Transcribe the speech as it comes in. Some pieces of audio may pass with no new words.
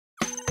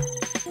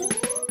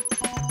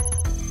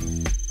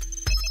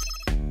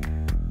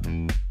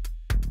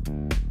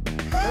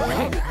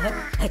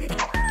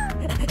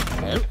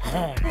Who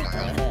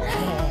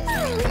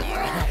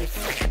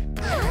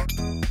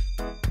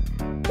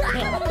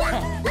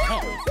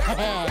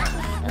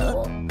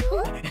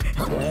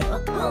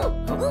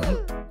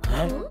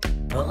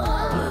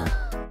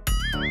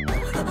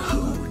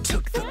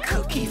took the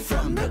cookie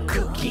from the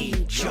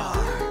cookie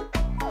jar?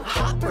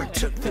 Hopper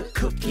took the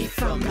cookie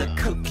from the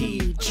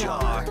cookie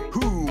jar.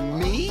 Who,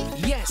 me?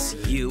 Yes,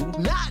 you.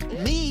 Not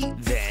me.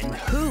 Then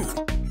who?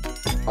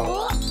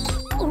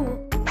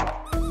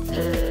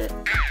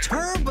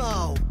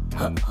 Turbo!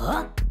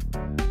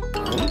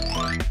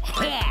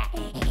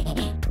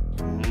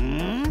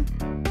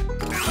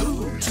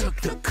 Who took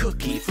the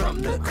cookie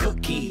from the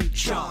cookie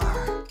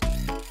jar?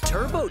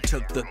 Turbo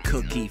took the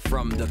cookie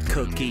from the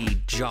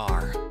cookie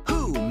jar.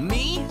 Who,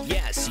 me?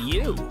 Yes,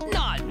 you.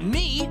 Not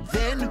me.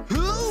 Then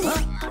who?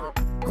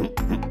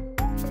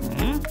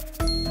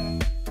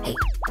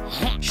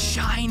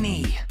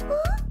 Shiny.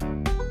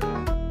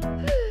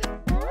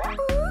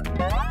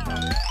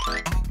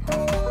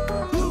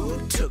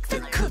 Who took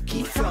the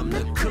cookie from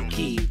the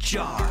cookie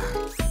jar?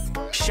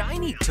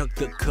 Shiny took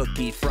the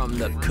cookie from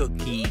the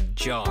cookie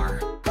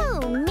jar.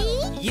 Who,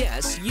 me?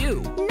 Yes,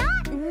 you.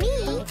 Not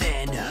me.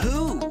 Then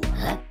who?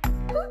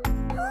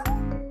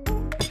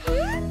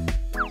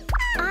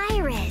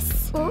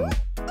 Iris. Who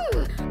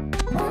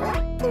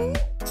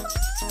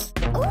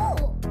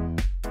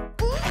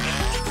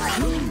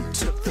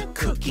took the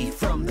cookie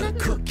from the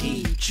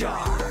cookie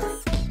jar?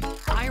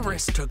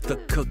 Iris took the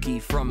cookie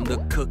from the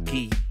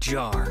cookie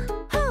jar.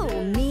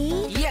 Who,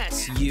 me?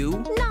 Yes,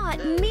 you. Not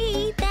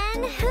me.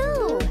 Then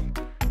who?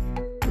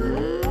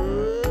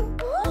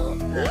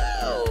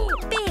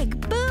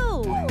 Big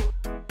Boo.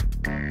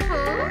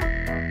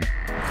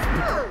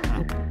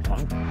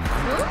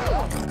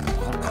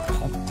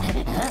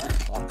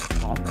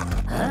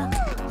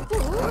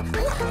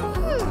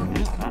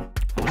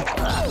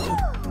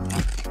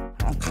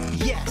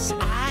 Yes,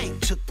 I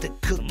took the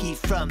cookie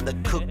from the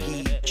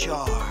cookie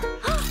jar.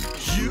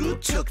 You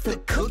took the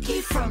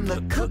cookie from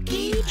the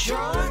cookie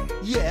jar?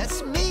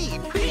 Yes, me,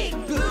 Big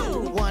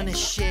Boo. Wanna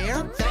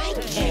share?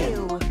 Thank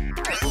you.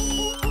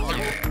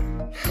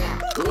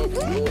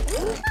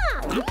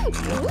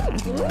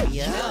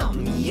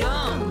 Yum,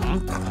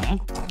 yum.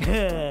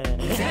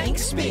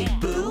 Thanks, Big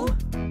Boo.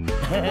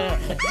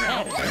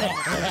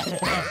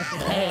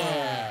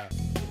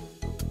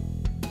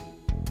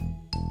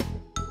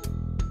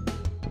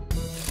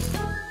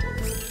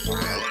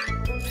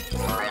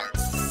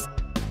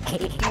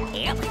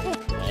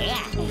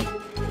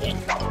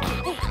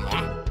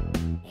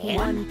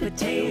 One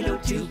potato,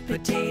 two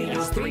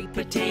potatoes, three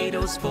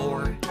potatoes,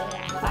 4,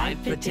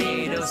 5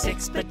 potatoes,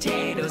 6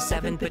 potatoes,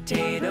 7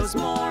 potatoes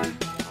more.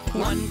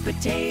 One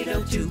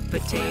potato, two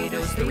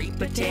potatoes, three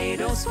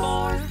potatoes,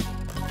 4,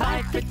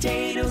 5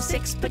 potatoes,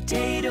 6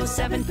 potatoes,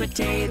 7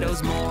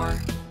 potatoes more.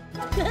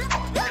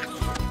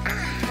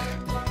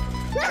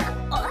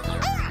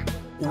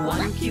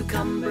 One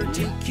cucumber,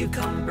 two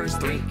cucumbers,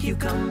 three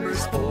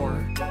cucumbers,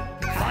 4,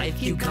 5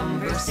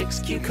 cucumbers, 6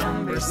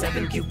 cucumbers,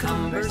 7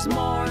 cucumbers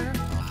more.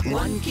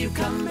 One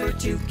cucumber,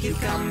 two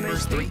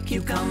cucumbers, three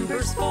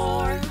cucumbers,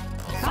 4,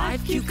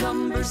 5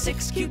 cucumbers,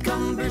 6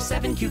 cucumbers,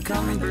 7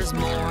 cucumbers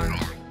more.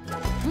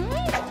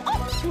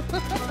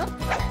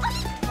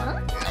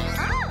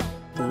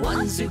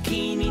 One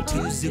zucchini,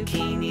 two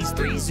zucchinis,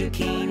 three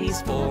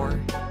zucchinis, 4,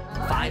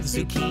 5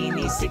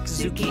 zucchinis, 6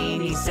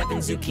 zucchinis, 7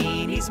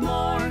 zucchinis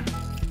more.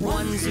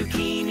 One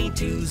zucchini,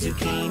 two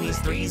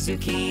zucchinis, three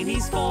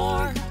zucchinis,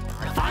 4,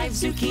 5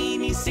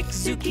 zucchinis, 6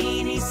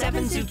 zucchinis,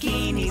 7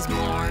 zucchinis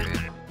more.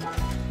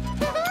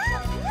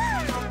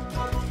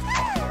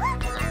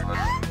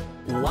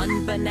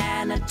 One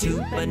banana,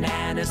 two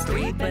bananas,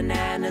 three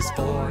bananas,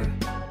 4,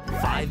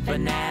 5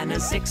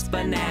 bananas, 6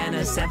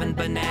 bananas, 7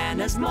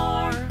 bananas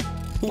more.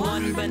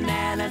 One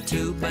banana,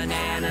 two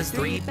bananas,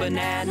 three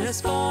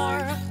bananas,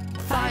 4,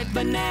 5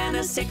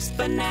 bananas, 6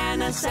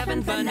 bananas,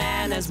 7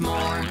 bananas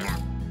more.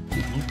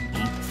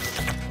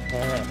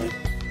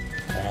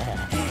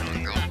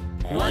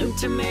 One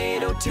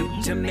tomato, two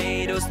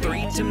tomatoes,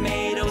 three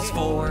tomatoes,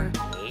 4,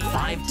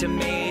 5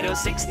 tomatoes,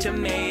 6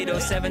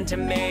 tomatoes, 7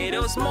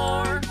 tomatoes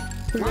more.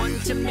 One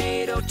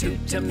tomato, two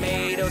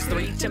tomatoes,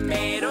 three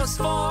tomatoes,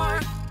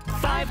 4,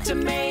 5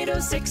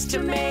 tomatoes, 6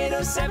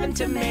 tomatoes, 7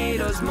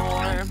 tomatoes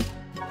more.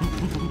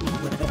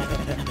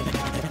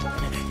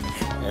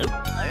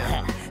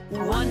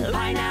 One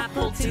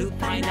pineapple, two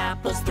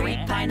pineapples, three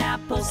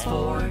pineapples,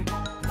 4,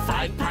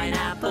 5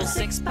 pineapples,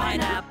 6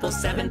 pineapples,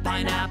 7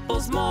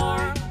 pineapples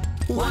more.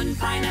 One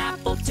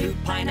pineapple, two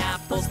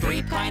pineapples,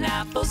 three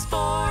pineapples,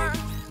 4,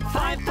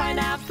 5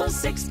 pineapples,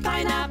 6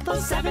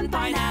 pineapples, 7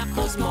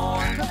 pineapples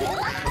more.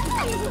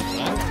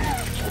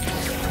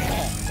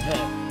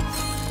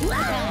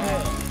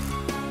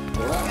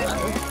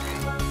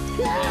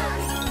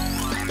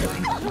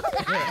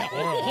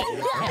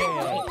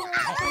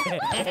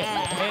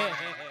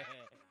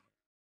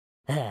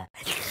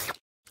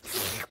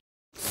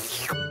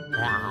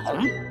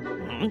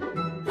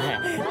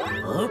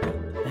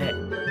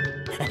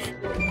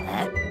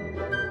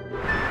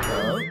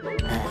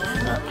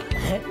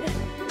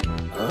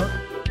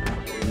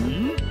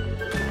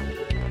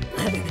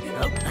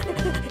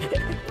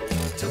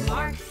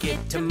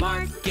 to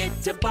market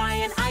to buy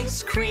an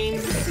ice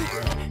cream.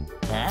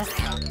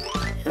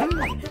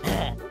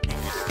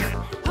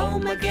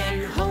 Home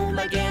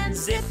again,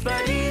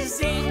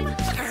 zippity-zing.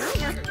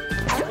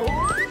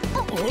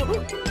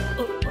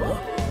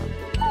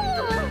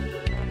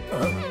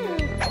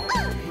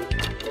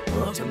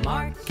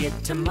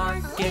 To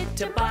market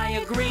to buy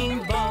a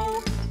green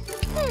bow.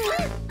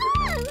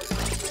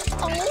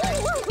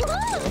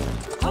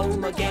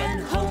 Home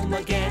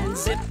again,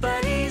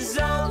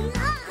 zippity-zo.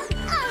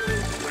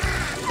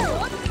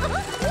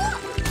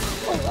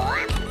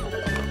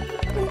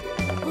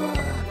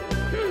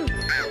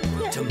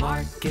 To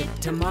market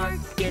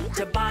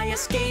to buy a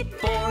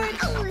skateboard.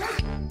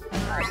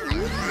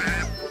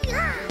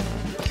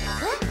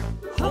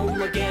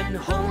 Home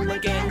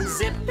again,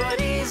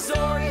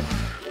 zippity-zoid.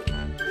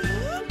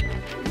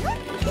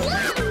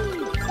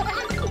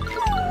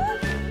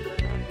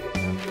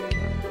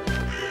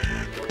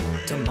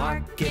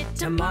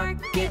 To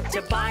market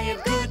to buy a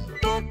good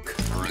book.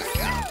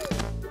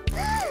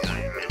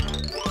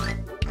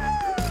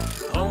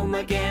 Home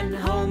again,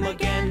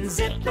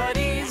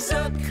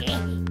 zippity-zook.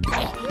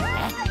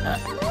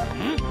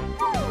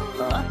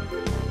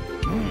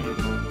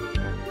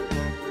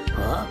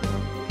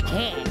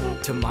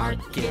 To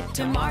market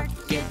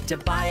to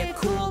buy a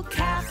cool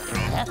cap.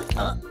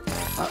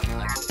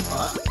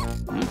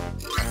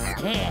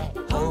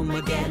 Home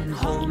again,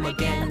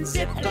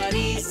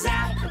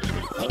 zippity-zap.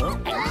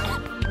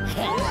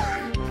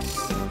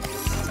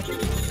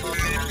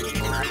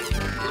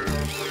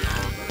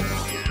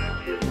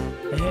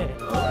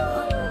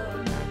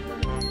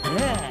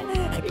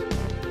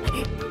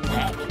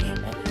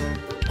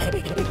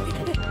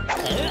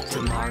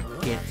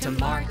 To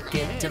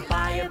market to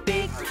buy a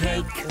big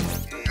cake.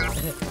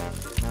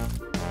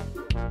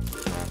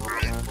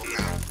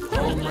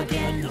 Home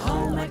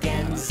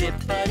again,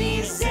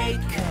 zippity-zake.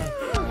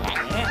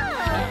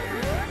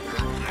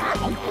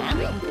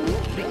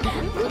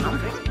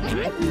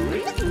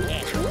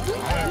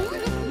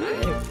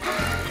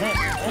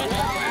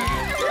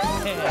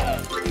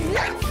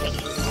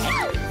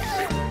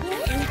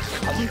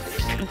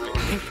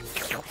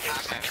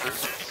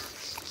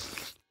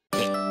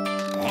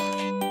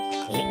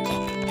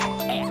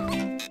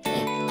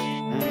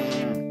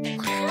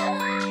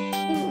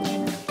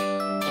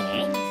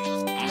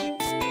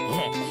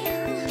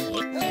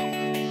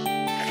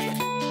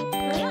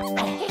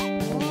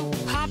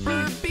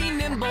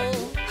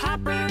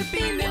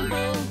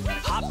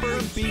 Hopper,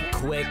 be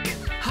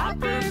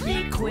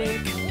quick.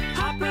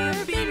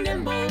 Hopper, be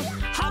nimble.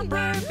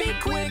 Hopper, be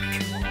quick.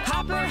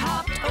 Hopper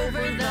hopped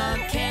over the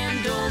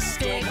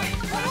candlestick.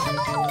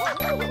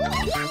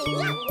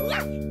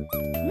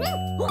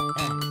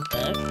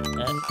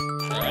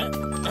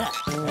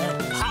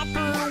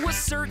 Hopper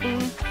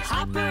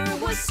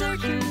was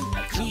certain.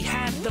 He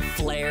had the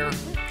flair.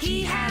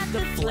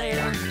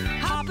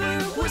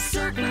 Hopper was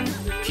certain.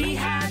 He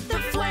had the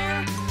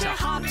flair to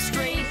hop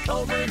straight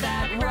over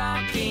that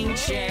rocking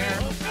chair.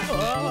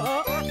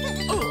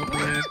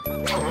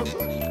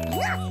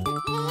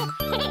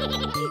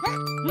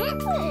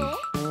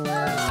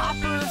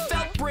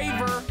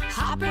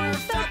 Hopper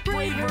felt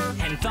braver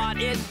and thought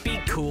it'd be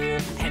cool.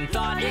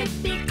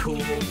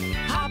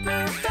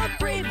 Hopper felt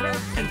braver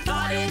and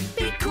thought it'd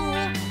be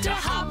cool to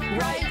hop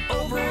right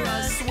over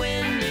a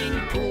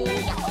swimming pool.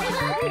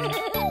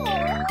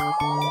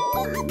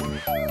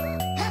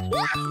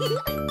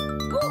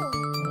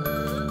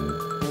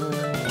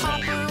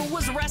 Hopper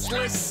was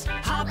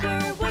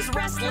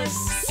restless,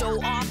 so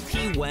off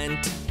he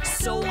went.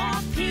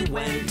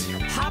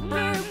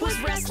 Hopper was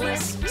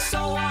restless, so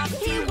off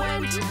he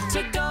went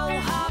to go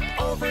hop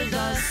over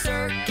the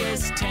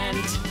circus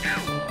tent.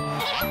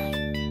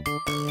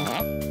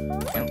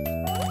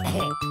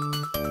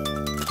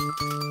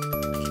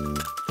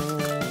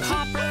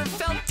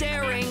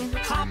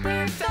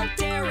 Hopper felt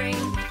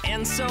daring,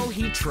 and so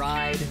he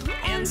tried.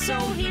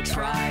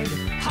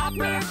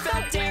 Hopper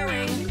felt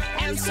daring,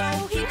 and so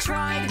he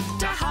tried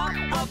to hop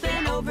up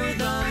and over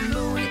the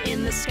moon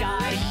in the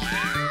sky.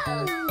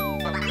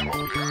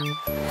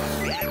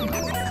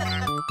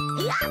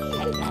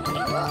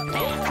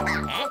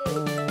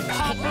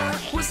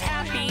 Hopper was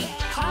happy.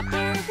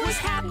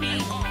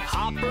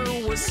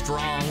 Hopper was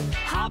strong.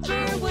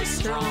 Hopper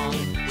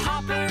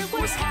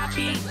was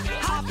happy.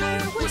 Hopper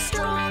was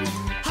strong.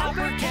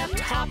 Hopper kept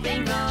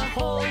hopping the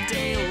whole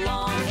day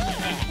long.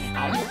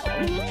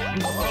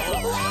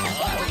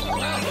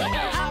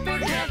 Hopper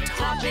kept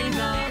hopping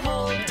the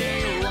whole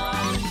day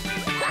long.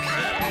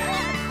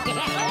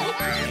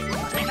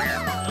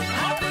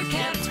 Hopper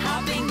kept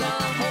hopping the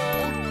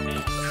whole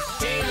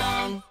day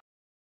long.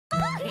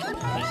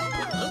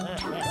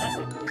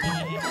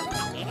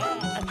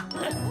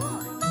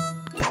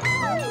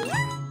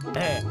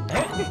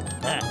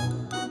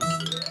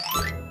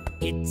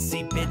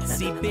 Itsy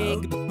bitsy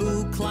big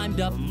Boo climbed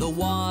up the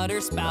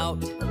water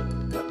spout.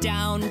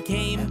 Down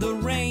came the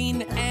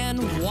rain and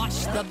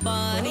washed the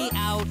bunny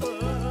out.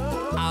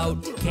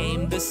 Out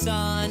came the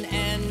sun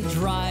and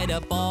dried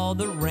up all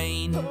the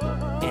rain.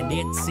 And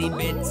itsy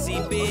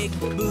bitsy big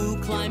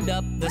Boo climbed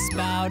up the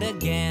spout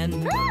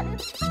again.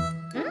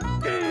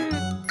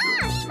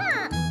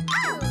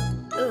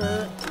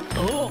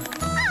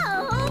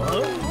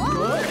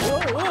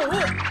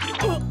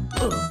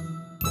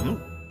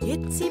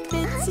 Itsy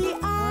bitsy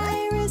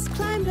Iris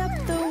climbed up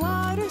the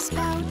water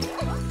spout.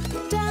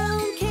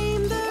 Down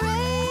came the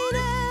rain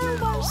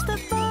and washed the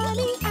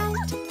bunny out.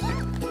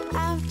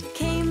 Out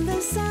came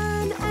the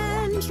sun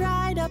and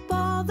dried up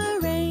all the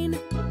rain.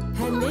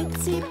 And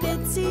itsy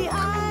bitsy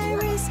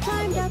Iris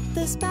climbed up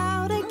the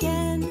spout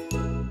again.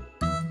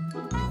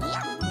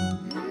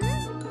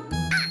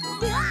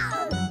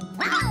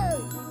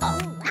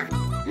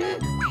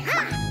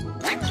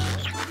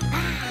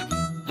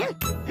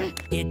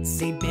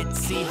 Itsy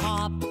bitsy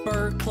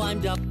Hopper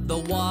climbed up the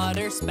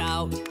water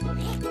spout.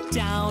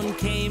 Down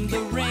came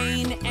the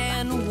rain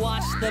and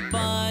washed the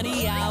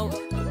bunny out.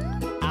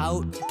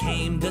 Out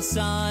came the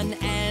sun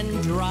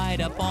and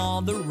dried up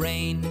all the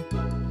rain.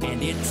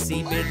 And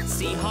itsy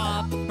bitsy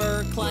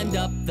Hopper climbed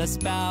up the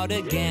spout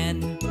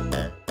again.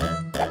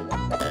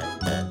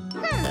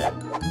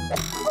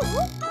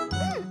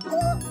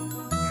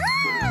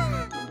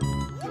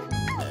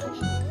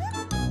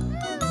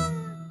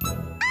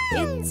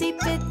 Itsy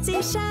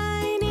bitsy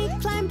Shiny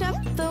climbed up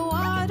the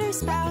water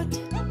spout.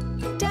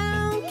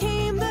 Down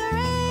came the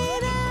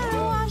rain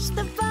and washed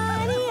the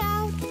bunny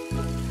out.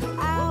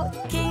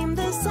 Out came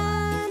the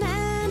sun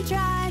and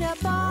dried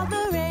up all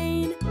the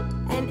rain.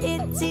 And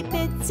itsy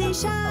bitsy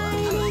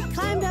Shiny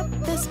climbed up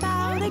the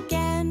spout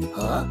again.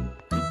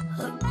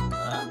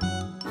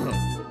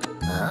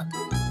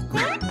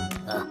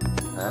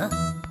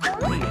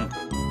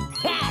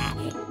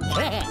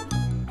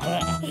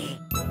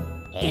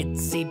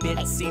 Itsy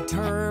bitsy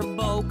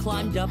Turbo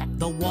climbed up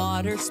the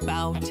water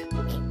spout.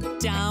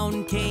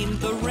 Down came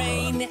the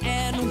rain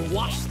and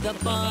washed the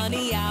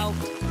bunny out.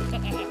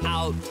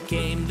 Out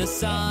came the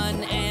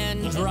sun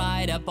and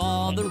dried up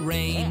all the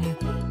rain.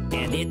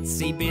 And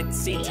itsy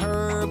bitsy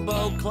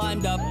Turbo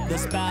climbed up the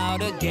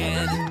spout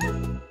again.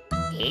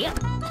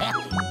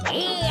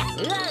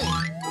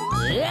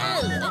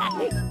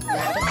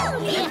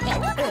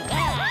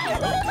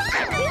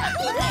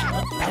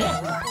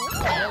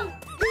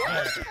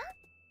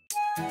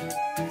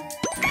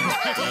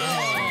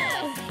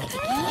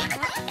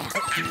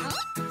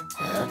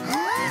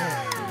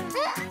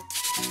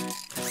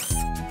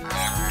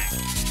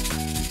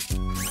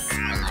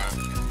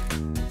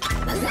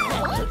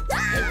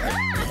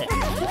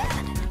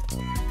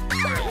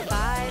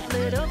 Five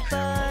little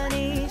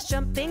bunnies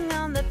jumping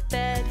on the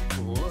bed.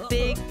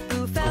 Big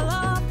Boo fell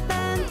off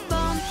and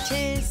bumped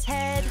his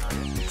head.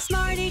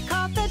 Smarty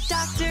called the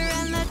doctor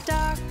and the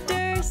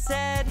doctor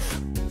said,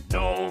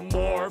 "No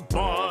more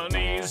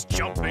bunnies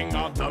jumping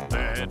on the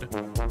bed."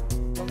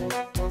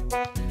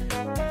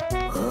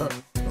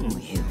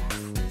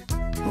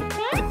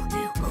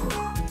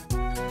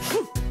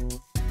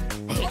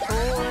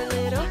 Four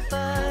little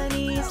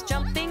bunnies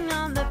jumping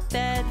on the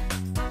bed.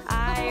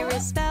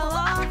 Iris fell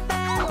off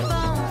and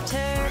bumped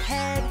her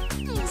head.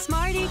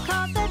 Smarty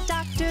called the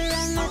doctor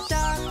and the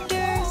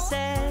doctor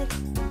said,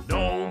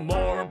 "No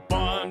more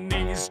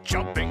bunnies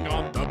jumping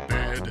on the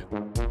bed."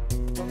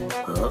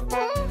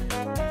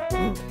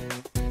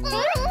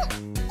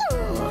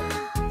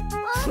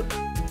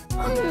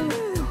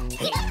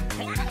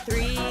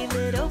 Three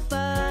little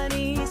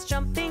bunnies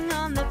jumping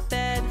on the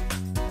bed.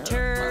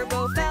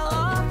 Turbo fell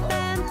off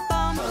and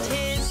bumped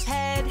his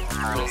head.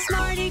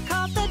 Smarty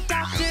called the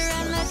doctor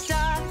and the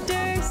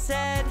doctor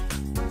said,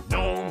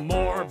 "No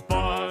more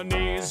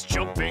bunnies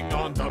jumping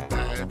on the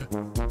bed."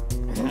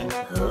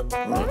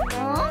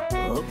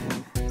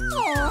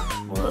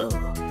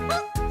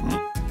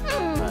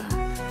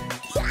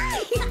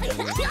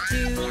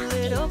 Two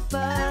little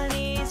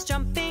bunnies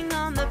jumping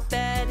on the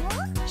bed.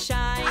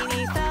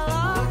 Shiny fell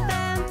off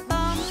and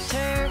bumped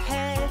her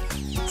head.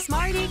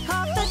 Smarty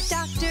called the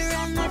doctor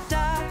and the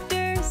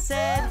doctor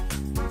said,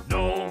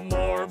 "No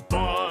more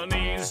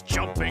bunnies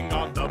jumping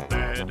on the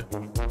bed."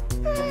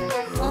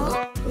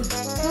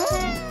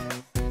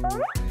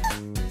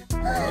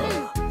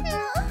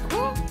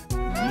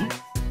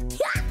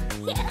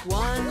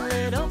 One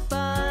little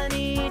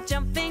bunny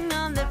jumping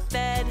on the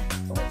bed.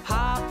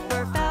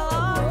 Hopper fell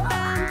off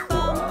and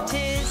bumped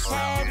his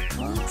head.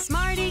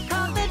 Smarty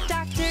called the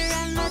doctor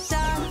and the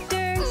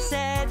doctor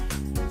said,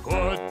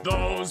 "Put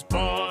those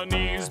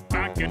bunnies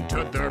back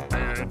into their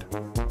bed."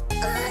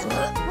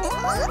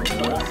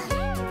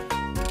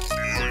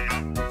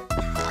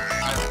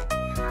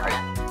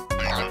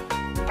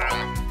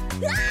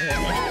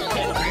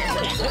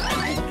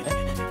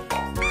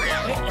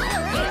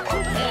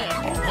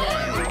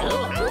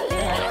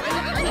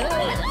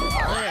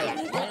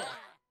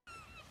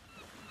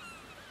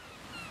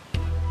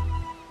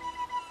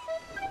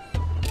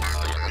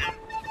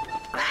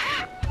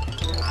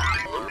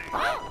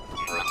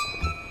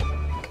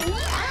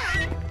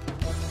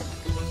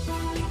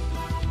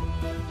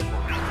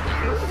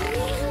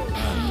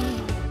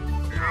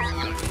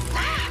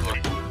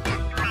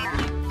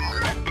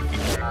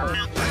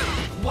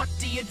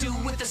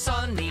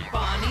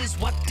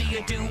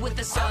 you do with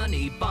the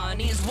Sunny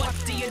Bunnies? What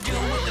do you do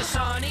with the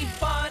Sunny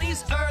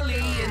Bunnies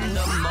early in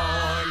the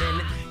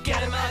morning?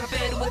 Get 'em out of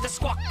bed with a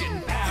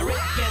squawking parrot.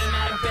 Get 'em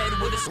out of bed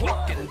with a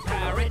squawking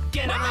parrot.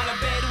 Get 'em out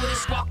of bed with a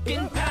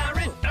squawking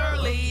parrot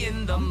early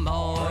in the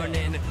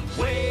morning.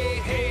 Way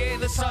hey,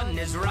 the sun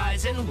is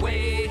rising.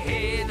 Way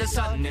hey, the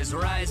sun is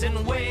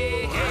rising.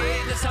 Way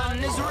hey, the sun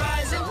is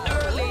rising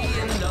early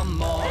in the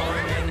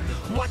morning.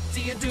 What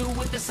do you do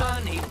with the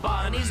Sunny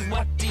Bunnies?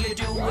 What do you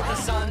do with the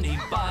Sunny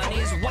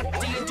Bunnies? What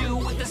do you do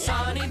with the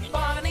Sunny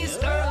Bunnies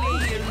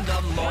early in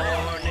the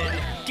morning?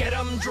 Get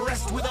 'em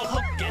dressed with a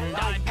hook and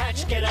eye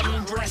patch. Get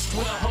 'em dressed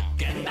with a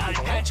hook and eye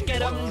patch.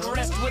 Get 'em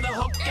dressed with a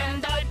hook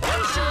and eye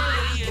patch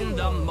early in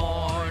the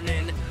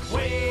morning.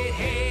 Way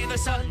hey, the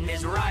sun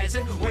is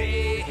rising.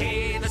 Way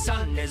hey, the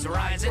sun is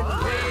rising.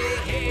 Way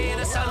hey,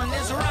 the sun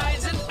is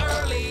rising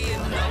early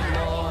in the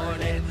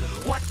morning.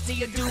 What do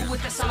you do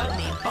with the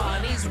Sunny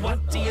Bunnies? What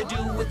do you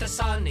do with the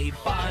Sunny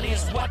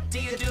Bunnies? What do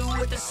you do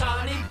with the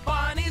Sunny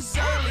Bunnies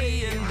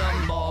early in the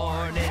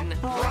morning?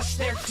 Brush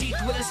their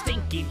teeth with a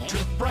stinky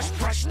toothbrush.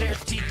 Brush their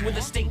teeth with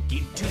a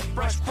stinky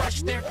toothbrush.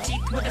 Brush their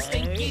teeth with a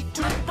stinky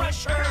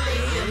toothbrush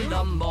early in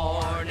the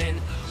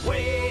morning.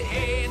 Way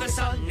hey, the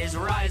sun is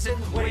rising.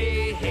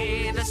 Way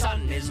hey, the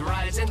sun is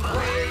rising.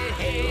 Way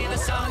hey, the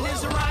sun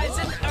is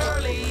rising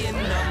early in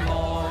the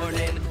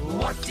morning.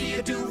 What do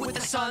you do with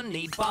the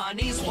Sunny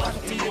Bunnies? What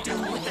do you do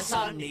with the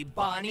Sunny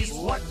Bunnies?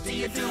 What do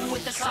you do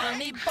with the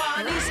Sunny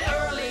Bunnies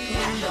early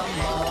in the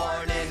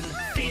morning?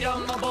 Feed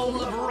 'em a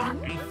bowl of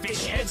rotten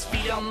fish heads.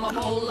 Feed 'em a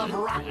bowl of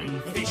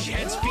rotten fish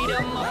heads. Feed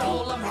 'em a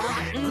bowl of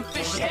rotten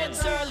fish heads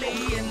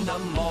early in the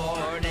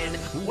morning.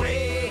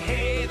 Way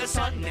hey, the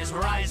sun is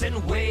rising.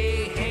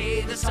 Way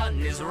hey, the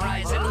sun is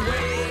rising.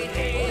 Way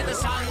hey, the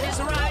sun is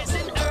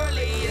rising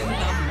early in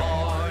the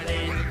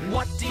morning.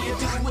 What do you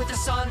do with the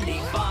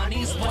Sunny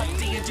Bunnies? What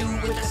do you do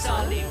with the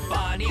Sunny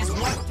Bunnies?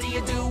 What do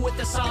you do with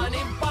the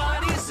Sunny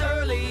Bunnies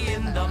early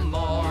in the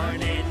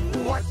morning?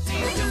 What do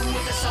you do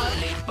with the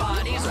Sunny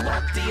Bunnies?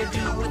 What do you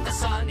do with the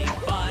Sunny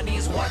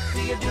Bunnies? What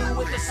do you do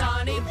with the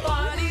Sunny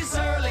Bunnies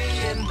early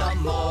in the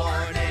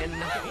morning?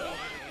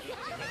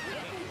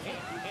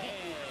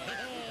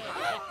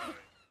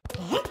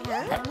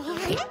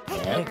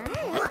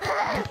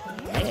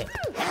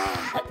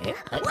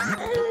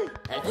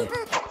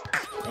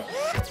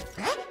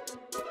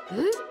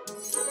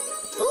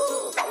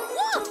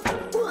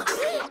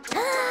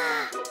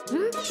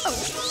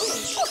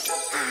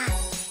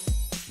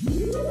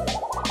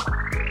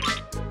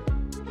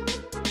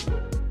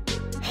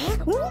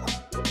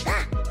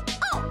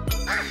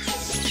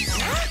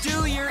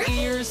 Do your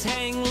ears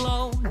hang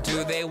low?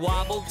 Do they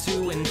wobble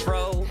to and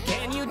fro?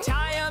 Can you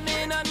tie 'em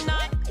in a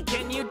knot?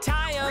 Can you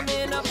tie 'em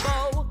in a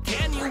bow?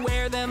 Can you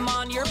wear them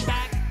on your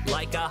back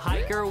like a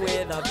hiker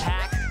with a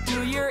pack?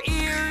 Do your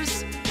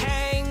ears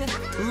hang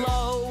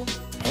low?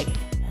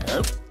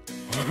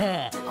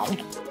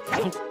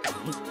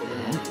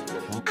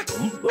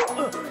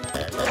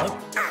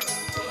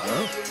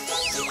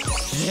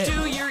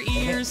 Do your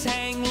ears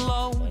hang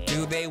low?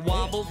 Do they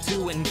wobble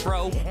to and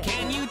fro?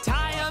 Can you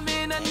tie 'em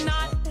in a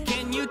knot?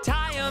 Can you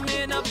tie 'em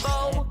in a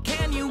bow?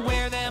 Can you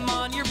wear them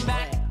on your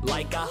back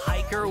like a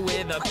hiker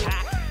with a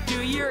pack?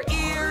 Do your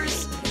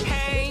ears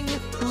hang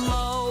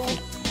low?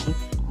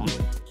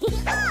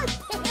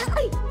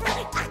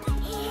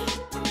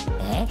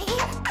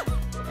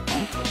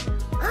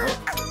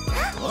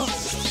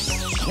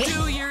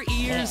 Do your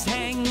ears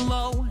hang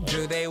low?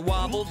 Do they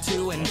wobble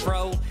to and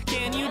fro?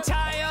 Can you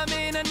tie 'em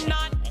in a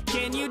knot?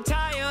 Can you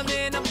tie 'em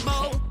in a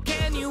bow?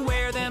 Can you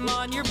wear them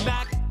on your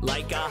back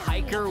like a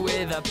hiker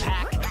with a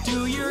pack?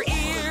 Do your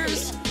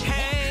ears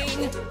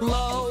hang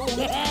low?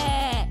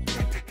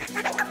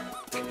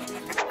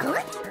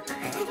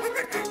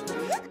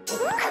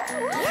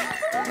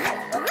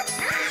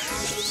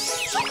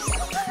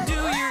 Do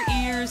your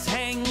ears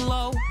hang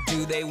low?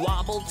 Do they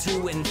wobble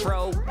to and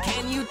fro?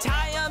 Can you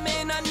tie 'em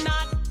in a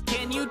knot?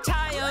 Can you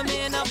tie 'em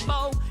in a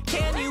bow?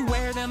 Can you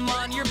wear them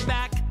on your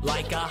back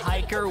like a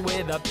hiker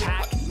with a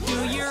pack?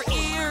 Do your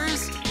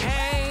ears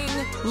hang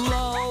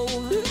low?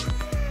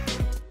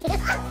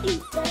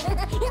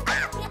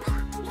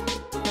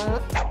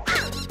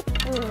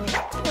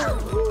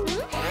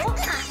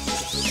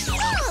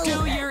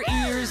 Do your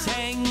ears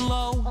hang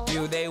low?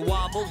 Do they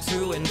wobble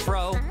to and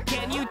fro?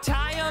 Can you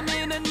tie 'em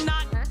in a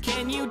knot?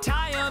 Can you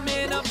tie 'em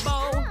in a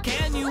bow?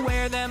 Can you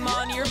wear them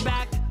on your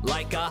back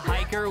like a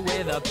hiker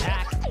with a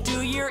pack?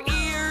 Do your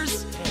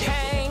ears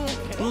hang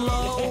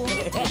low?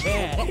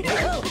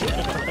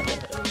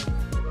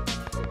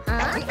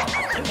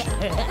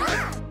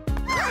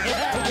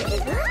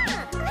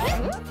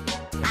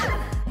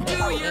 Do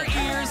your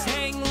ears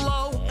hang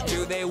low?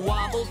 Do they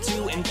wobble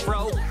to and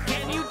fro?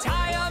 Can you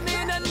tie 'em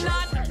in a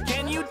knot?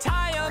 Can you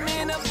tie 'em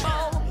in a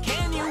bow?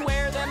 Can you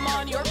wear them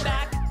on your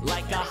back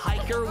like a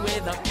hiker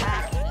with a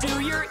pack? Do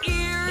your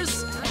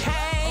ears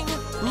hang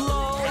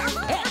low?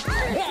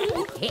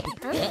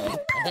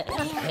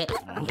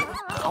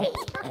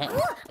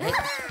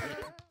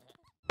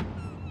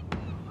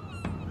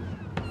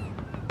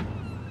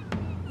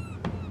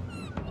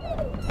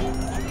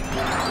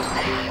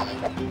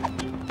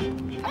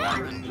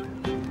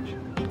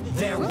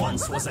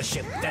 once was a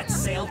ship that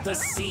sailed the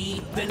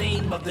sea. The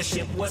name of the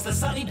ship was the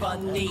Sunny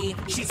Bunny.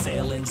 She'd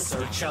sail in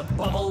search of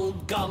bubble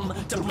gum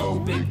to blow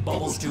big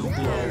bubbles to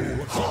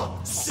blow.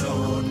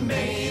 Soon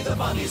may the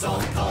bunnies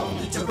all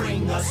come to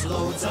bring us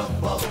loads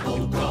of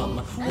bubble gum.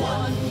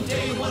 One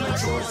day when our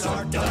chores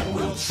are done,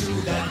 we'll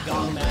chew that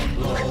gum and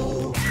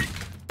blow.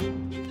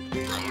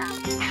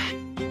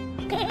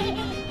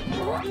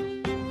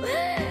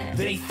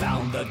 They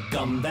found the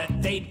gum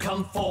that they'd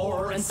come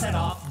for and set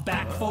off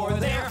back for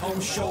their home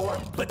shore.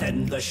 But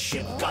then the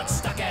ship got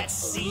stuck at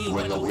sea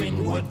when the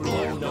wind would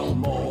blow no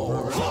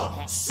more.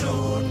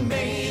 Soon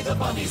may the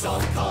bunnies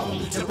all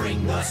come to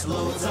bring us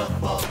loads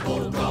of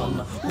bubble gum.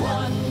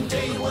 One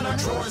day when our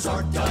chores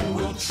are done,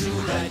 we'll chew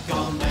that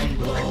gum and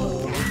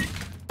blow.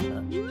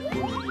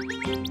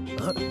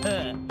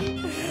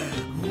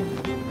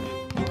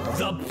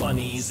 The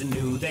bunnies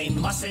knew they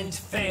mustn't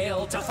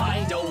fail to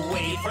find a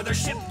way for their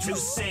ship to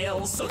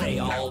sail. So they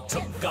all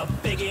took a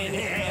big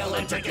inhale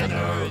and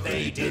together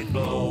they did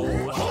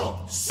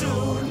blow.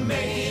 Soon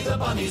may the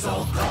bunnies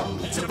all come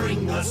to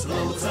bring us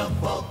loads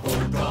of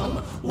bubble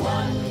gum.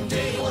 One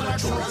day when our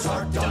chores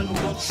are done,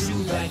 we'll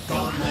chew that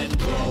gum and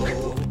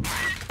blow.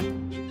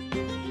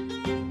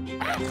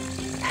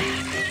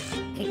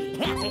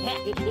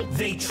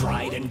 They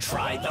tried and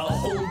tried the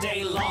whole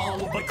day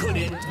long, but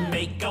couldn't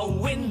make a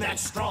wind that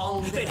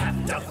strong. They'd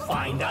have to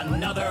find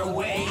another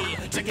way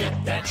to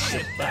get that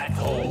ship back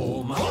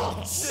home.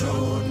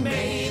 Soon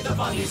may the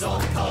bunnies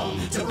all come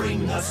to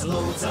bring us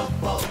loads of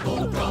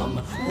bubble gum.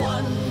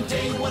 One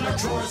day when our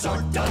chores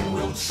are done,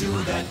 we'll chew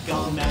that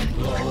gum and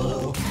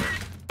blow.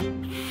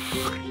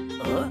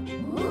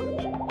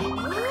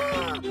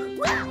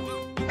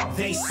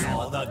 They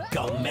saw the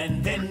gum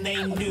and then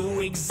they knew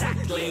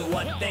exactly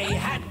what they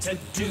had to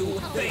do.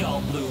 They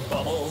all blew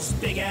bubbles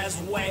big as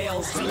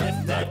whales to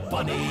lift that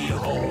bunny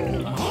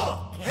home.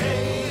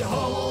 Hey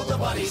ho, the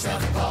bunnies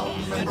have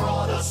come and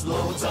brought us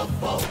loads of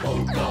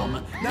bubble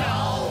gum.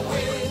 Now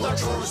with our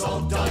chores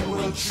all done,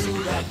 we'll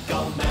chew that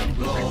gum and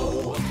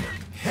blow.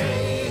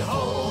 Hey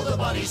ho, the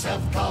bunnies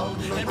have come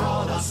and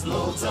brought us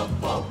loads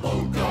of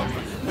bubble gum.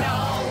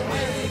 Now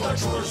with our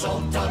chores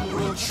all done,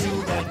 we'll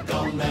chew that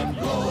gum and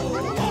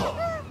blow.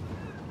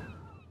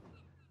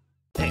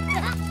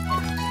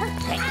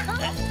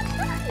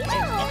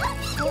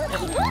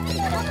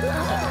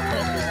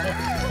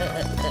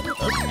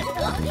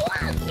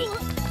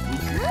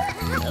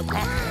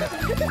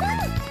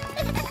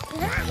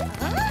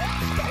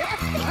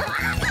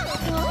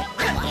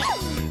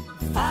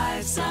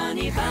 Five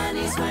sunny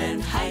bunnies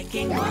went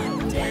hiking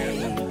one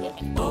day,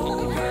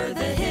 over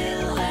the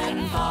hill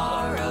and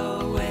far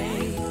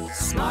away.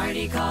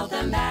 Smarty called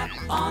them back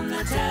on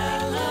the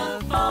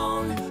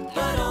telephone,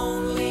 but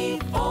only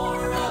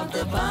 4 of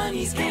the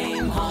bunnies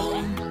came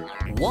home.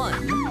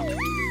 1,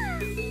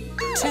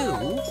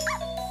 2,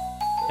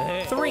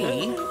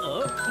 3,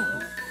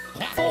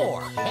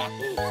 4.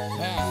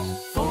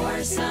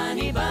 4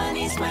 sunny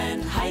bunnies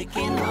went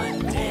hiking one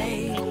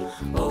day,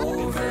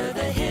 over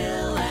the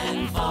hill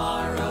and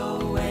far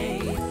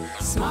away.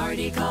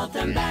 Smarty called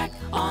them back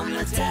on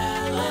the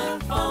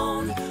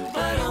telephone,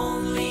 but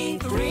only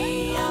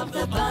 3 of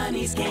the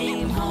bunnies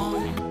came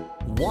home.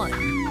 1,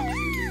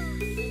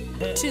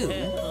 2,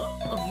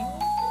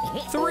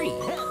 3.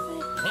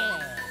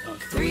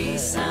 3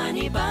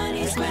 sunny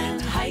bunnies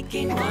went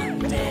hiking one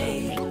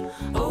day,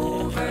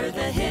 over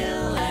the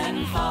hill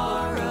and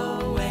far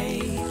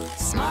away.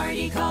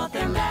 Smarty called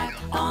them back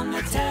on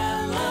the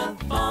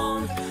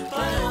telephone,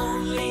 but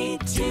only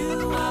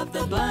 2 of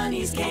the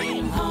bunnies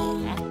came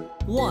home.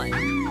 1,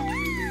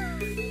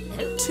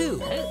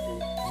 2.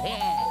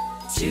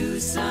 2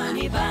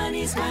 sunny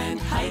bunnies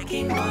went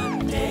hiking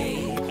one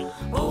day,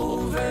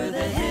 over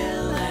the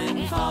hill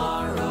and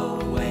far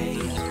away.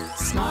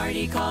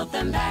 Smarty called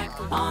them back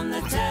on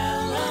the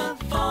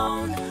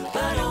telephone,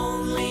 but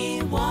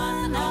only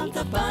 1 of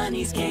the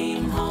bunnies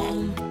came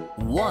home.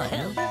 1.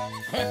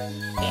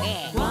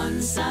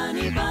 1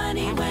 sunny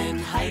bunny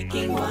went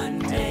hiking one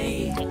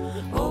day,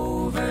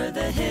 over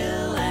the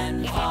hill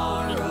and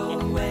far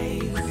away.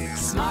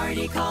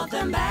 Smarty called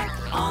them back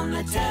on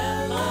the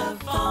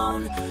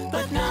telephone,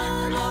 but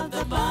none of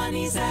the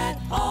bunnies at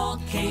all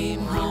came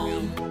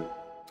home.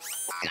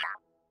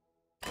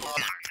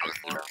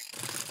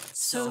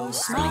 So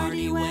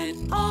Smarty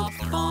went off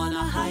on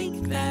a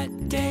hike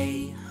that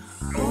day,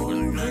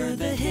 over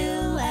the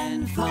hill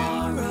and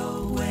far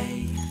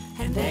away.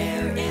 And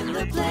there in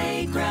the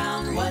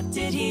playground, what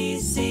did he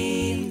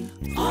see?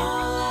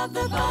 All of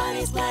the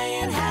bunnies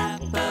playing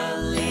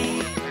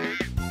happily.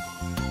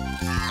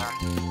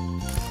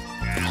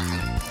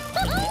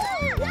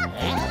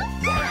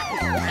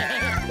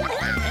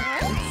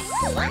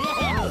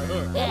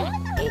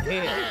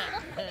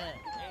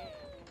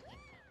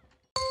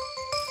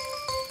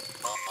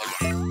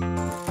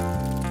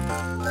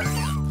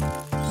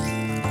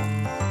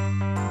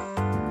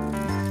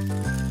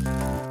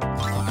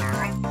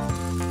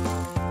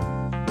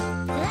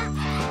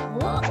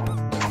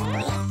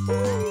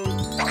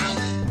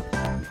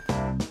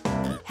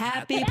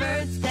 Happy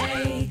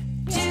birthday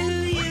to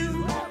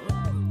you.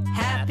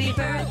 Happy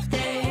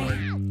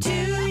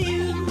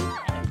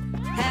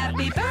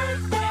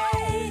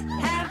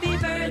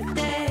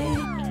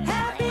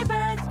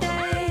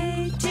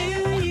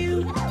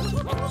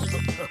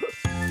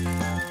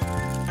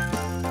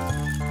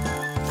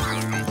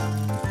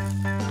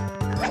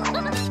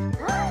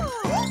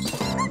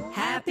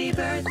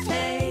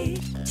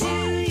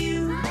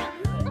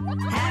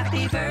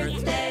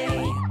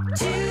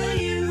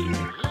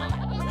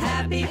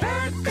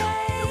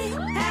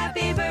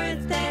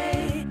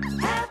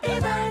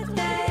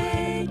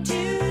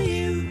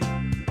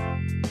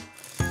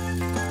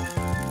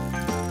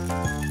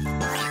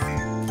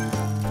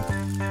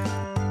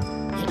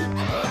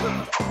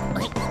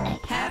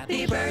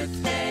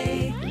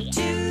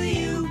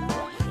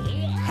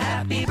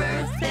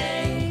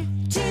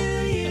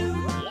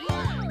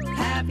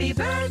Happy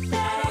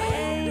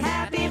birthday,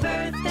 happy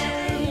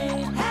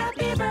birthday,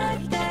 happy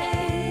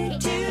birthday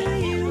to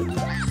you.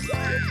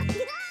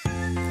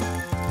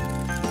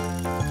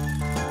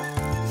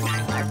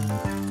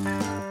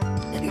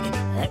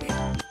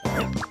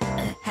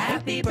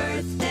 Happy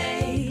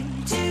birthday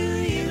to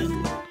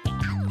you.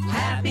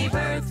 Happy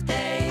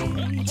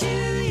birthday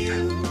to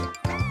you.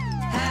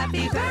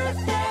 Happy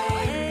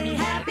birthday,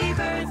 happy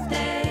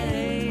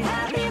birthday,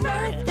 happy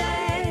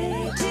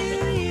birthday to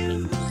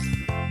you.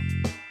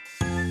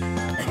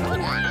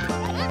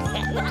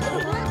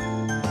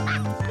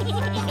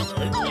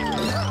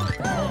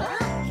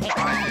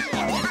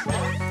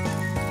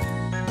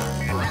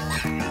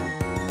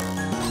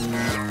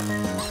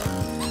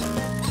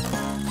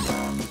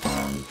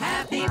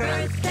 Happy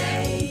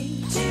birthday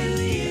to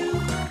you.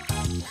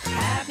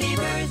 Happy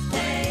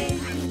birthday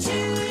to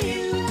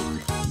you.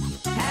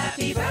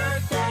 Happy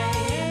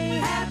birthday,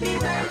 happy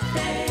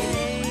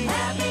birthday,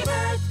 happy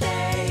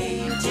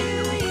birthday to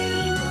you.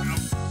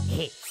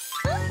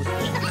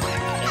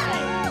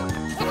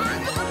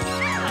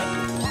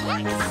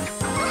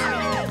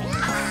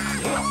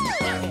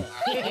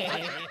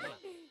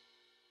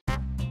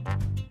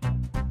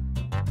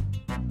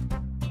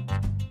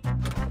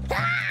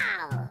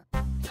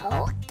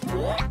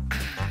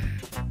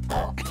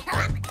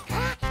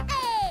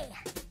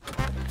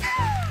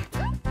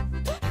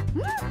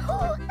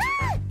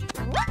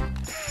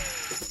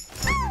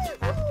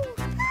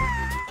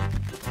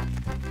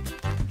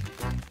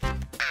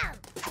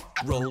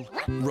 Roll,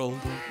 roll,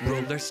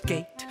 roller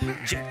skate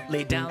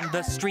gently down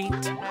the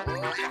street.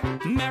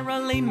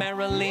 Merrily,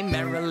 merrily,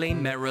 merrily,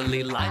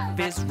 merrily, life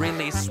is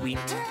really sweet.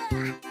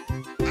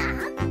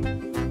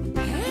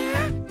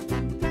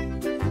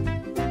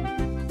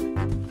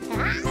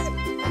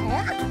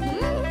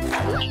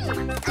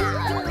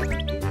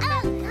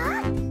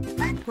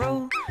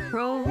 Roll,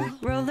 roll,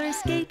 roller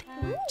skate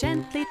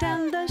gently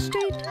down the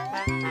street.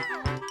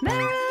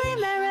 Merrily,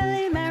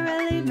 merrily,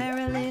 merrily,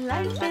 merrily,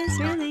 life is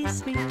really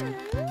sweet.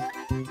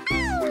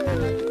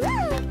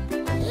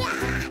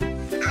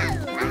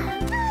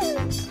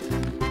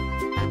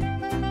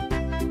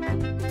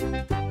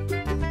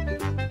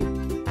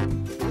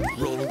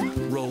 Roll,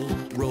 roll,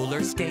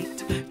 roller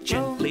skate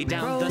gently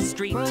down the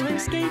street. Roller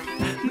skate.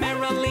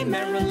 Merrily,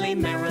 merrily,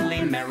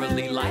 merrily,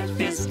 merrily, life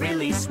is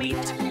really sweet.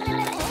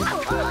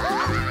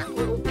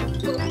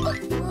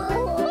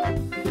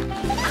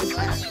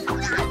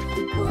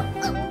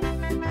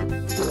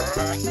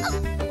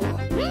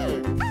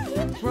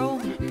 Roll,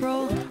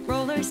 roll,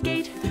 roller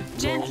skate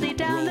gently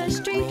down the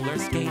street. Roller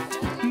skate.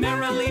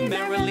 Merrily,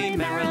 merrily,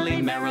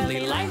 merrily, merrily,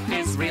 life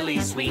is really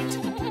sweet.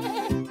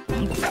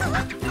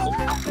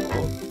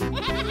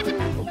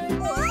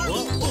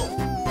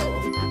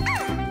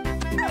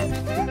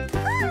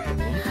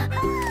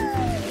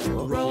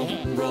 Roll,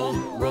 roll,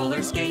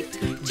 roller skate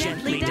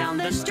gently down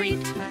the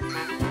street.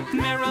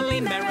 Merrily,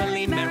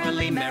 merrily,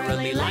 merrily,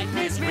 merrily, life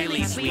is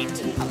really sweet.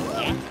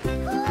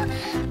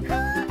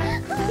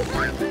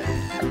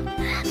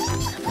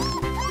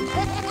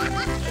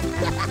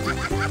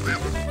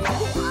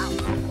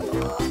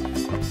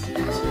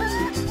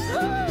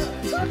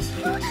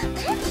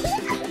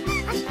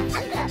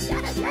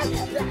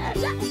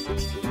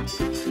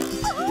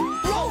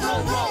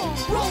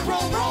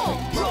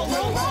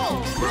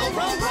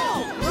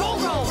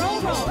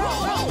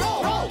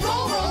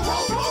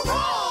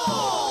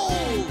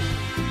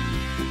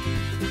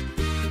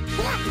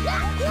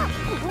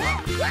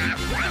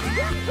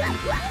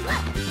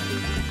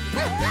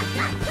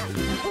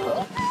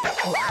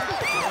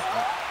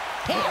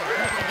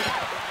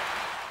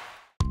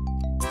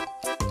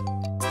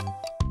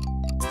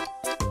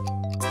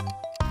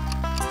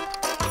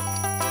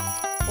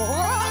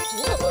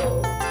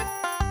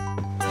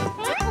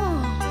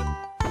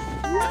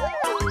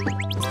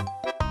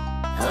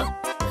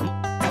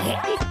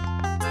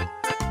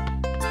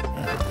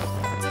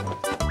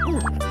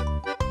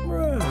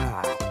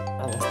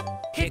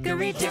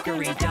 Hickory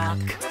dickory dock.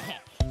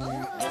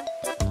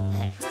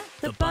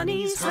 The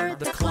bunnies heard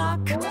the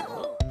clock.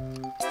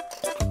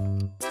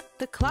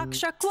 The clock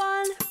struck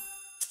one.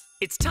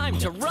 It's time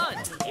to run.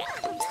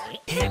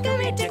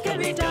 Hickory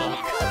dickory dock.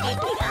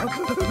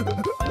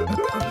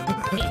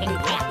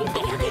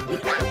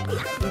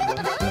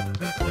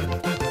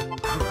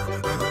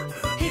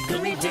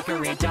 Hickory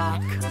dickory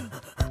dock.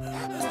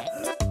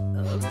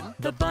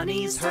 The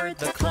bunnies heard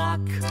the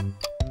clock.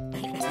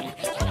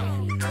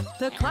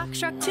 The clock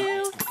struck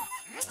two.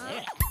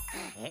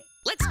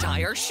 Let's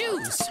tie our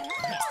shoes.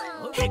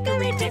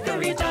 Hickory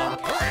dickory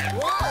dock.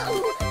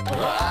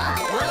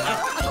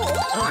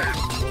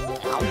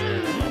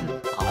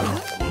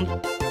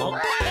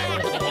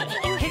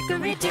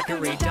 Hickory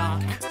dickory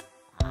dock.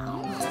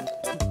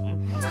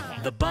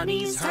 The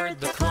bunnies heard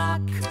the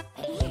clock.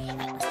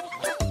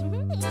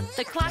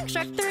 The clock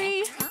struck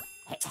three.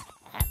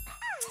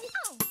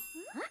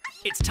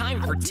 It's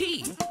time for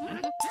tea.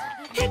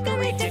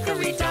 Hickory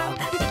dickory dock.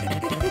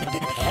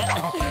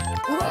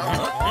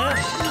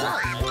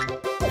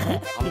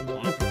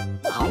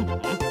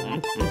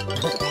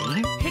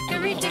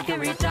 Hickory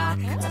dickory dock.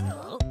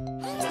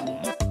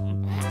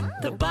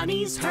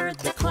 bunnies heard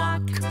the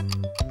clock.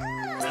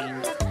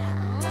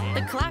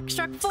 The clock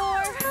struck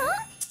 4.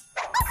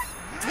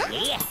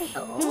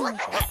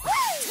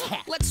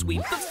 Let's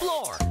sweep the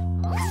floor.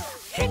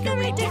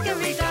 Hickory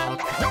dickory dock.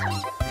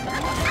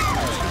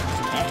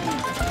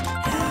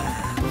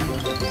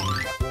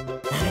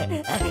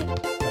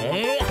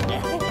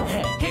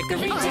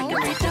 Hickory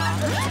dickory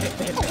dock.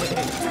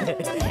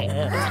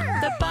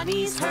 The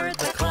bunnies heard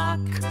the clock.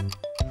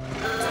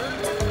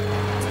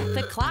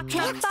 The clock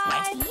struck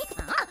 5.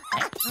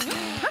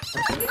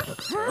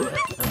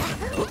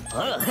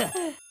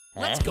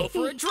 Let's go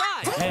for a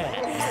drive.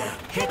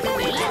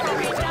 Hickory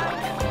dickory dock.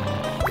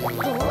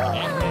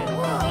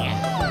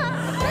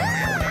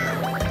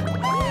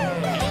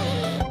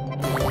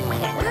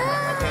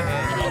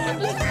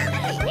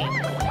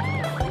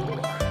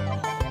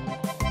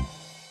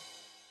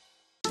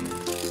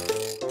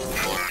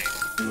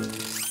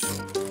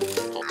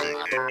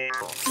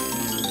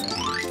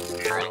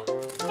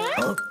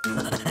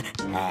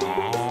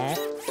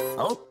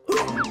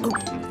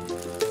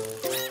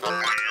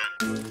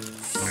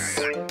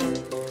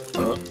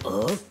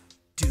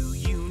 Do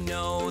you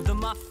know the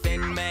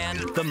Muffin Man?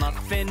 The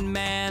Muffin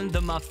Man,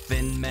 the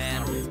Muffin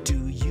Man.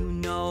 Do you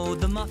know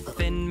the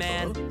Muffin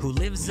Man who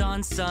lives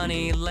on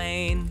Sunny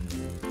Lane?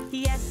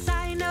 Yes,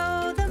 I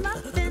know the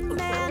Muffin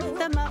Man,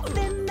 the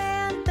Muffin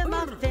Man, the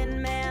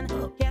Muffin Man.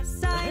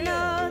 Yes, I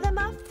know the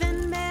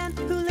Muffin Man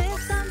who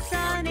lives on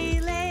Sunny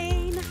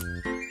Lane.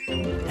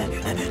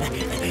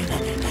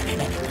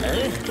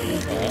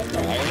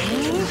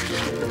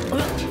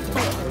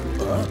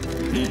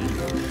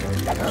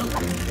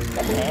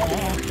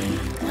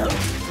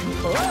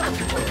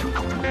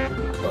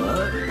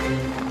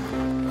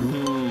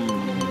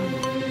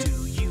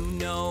 Do you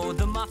know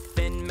the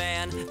Muffin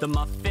Man? The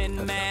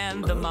Muffin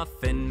Man, the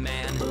Muffin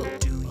Man.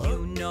 Do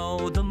you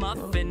know the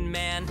Muffin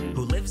Man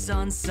who lives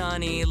on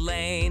Sunny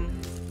Lane?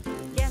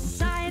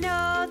 Yes, I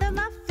know the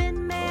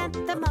Muffin Man,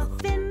 the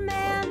Muffin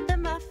Man, the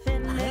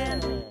Muffin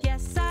Man.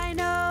 Yes, I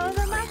know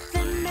the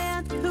Muffin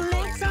Man who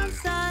lives on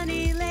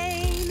Sunny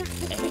Lane.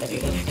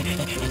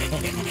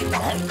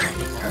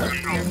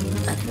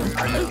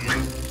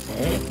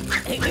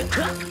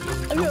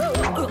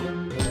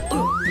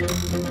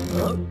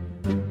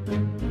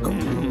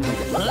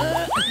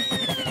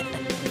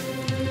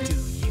 Do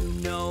you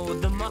know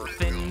the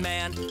Muffin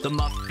Man? The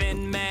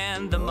Muffin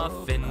Man, the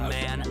Muffin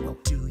Man.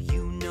 Do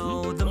you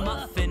know the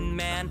Muffin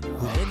Man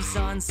who lives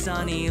on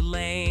Sunny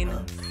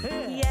Lane?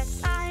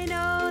 Yes, I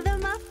know the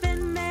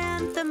Muffin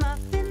Man, the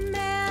Muffin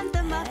Man,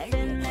 the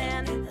Muffin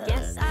Man.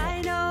 Yes,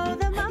 I know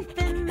the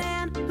Muffin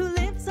Man who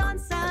lives on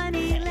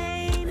Sunny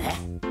Lane.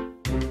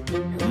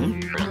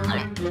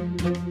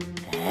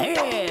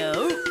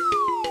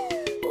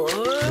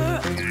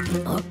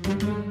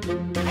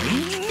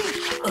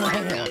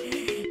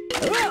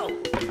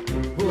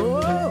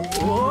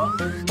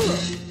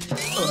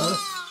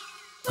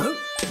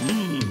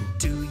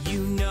 Do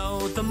you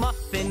know the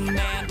Muffin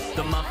Man?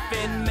 The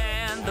Muffin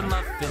Man, the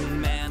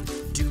Muffin Man.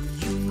 Do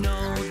you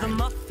know the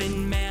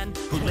Muffin Man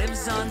who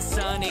lives on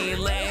Sunny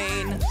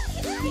Lane?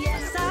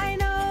 Yes, I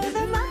know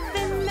the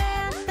Muffin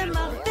Man, the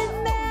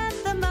Muffin Man,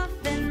 the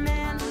Muffin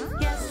Man.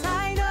 Yes,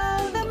 I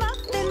know the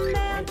Muffin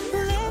Man who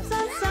lives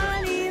on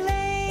Sunny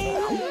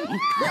Lane.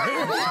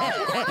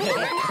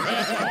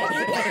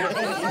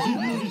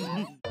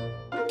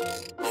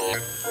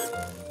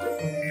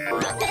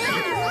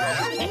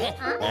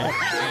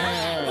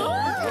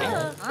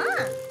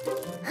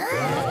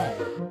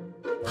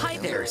 Hi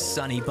there,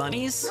 Sunny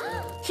Bunnies.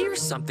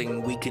 Here's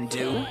something we can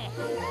do.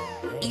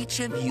 Each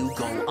of you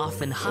go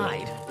off and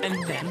hide,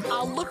 and then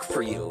I'll look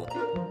for you.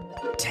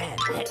 10,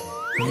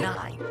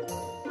 9,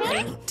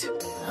 8,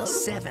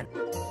 7,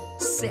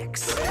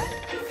 6,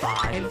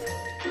 5,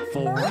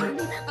 4,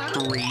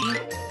 3,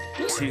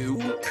 2,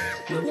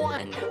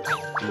 1.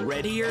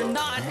 Ready or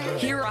not,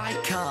 here I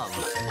come.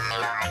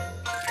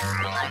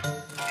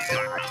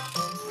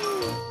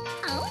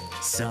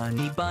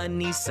 Sunny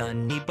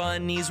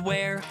bunnies,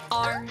 where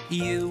are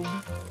you?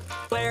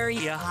 Where are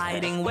you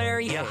hiding? Where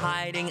are you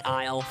hiding?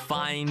 I'll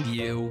find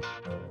you.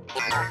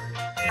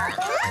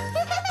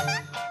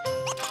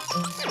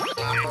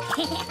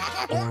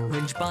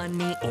 Orange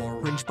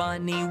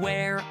bunny,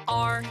 where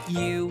are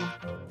you?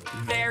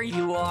 There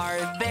you are,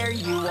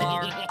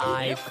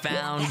 I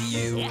found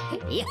you.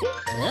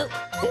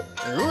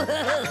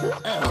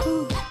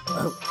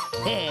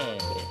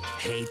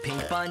 Hey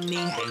pink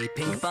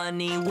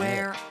bunny,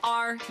 where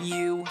are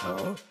you?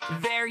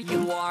 There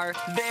you are,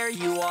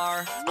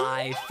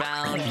 I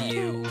found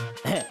you.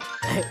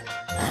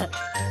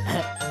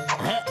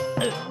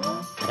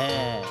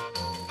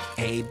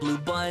 Hey blue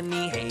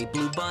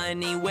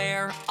bunny,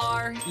 where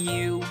are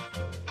you?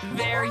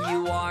 There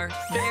you are,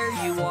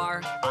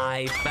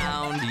 I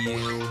found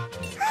you.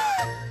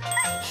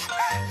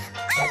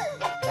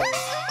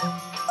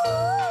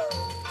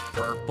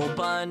 Purple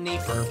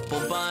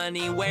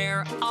bunny,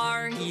 where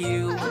are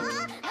you?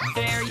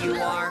 There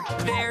you are,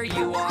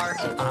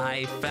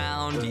 I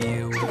found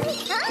you.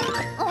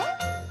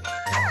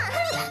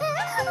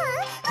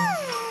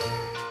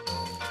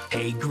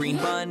 Hey green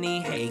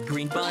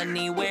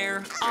bunny,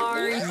 where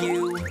are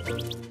you?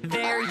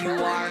 There you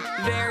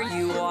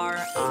are,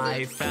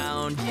 I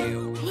found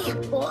you.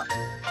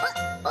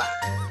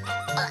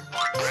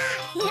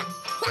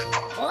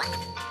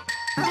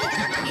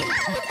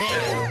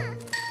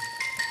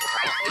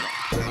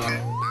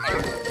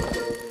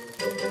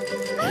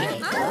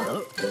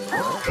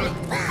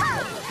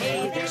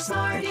 Hey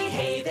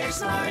there,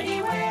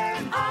 Smarty, where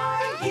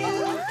are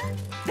you?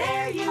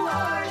 There you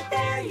are,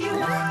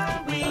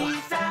 we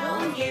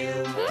found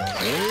you.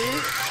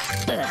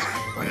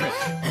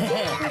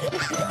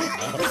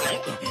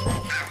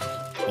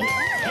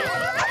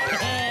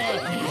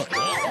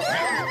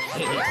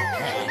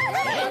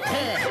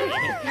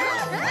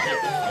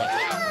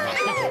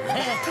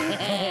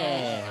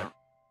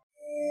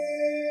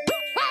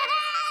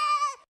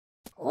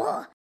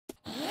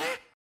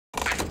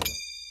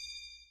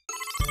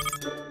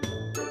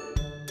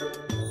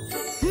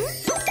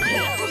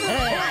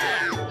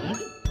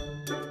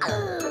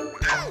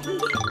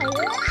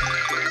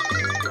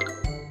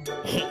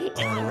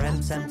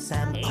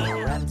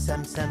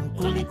 Sam Sam,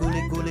 gully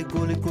gully gully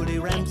gully gully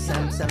ram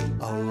Sam Sam.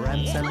 Oh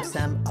ram Sam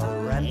Sam,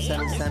 oh ram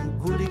Sam Sam,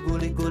 gully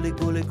gully gully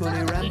gully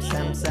gully ram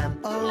Sam Sam.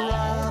 Oh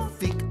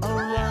Rafik,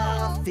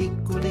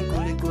 gully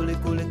gully gully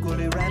gully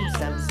gully ram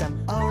Sam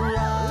Sam. Oh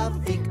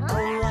Rafik,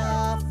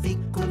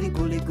 gully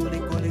gully gully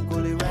gully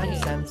gully ram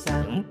Sam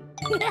Sam.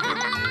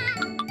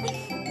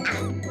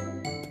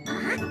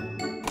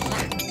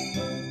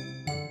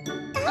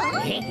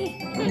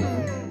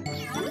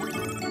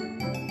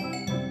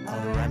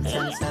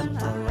 Sam Sam,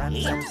 oh ram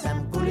Sam Sam,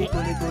 gully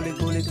gully gully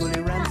gully gully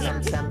ram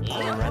Sam Sam.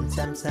 Oh ram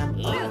Sam Sam,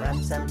 oh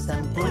ram Sam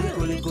Sam, gully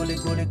gully gully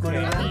gully gully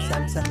ram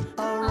Sam Sam.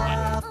 Oh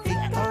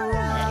Rafik,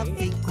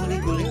 gully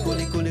gully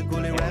gully gully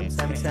gully ram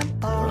Sam Sam.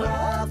 Oh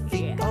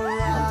Rafik,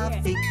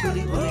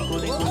 gully gully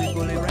gully gully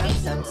gully ram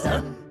Sam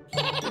Sam.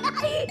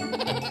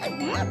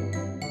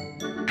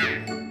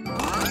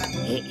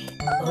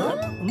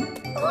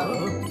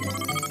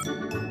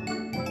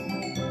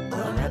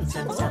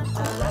 Sam Sam,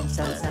 oh ram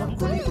Sam Sam,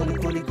 gully gully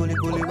gully gully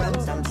gully ram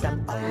Sam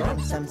Sam. Oh ram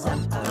Sam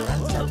Sam, oh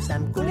ram Sam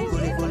Sam, gully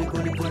gully gully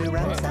gully gully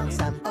ram Sam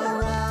Sam. Oh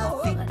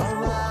Rafik,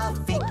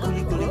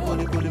 gully gully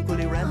gully gully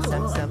gully ram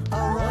Sam Sam. Oh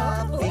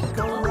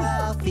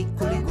Rafik,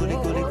 gully gully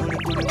gully gully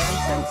gully ram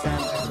Sam Sam.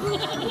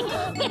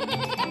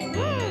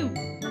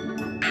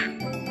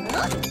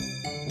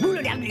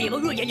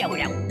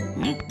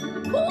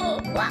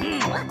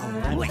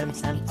 Ram Sam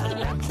Sam, oh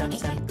ram Sam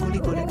Sam, gully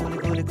gully gully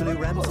gully gully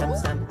ram Sam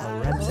Sam. Oh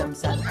ram Sam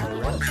Sam, oh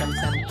ram Sam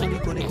Sam, gully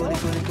gully gully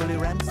gully gully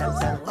ram Sam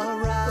Sam.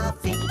 Oh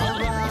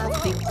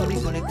Rafik, gully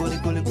gully gully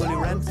gully gully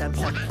ram Sam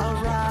Sam. Oh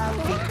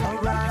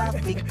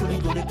Rafik, gully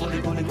gully gully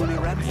gully gully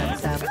ram Sam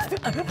Sam.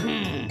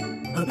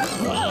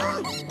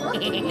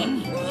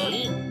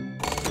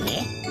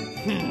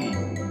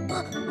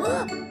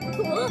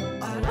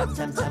 Ram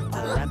Sam Sam, oh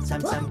ram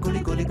Sam Sam, gully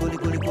gully gully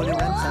gully gully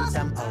ram Sam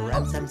Sam. Oh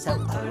ram Sam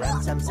Sam, oh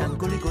ram Sam Sam,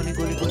 gully gully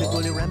gully gully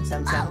gully ram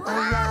Sam Sam. Oh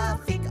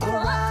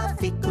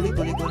Rafik, gully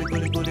gully gully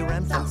gully gully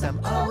ram Sam Sam.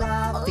 Oh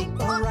Rafik,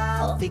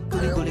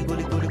 gully gully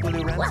gully gully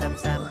gully ram Sam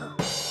Sam.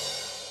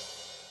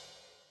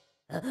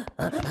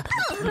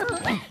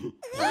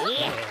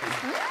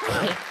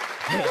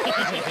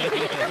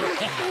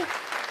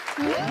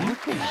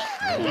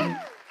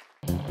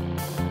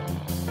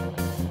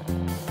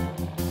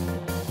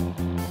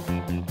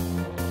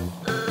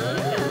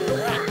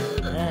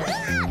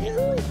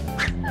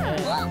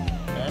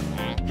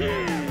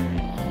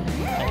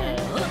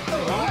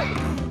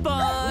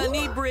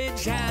 Bunny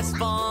Bridge has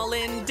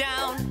fallen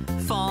down,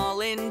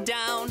 fallen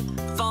down,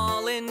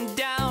 fallen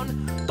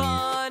down.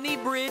 Bunny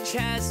Bridge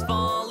has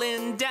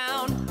fallen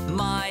down,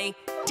 my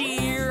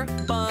dear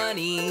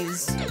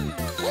bunnies.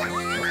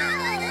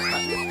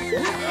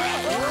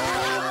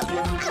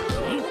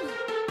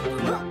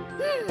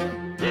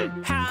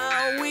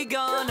 How we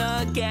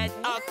gonna get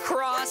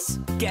across,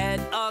 get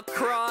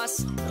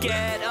across,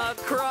 get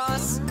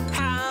across?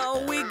 How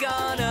we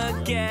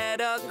gonna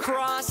get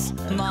across,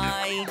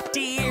 my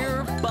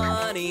dear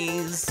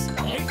bunnies?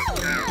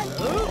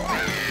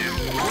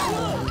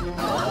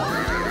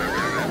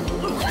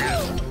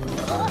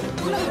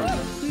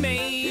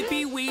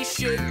 Maybe we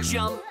should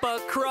jump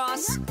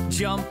across,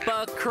 jump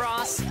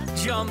across,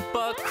 jump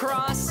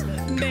across.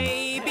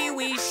 Maybe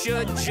we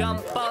should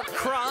jump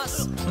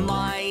across,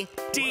 my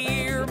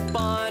dear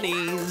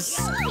bunnies.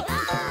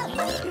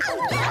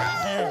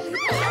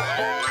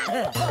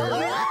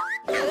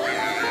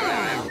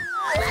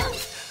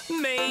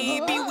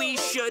 Maybe we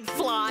should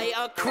fly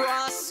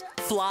across,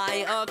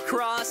 fly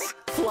across,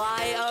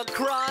 fly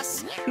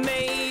across.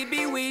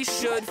 Maybe we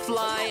should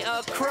fly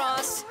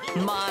across,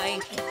 my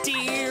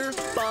dear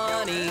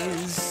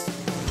bunnies.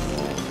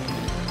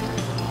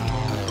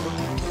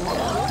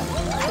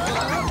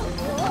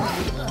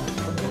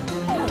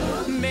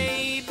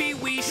 Maybe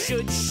we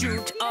should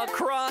shoot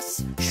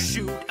across,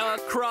 shoot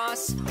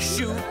across,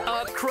 shoot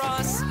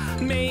across.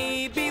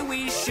 Maybe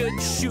we should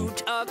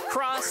shoot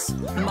across,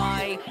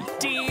 my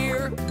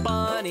dear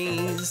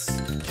bunnies.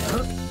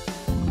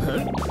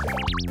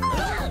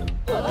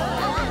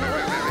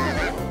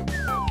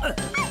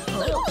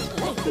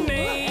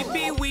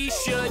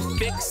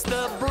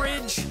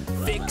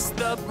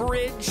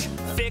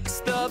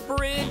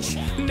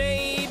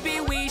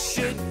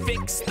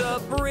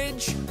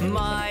 bridge,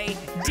 my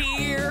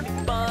dear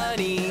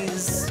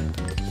bunnies.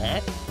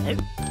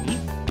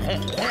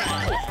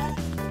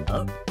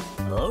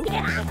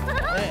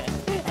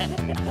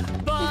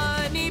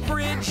 Bunny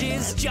bridge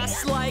is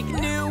just like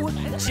new,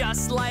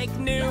 just like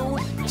new,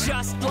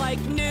 just like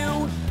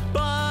new.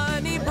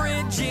 Bunny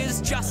bridge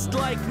is just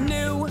like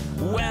new.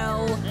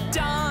 Well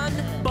done,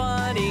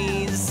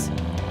 bunnies.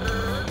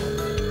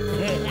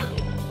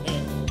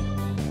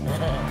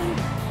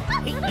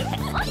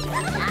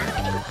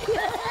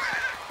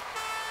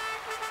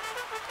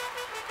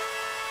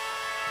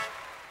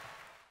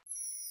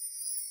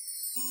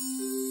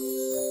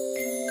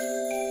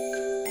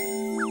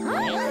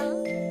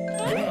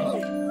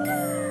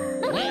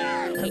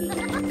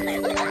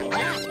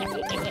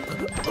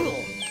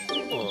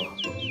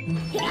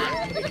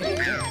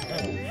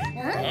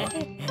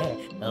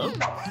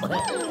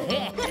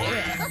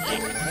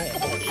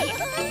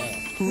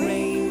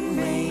 Rain,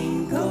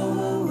 rain,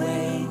 go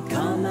away,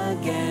 come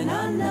again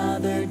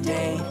another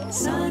day.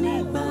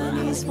 Sunny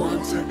bunnies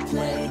want to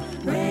play.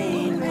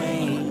 Rain,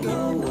 rain,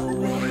 go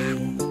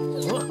away.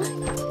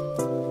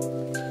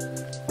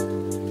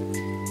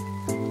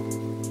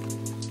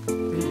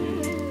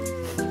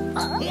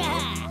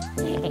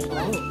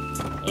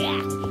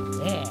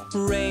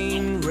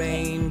 Rain,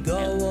 rain, go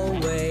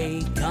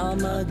away,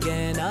 come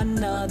again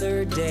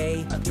another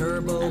day. A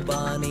turbo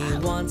bunny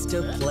wants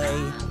to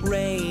play.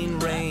 Rain,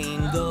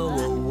 rain, go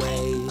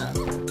away.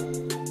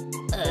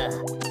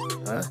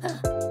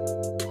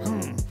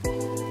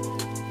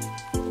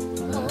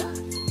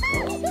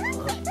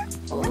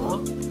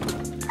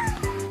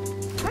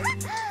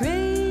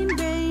 Rain,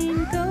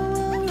 rain, go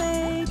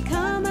away,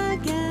 come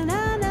again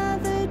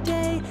another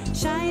day.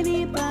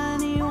 Shiny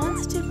bunny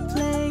wants to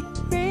play.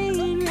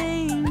 Rain,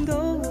 rain,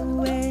 go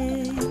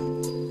away.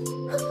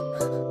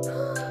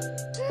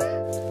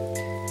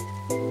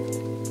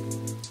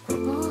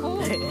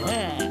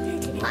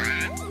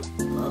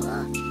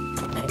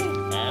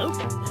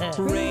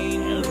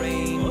 Rain,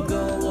 rain,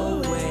 go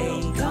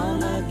away,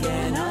 come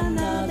again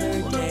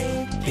another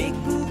day. Big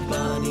Blue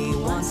Bunny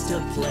wants to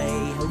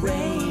play.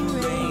 Rain,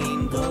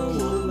 rain, go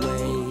away.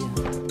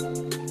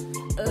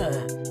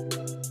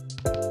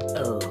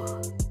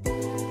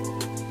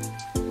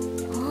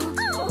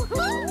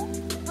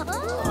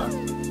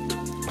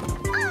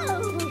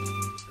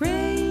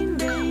 Rain,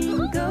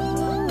 rain, go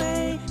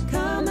away,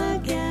 come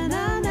again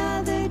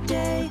another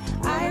day.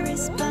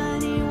 Iris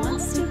bunny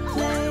wants to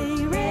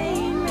play.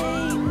 Rain,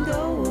 rain,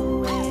 go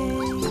away.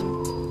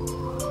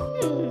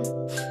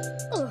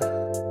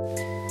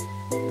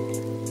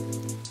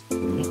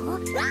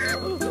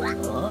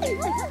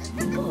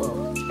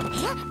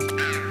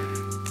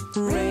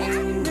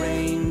 Rain,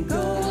 rain,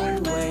 go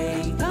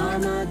away,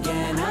 come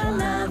again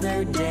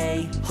another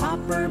day.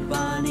 Hopper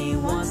Bunny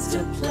wants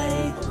to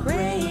play.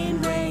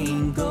 Rain,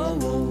 rain, go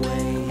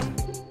away.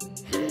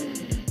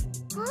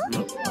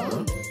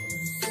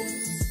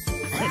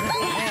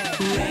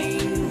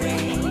 Rain,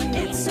 rain,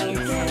 it's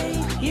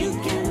okay. You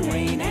can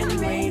rain and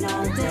rain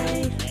all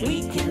day.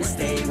 We can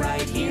stay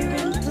right here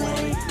and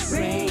play.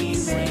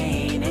 Rain,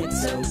 rain,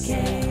 it's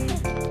okay.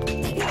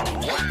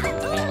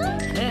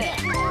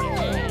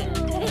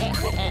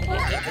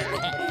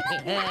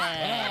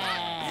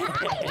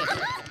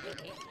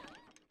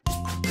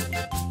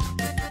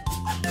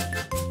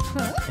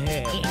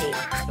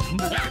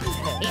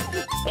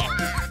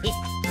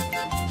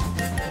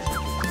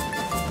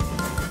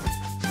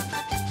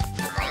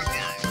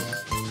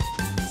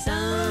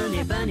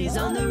 Sunny bunnies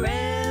on the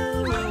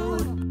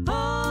railroad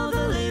all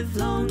the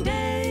livelong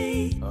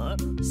day.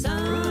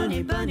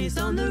 Sunny bunnies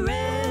on the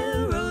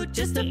railroad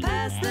just to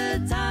pass the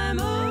time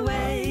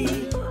away.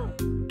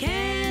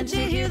 Can't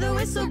you hear the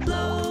whistle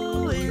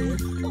blowing?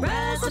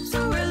 Rise up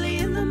so early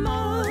in the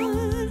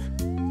morn.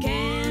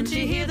 Can't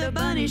you hear the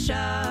bunny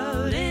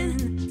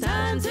shouting?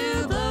 Time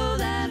to blow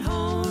that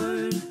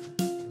horn.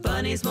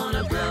 Bunnies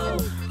wanna blow,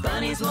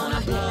 bunnies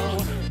wanna blow,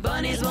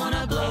 bunnies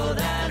wanna blow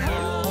that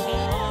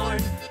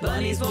horn.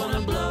 Bunnies wanna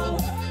blow,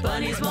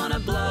 bunnies wanna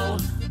blow,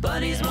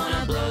 bunnies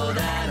wanna blow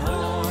that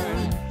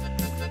horn.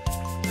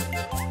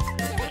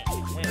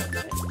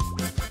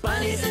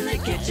 Bunnies in the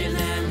kitchen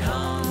and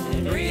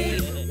hungry,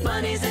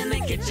 bunnies in the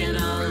kitchen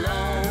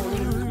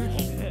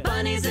alone.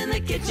 Bunnies in the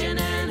kitchen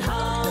and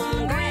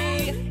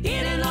hungry,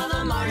 eating all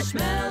the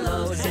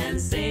marshmallows and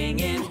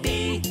singing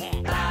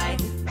beep-bye,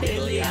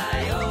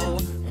 biddly-I-O,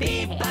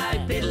 beep-bye,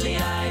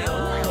 biddly-I-O,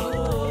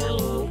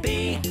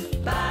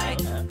 beep-bye,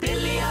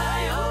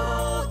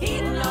 biddly-I-O,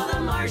 eating all the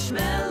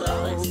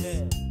marshmallows.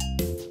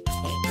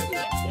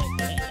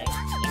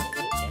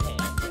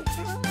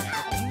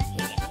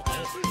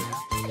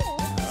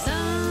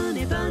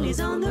 Sunny bunnies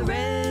on the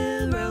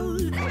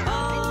railroad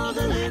all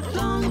the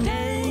livelong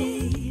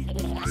day.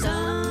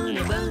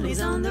 Sunny bunnies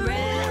on the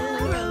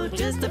railroad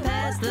just to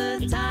pass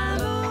the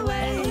time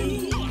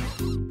away.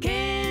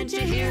 Can't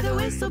you hear the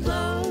whistle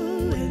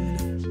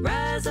blowing?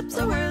 Rise up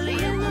so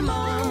early in the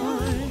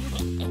morn.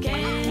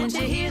 Can't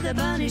you hear the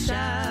bunny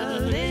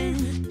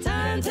shouting?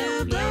 Time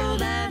to blow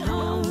that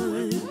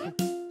horn.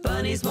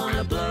 Bunnies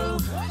wanna blow,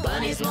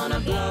 bunnies wanna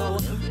blow,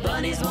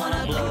 bunnies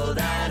wanna blow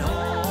that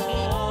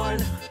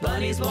horn.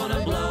 Bunnies wanna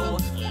blow,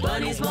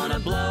 bunnies wanna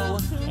blow,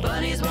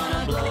 bunnies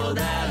wanna blow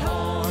that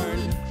horn.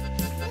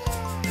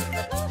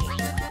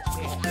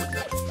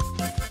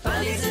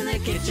 Bunnies in the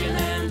kitchen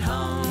and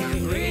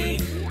hungry,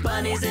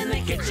 bunnies in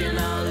the kitchen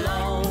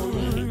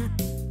alone.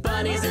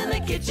 Bunnies in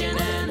the kitchen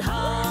and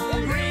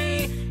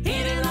hungry,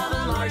 eating all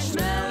the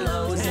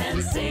marshmallows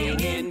and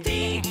singing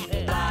dee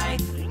bye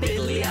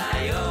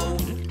biddly-I-O,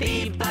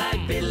 dee bye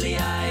biddly-I-O,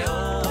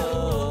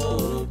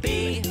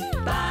 dee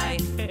bye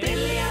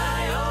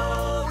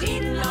biddly-I-O,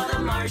 eating all the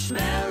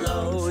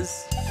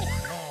marshmallows.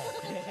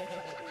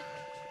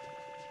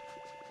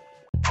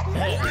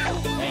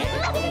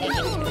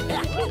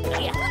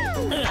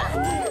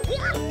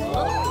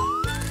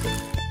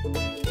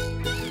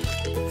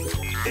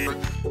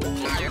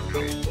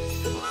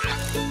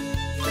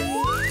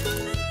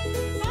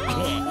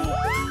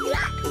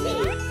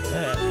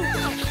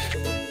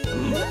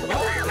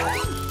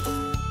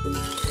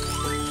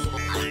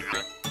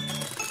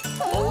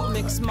 Old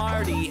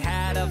McSmarty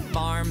had a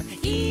farm,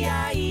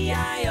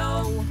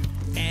 E-I-E-I-O.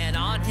 And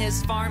on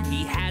his farm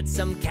he had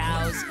some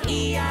cows,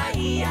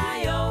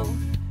 E-I-E-I-O.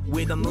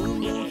 With a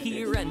moo-moo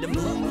here and a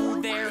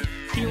moo-moo there,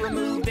 here a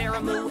moo, there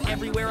a moo,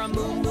 everywhere a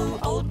moo-moo.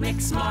 Old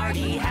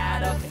McSmarty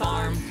had a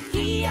farm,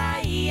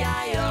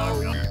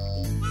 E-I-E-I-O.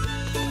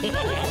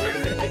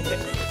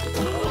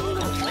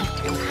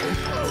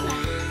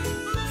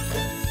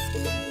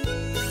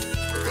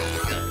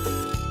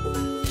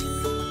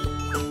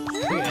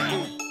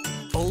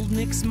 Old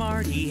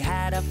McSmarty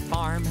had a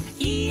farm,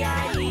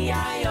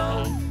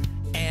 E-I-E-I-O.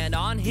 And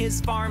on his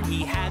farm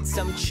he had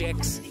some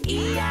chicks,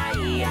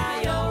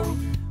 E-I-E-I-O.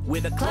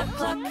 With a cluck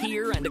cluck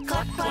here and a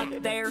cluck cluck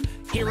there,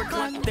 here a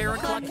cluck, there a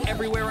cluck,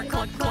 everywhere a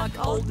cluck cluck.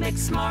 Old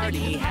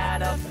McSmarty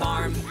had a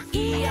farm,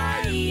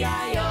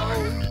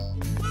 E-I-E-I-O.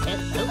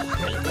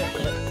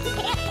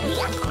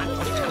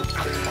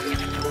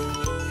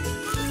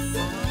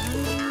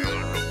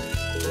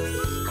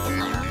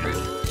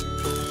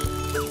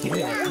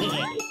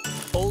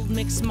 Old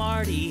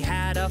McSmarty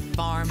had a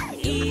farm,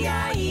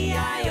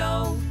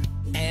 E-I-E-I-O.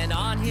 And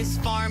on his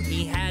farm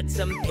he had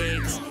some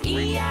pigs,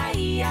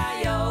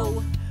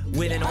 E-I-E-I-O.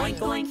 With an oink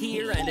oink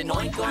here and an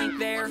oink oink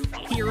there,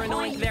 here an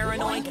oink, there an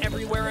oink,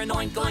 everywhere an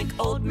oink oink.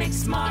 Old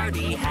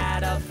McSmarty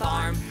had a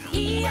farm,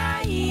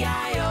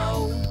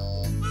 E-I-E-I-O.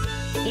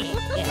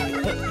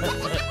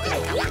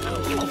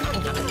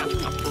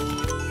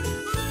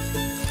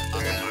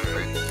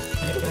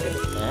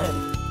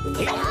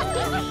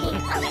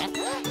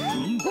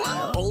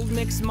 Old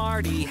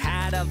McSmarty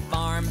had a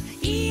farm,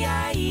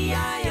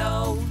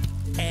 E-I-E-I-O.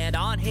 And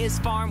on his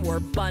farm were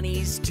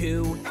bunnies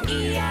too,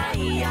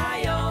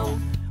 E-I-E-I-O.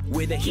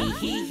 With a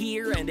hee-hee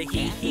here and a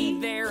hee-hee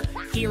there,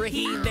 here a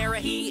hee, there a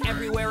hee,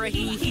 everywhere a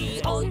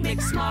hee-hee. Old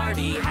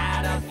McSmarty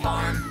had a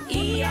farm,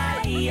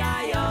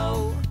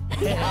 E-I-E-I-O.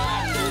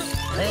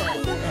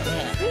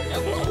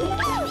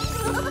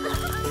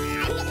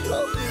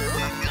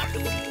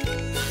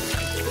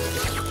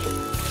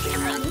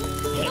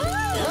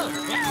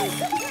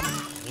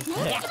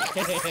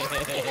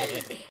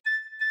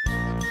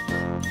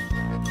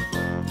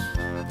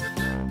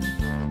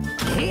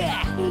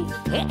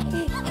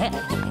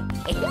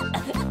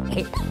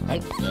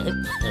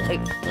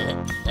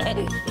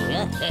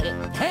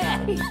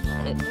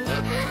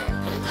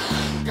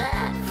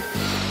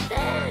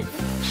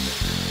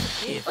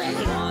 If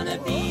you wanna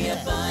be a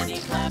bunny,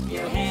 clap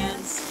your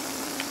hands.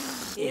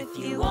 If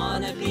you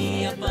wanna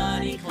be a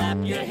bunny, clap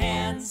your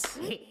hands.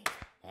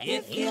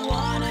 If you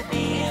wanna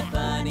be a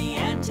bunny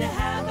and to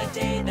have a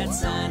day that's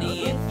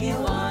sunny, if you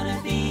wanna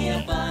be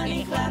a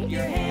bunny, clap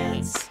your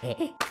hands.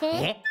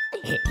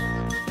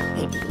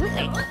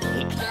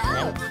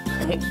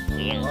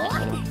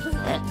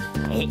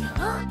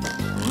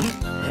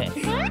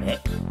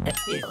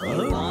 If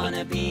you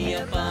wanna be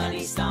a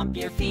bunny, stomp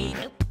your feet.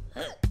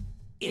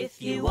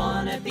 If you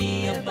wanna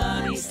be a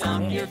bunny,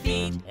 stomp your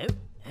feet.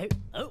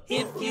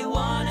 If you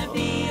wanna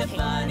be a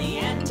bunny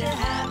and to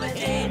have a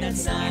day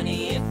that's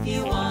sunny, if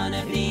you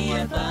wanna be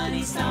a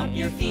bunny, stomp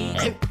your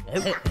feet.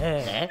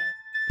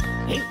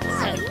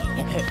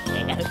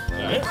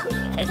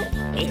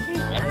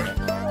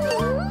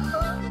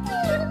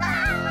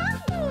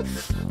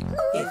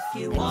 If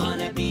you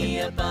wanna be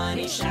a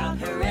bunny, shout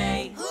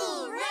hooray!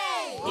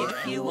 Hooray!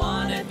 If you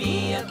wanna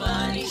be a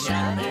bunny,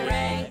 shout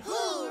hooray!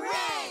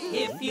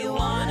 Hooray! If you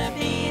wanna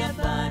be a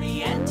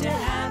bunny and to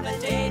have a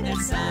day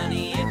that's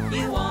sunny, if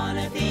you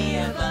wanna be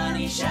a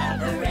bunny, shout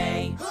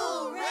hooray!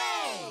 Hooray!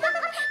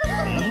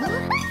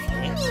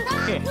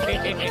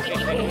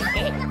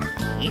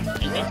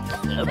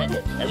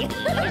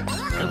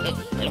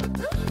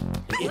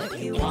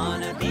 If you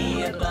wanna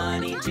be a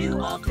bunny,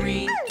 do all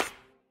three.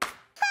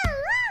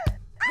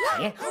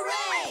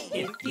 Hooray!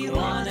 If you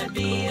wanna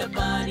be a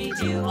bunny,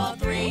 do all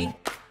three.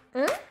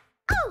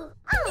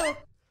 Hooray!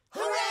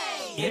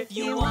 If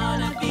you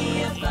wanna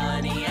be a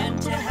bunny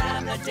and to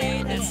have a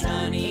day that's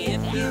sunny,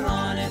 if you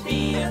wanna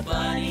be a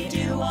bunny,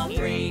 do all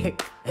three.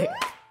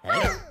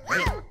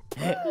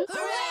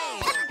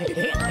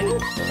 Hooray!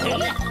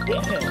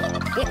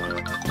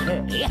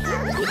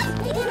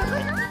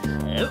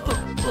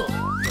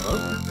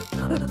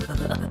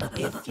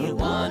 If you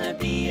wanna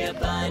be a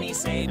bunny,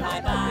 say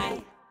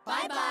bye-bye.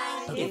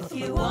 Bye-bye. If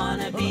you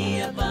wanna be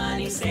a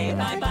bunny, say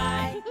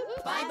bye-bye.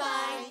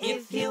 Bye-bye.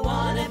 If you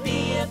wanna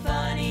be a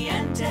bunny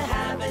and to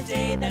have a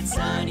day that's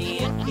sunny,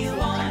 if you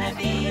wanna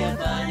be a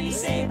bunny,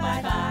 say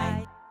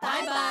bye-bye.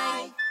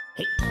 Bye-bye.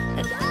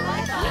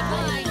 Bye-bye.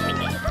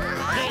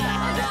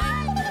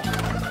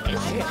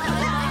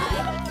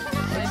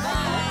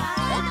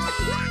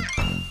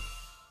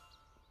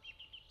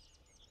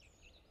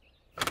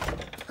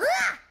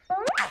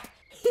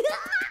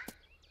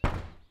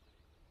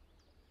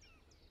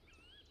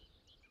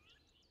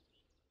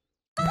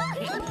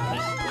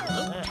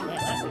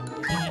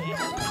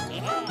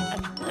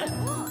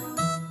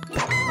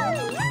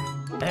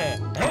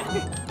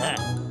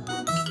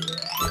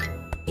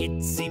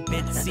 Itsy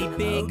bitsy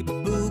big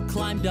Boo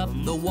climbed up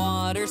the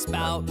water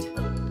spout.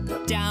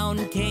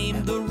 Down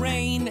came the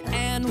rain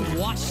and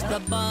washed the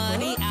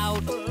bunny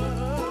out.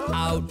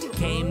 Out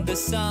came the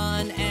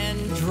sun and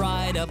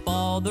dried up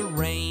all the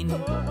rain.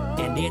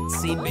 And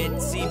itsy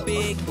bitsy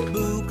big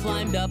Boo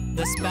climbed up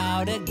the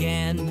spout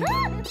again.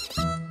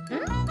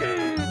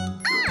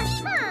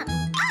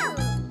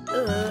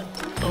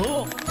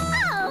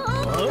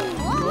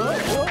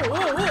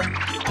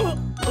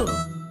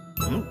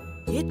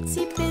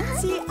 Itsy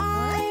bitsy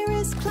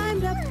Iris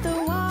climbed up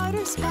the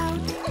water spout.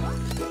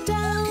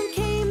 Down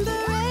came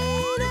the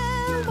rain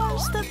and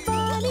washed the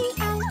bunny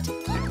out.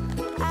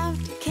 Out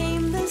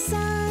came the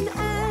sun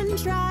and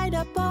dried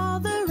up all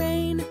the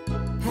rain.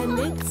 And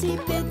itsy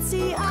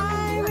bitsy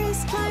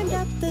Iris climbed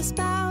up the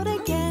spout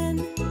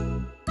again.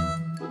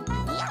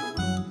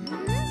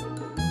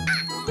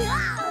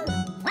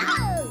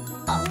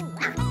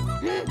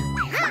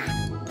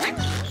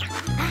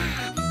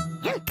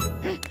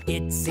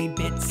 Itsy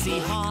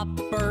bitsy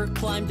Hopper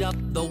climbed up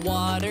the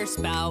water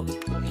spout.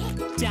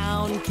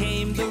 Down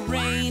came the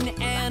rain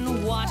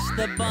and washed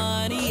the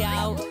bunny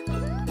out.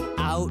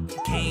 Out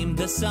came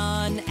the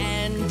sun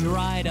and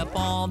dried up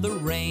all the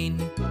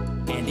rain.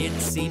 And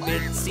itsy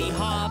bitsy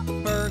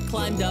Hopper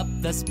climbed up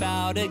the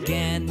spout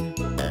again.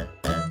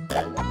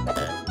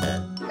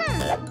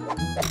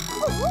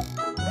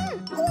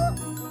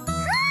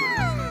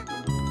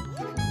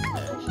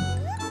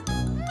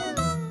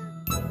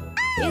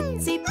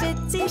 Itsy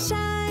bitsy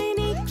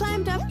Shiny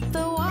climbed up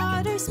the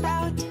water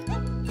spout.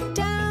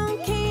 Down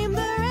came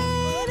the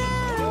rain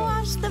and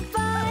washed the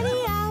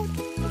bunny out.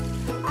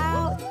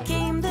 Out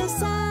came the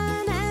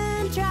sun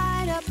and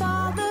dried up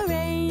all the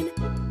rain.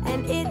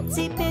 And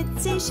itsy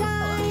bitsy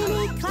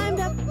Shiny climbed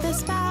up the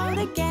spout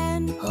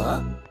again.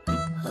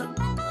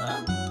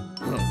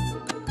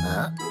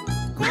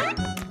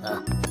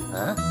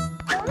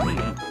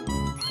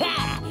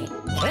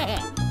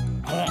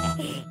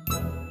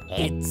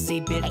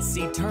 Itsy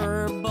bitsy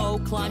Turbo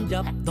climbed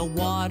up the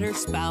water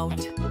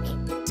spout.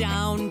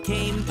 Down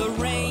came the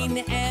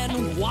rain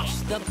and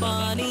washed the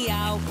bunny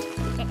out.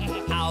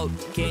 Out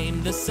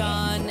came the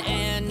sun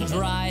and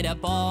dried up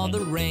all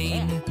the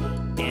rain.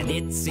 And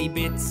itsy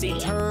bitsy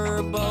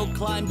Turbo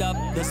climbed up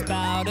the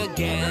spout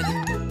again.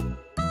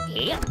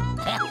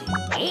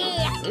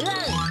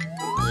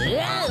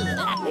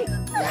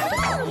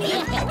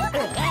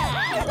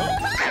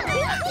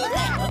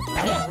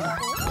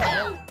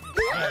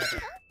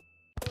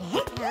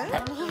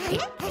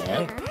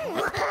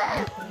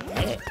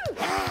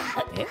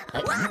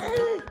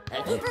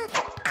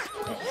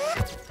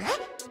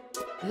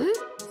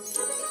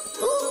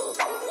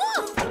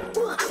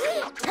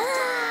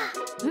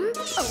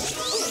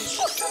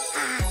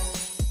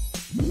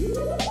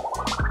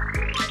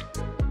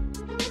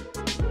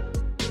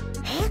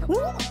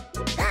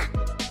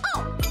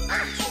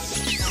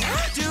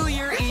 Do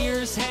your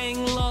ears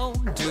hang low?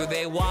 Do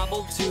they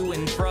wobble to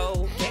and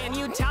fro? Can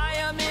you tie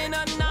them in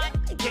a knot?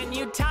 Can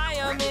you tie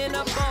them in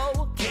a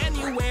bow? Can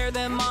you wear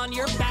them on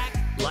your back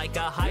like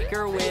a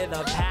hiker with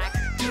a pack?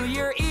 Do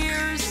your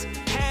ears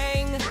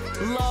hang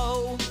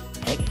low?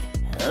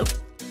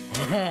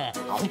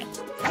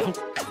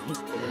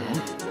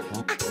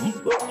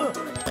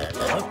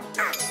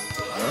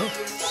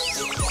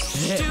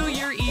 Do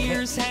your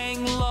ears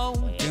hang low?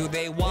 Do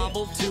they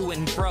wobble to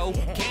and fro?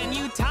 Can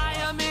you tie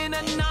them in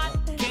a knot?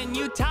 Can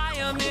you tie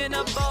them in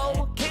a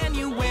bow? Can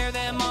you wear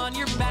them on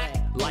your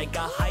back like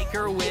a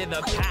hiker with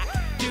a pack?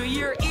 Do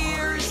your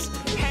ears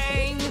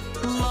hang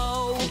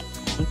low?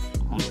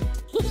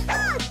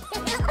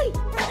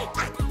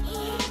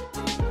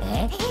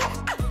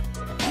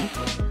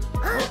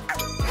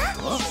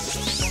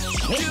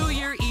 Do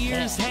your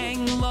ears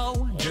hang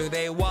low? Do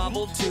they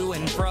wobble to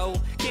and fro?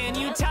 Can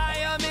you tie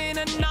them in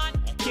a knot?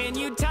 Can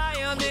you tie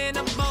them in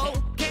a bow?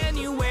 Can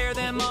you wear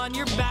them on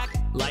your back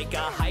like a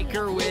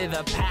hiker with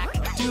a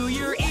pack? Do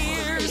your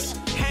ears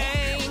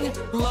hang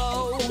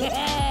low?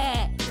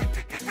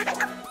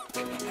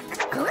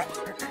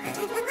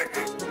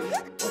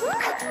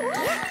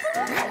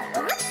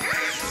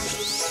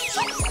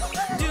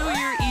 Do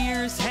your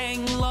ears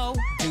hang low?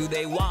 Do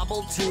they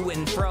wobble to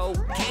and fro?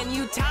 Can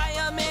you tie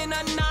them in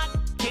a knot?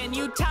 Can Can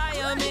you tie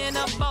them in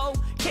a bow?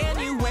 Can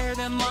you wear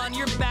them on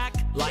your back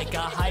like a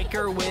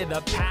hiker with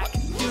a pack?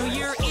 Do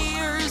your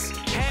ears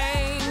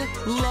hang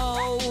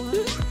low?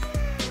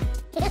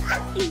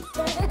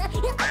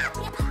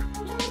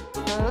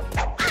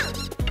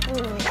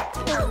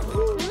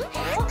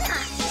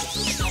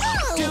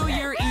 Do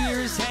your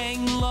ears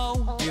hang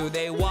low? Do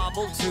they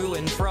wobble to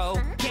and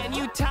fro? Can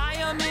you tie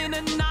them in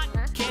a knot?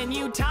 Can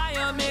you tie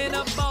them in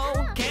a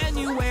bow? Can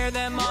you wear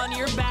them on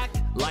your back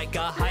like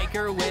a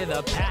hiker with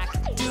a pack?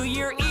 Do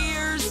your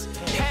ears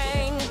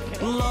hang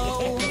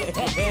low?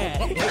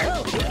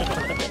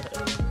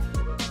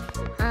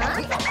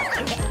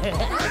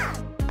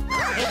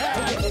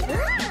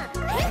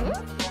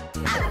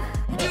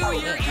 Do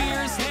your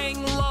ears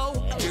hang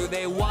low? Do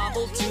they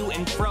wobble to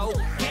and fro?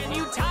 Can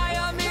you tie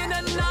them in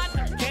a knot?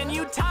 Can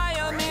you tie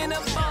them in a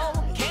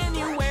bow? Can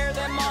you wear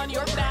them on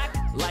your back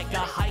like a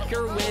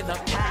hiker with a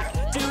pack?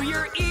 Do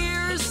your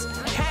ears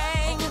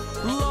hang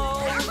low?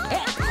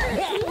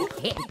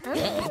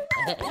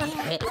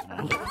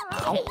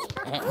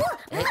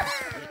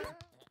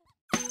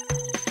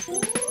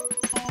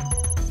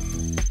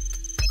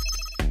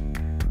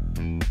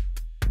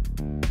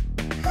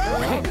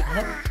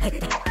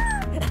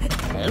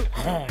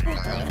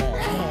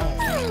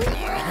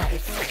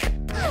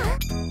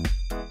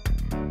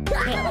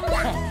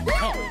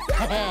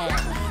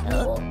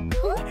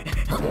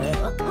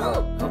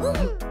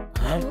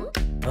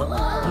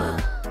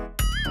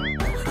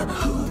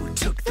 Who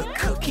took the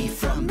cookie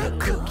from the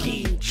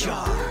cookie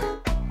jar?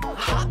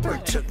 Hopper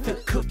took the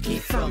cookie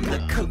from the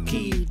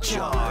cookie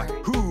jar.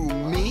 Who,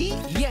 me?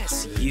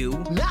 Yes,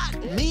 you. Not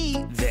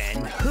me.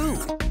 Then who?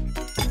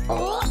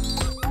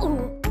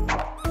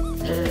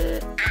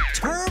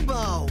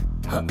 Turbo.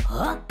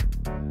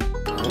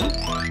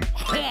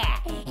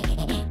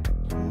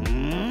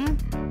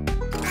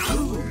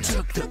 Who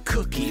took the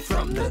cookie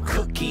from the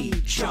cookie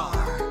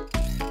jar?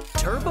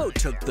 Turbo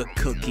took the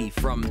cookie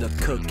from the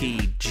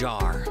cookie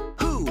jar.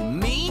 Who,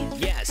 me?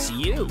 Yes,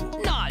 you.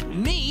 Not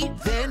me.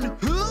 Then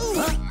who?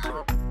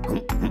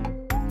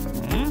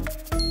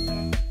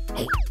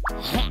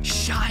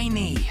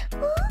 Shiny.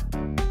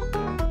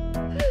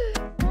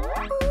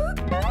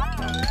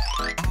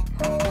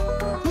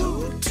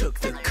 Who took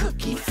the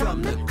cookie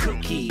from the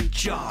cookie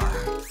jar?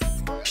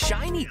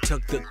 Shiny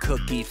took the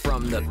cookie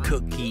from the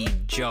cookie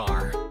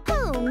jar.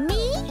 Who,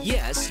 me?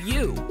 Yes,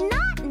 you.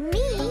 Not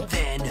me.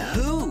 Then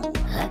who?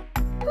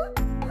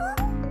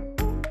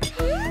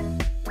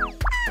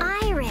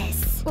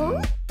 Iris.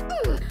 Who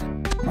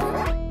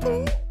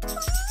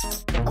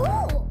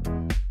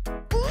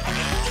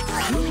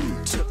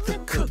took the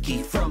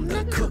cookie from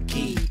the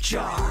cookie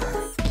jar?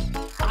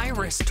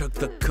 Iris took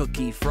the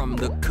cookie from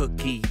the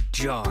cookie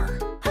jar.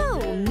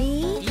 Who,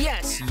 me?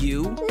 Yes,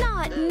 you.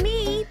 Not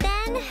me.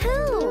 Then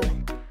who?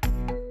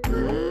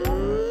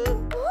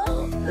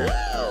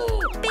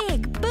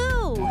 Big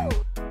Boo.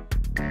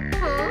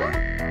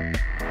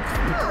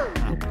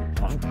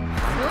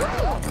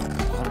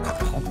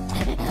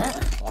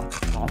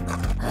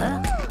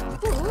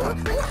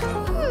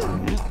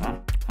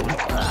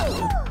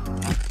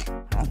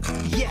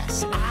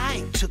 Yes,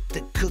 I took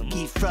the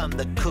cookie from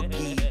the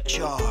cookie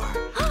jar.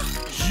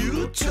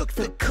 You took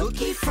the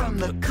cookie from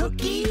the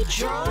cookie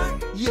jar?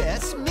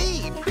 Yes,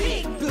 me,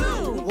 Big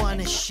Boo.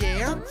 Wanna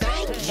share?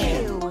 Thank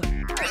you.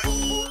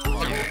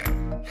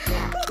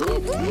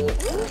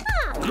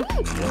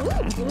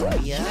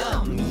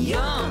 Yum,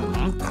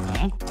 yum.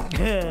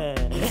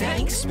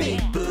 Thanks,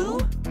 Big Boo.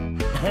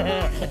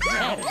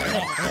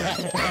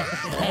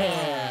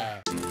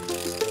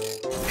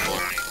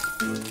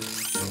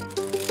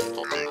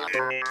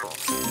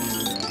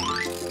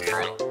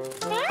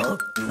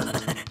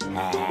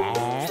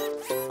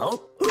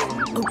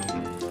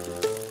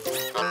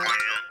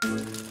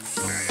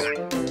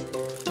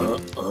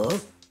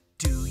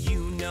 Do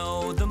you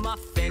know the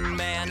Muffin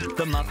Man?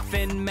 The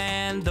Muffin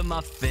Man, the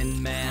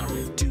Muffin Man.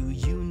 Do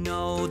you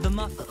know the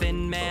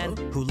Muffin Man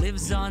who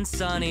lives on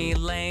Sunny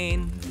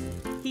Lane?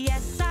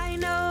 Yes, I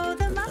know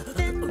the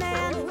Muffin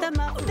Man, the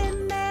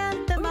Muffin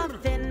Man, the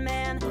Muffin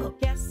Man.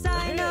 Yes,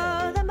 I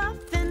know the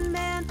Muffin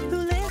Man who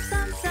lives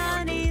on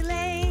Sunny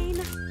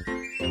Lane.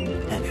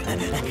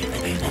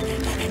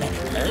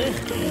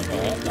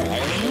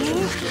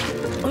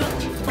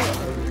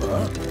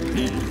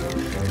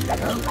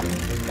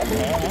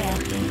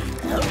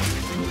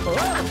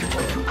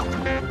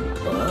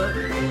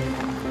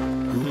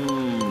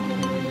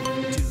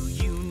 Do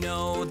you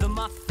know the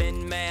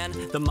Muffin Man?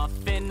 The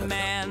Muffin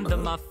Man, the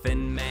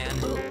Muffin Man.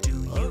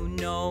 Do you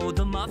know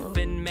the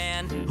Muffin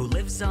Man who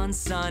lives on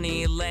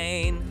Sunny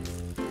Lane?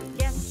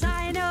 Yes,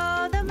 I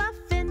know the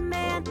Muffin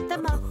Man, the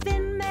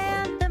Muffin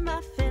Man, the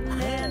Muffin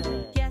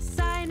Man. Yes,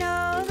 I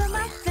know the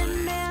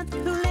Muffin Man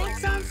who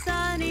lives on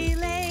Sunny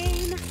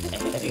Lane.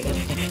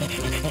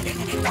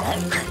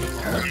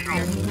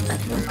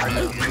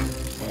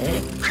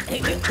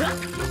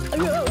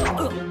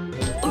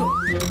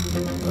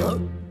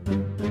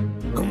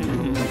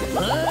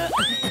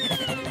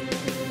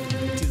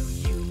 Do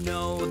you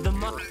know the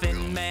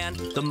Muffin Man?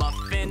 The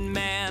Muffin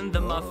Man,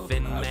 the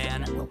Muffin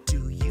Man.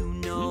 Do you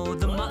know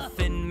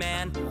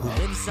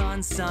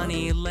on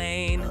Sunny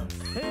Lane.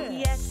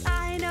 Yes,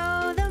 I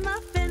know the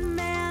Muffin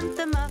Man,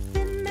 the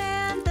Muffin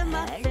Man, the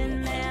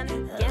Muffin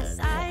Man. Yes,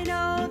 I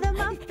know the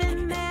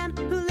Muffin Man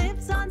who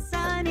lives on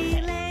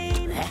Sunny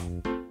Lane.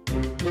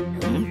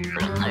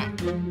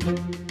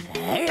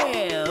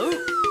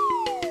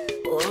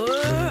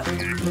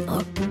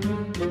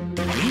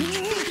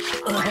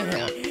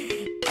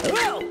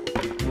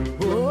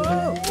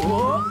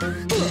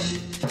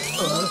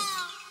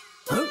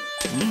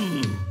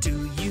 Do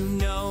you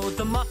know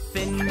the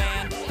Muffin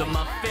Man? The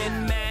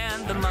Muffin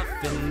Man, the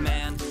Muffin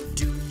Man.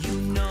 Do you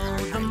know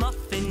the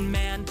Muffin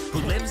Man who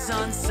lives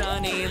on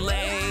Sunny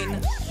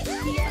Lane?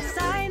 Yes,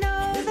 I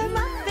know the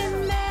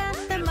Muffin Man,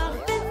 the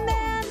Muffin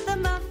Man, the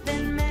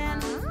Muffin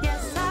Man.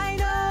 Yes, I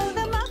know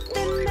the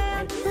Muffin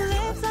Man who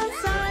lives on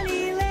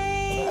Sunny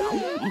Lane.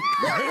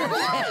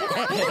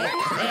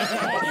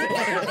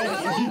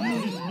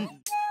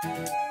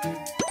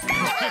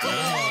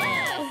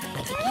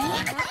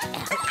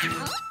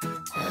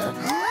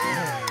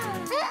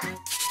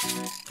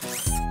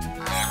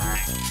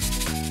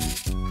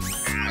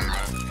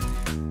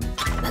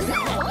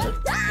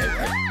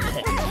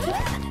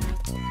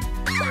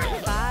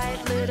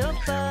 5 little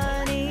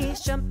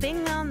bunnies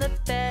jumping on the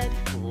bed.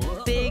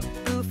 Big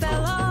Boo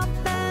fell off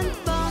and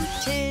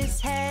bumped his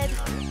head.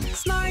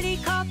 Smarty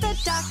called the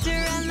doctor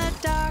and the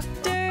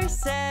doctor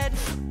said,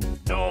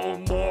 No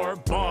more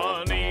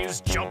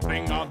bunnies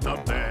jumping on the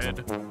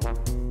bed.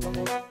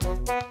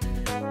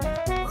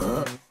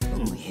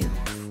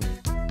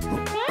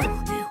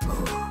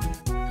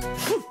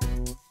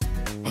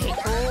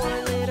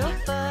 4 little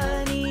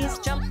bunnies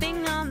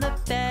jumping on the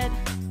bed.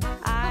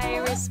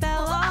 Iris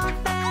fell off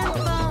and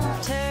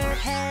bumped her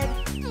head.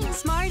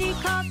 Smarty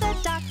called the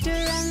doctor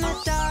and the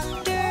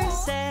doctor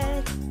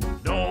said,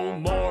 No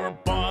more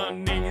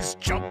bunnies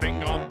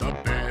jumping on the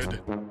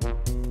bed.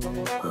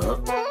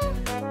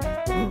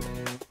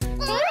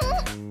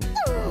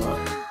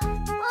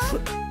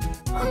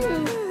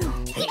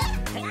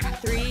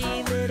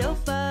 3 little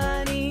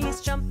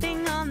bunnies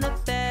jumping on the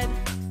bed.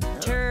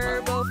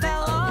 Turbo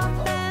fell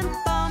off and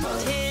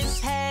bumped his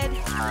head.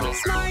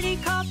 Smarty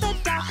called the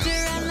doctor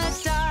and the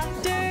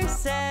doctor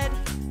said,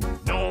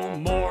 No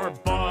more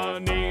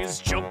bunnies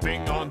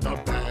jumping on the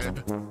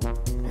bed.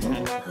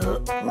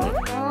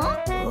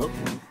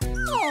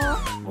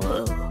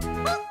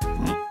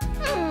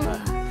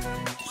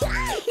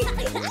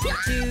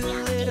 2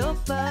 little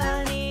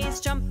bunnies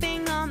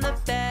jumping on the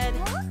bed.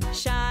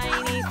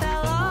 Shiny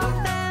fell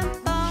off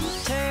and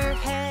bumped her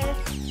head.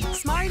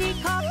 Smarty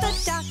called the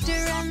doctor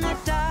and the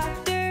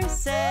doctor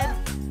said,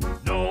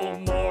 No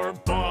more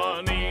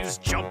bunnies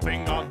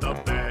jumping on the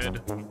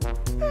bed.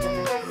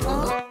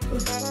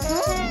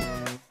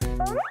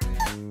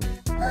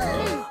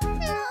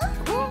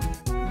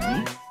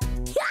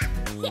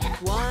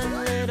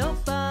 1 little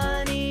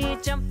bunny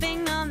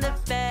jumping on the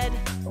bed.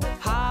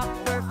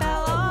 Hopper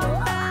fell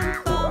off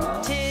and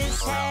bumped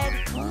his head.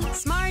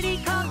 Smarty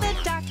called the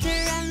doctor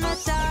and the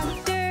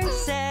doctor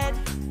said,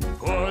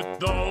 Put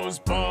those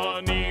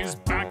bunnies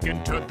back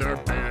into their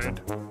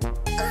bed.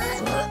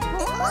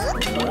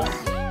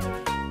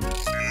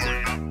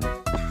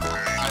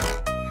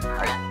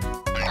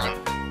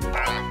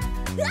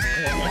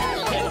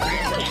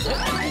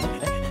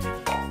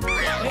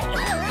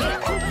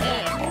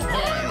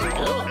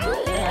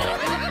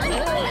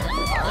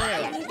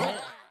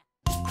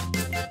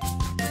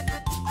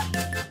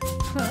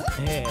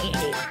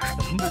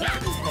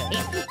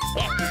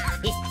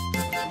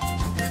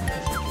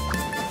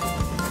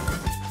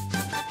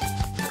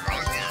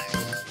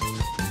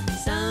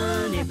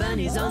 Sunny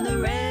bunnies on the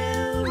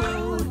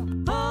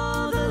railroad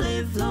all the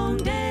livelong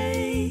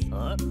day.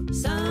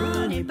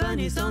 Sunny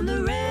bunnies on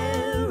the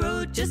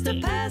railroad just to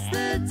pass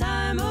the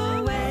time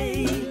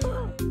away.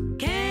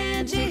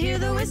 Can't you hear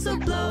the whistle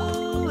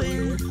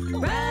blowing?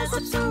 Rise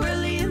up so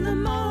early in the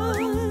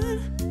morn.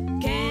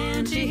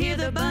 Can't you hear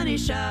the bunny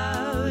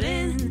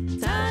shouting?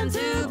 Time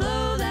to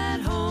blow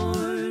that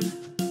horn.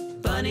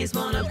 Bunnies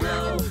wanna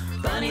blow,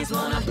 bunnies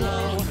wanna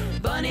blow,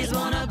 bunnies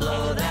wanna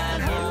blow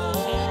that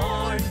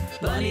horn.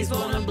 Bunnies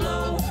wanna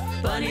blow,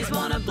 bunnies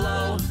wanna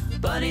blow,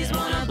 bunnies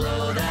wanna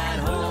blow that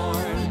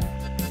horn.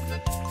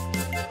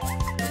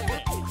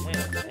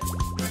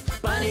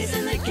 Bunnies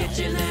in the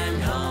kitchen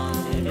and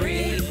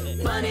hungry,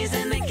 bunnies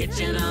in the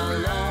kitchen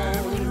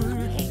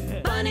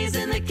alone. Bunnies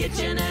in the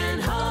kitchen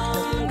and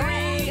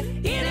hungry,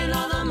 eating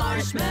all the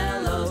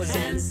marshmallows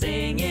and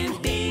singing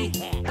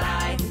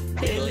beep-bye,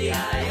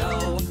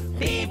 biddly-I-O,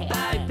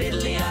 beep-bye,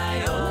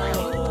 biddly-I-O,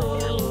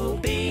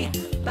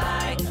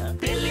 beep-bye,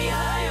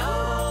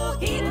 biddly-I-O,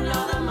 eating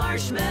all the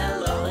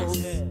marshmallows.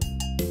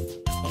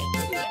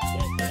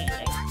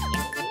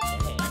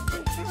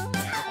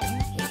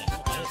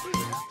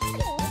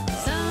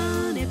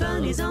 Sunny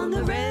bunnies on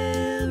the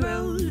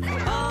railroad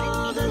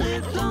all the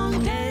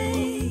livelong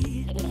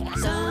day.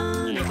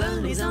 Sunny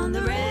bunnies on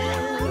the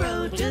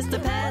railroad just to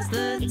pass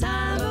the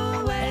time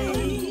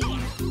away.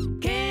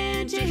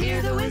 Can't you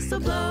hear the whistle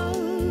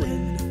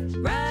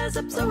blowing? Rise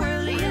up so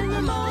early in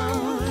the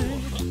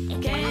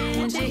morning. Can't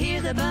Can't you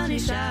hear the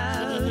bunnies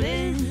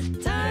shouting?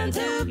 Time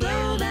to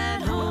blow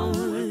that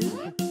horn.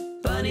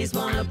 Bunnies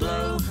wanna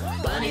blow,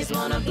 bunnies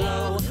wanna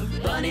blow,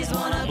 bunnies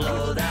wanna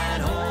blow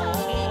that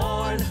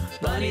horn.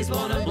 Bunnies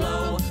wanna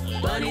blow,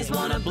 bunnies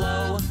wanna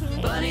blow,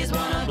 bunnies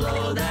wanna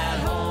blow that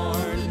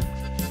horn.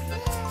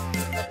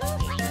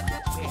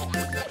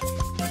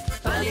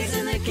 Bunnies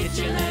in the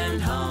kitchen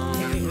and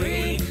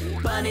hungry,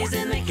 bunnies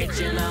in the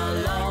kitchen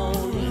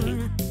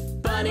alone.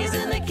 Bunnies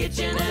in the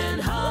kitchen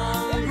and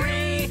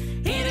hungry,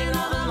 eating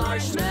all the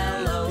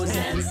marshmallows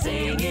and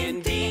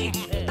singing dee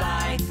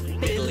bye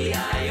biddly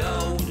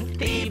I-o,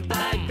 dee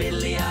bye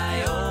biddly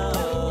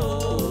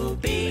I-o,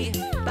 bee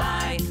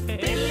bye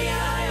biddly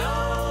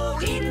I-o,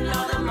 eating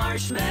all the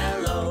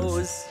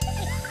marshmallows.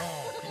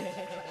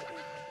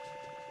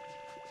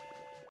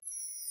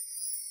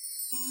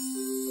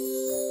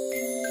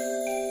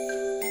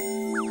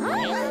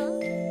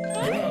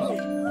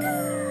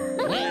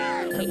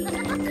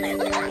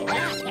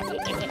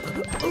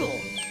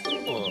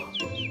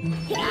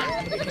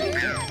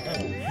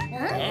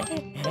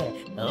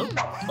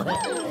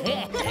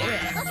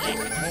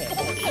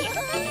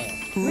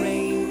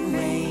 Rain,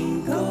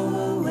 rain, go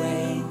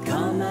away,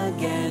 come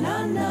again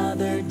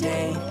another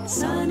day.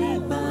 Sunny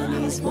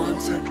bunnies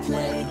want to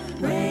play.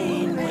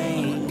 Rain,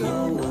 rain,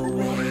 go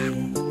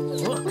away.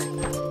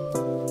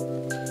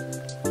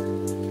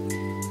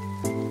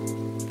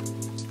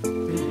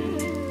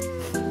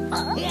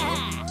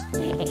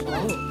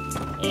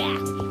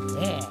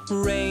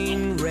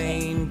 Rain,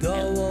 rain, go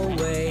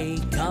away,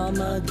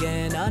 come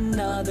again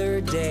another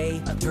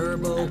day. A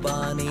turbo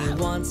bunny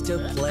wants to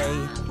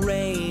play.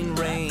 Rain,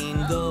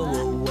 rain, go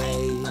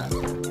away.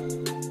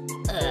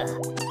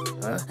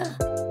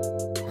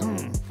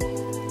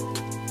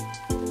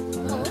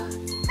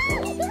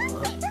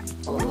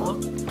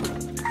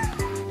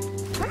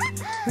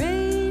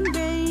 Rain,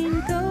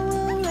 rain, go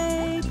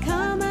away,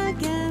 come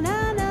again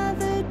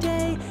another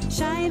day.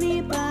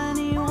 Shiny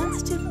bunny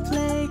wants to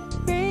play.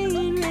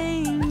 Rain,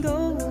 rain,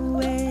 go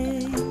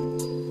away.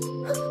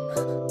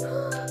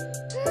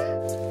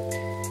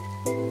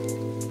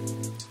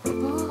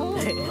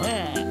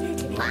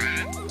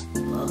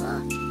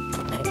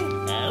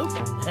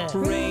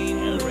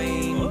 Rain,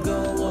 rain, go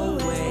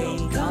away,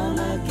 come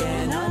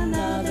again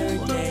another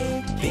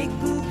day. Big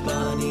blue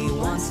bunny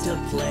wants to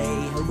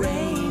play.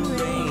 Rain,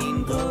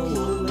 rain, go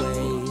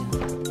away.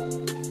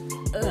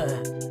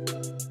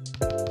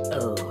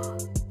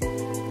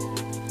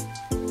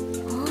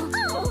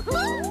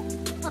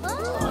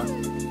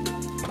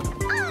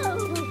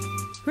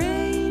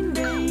 Rain,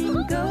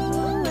 rain, go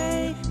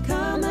away,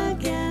 come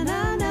again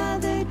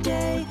another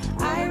day.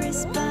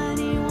 Iris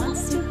bunny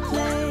wants to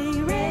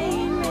play.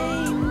 Rain,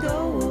 rain, go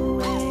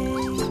away.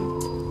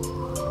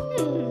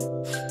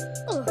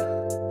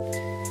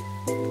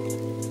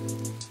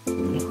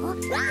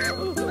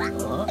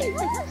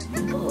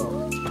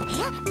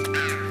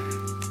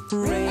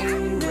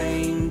 Rain,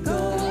 rain, go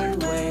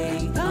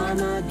away, come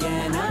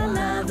again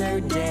another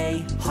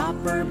day.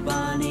 Hopper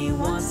bunny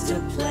wants to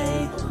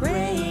play.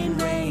 Rain,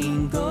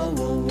 rain, go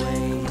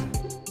away.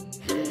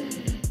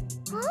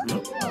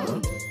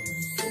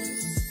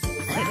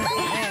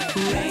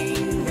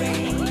 Rain,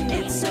 rain,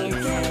 it's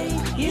okay.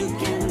 You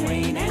can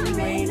rain and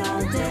rain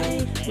all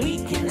day.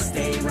 We can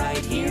stay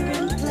right here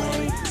and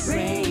play.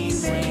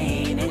 Rain,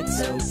 rain,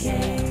 it's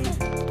okay.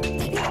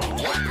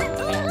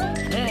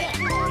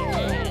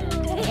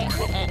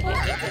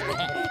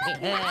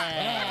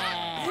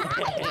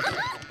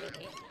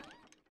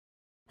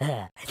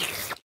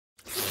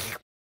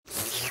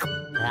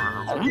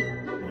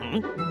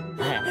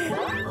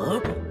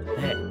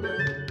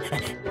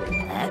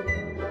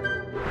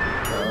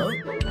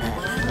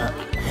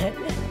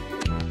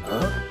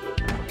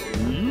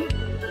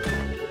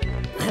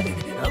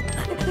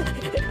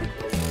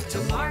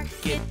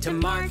 To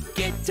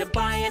market to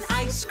buy an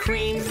ice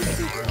cream.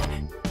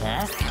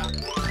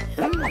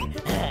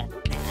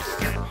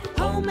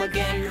 Home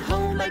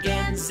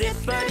again,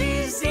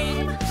 zippity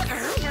zing.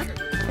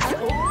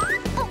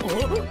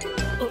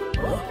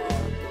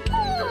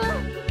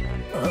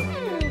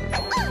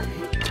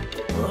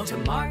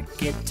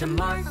 To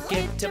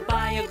market to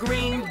buy a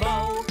green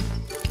bow.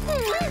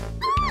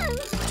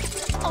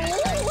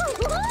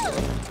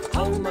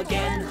 Home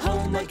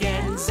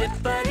again,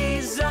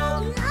 zippity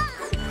zo.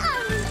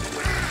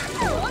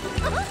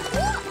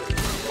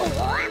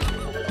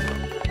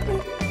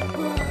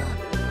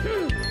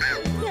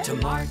 To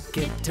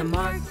market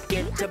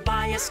to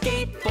buy a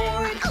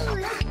skateboard.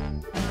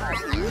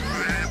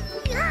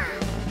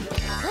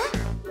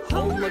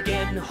 Home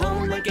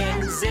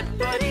again,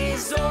 zippity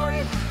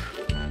zoid.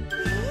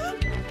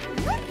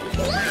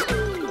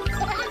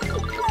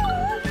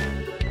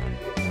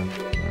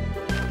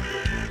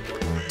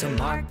 To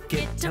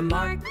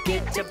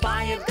market to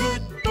buy a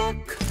good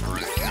book.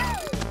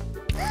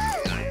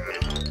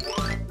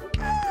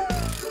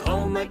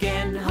 Home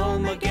again,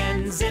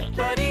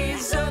 zippity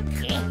zook.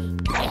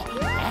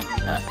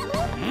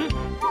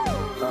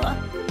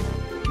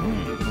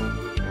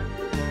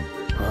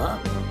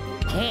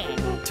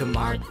 to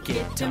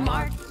market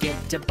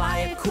to buy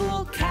a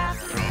cool cap.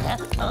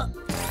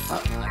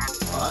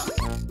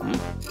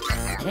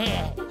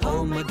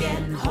 Home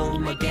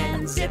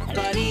again,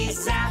 zippity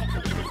zap.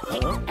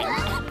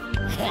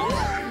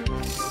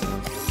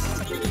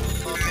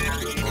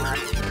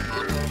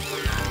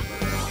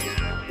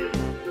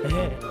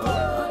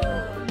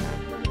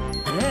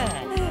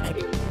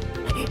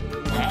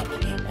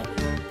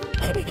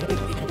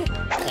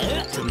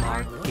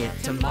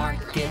 To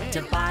market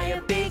to buy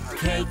a big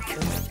cake.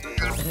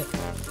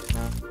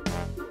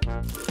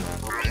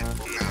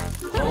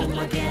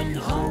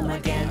 Home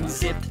again,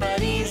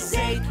 zippity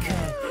zake.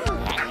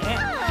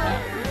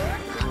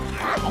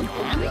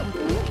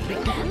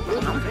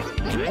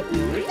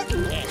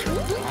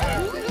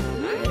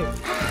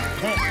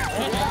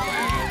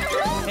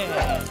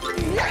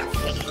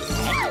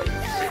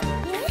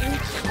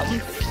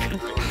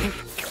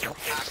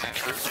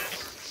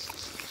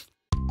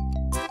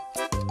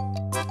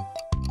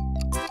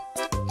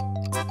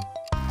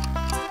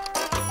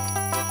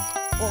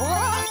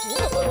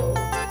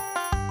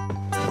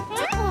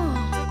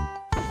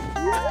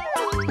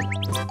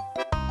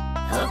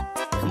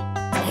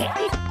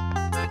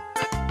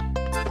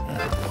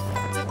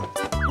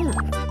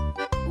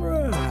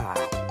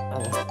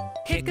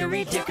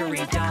 Hickory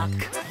dickory dock.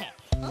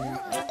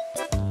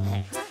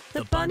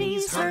 The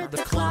bunnies heard the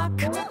clock.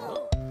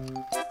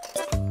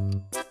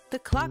 The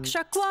clock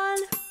struck 1.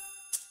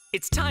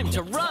 It's time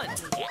to run.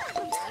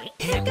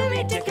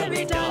 Hickory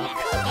dickory dock.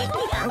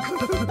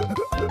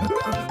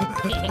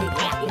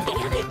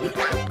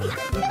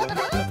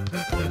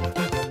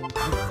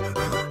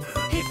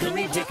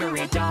 Hickory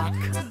dickory dock.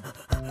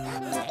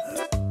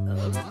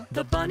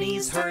 The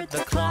bunnies heard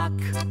the clock.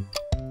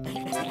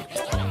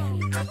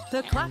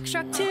 The clock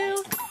struck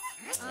 2.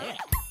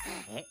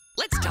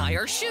 Let's tie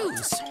our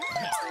shoes.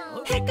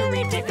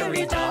 Hickory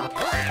dickory dock.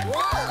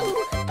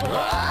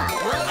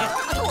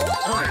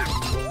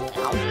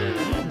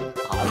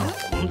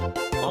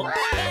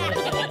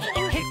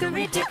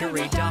 Hickory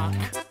dickory dock.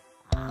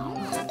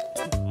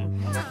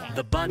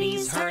 The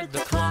bunnies heard the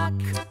clock.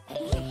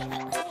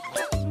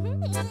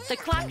 The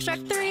clock struck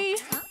 3.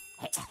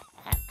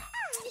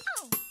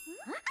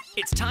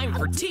 It's time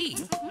for tea.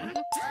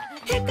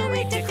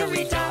 Hickory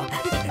dickory dock.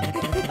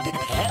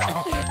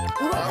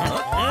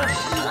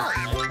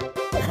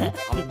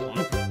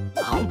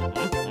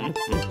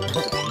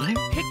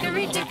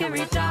 Hickory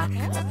dickory dock.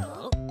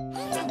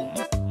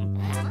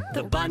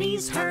 The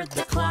bunnies heard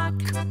the clock.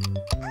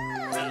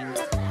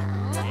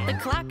 The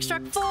clock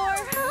struck 4.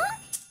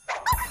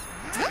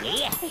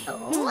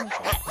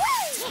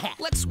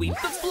 Let's sweep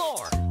the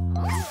floor.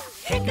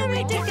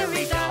 Hickory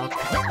dickory dock.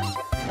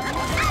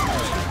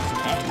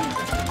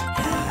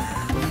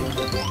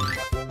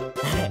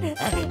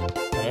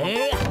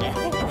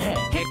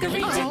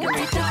 Hickory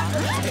dickory dock.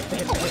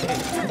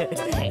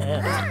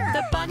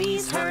 The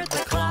bunnies heard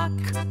the clock.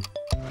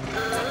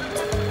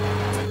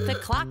 The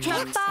clock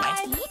struck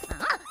 5.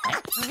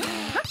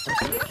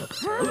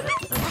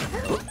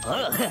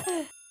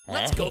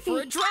 Let's go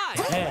for a drive.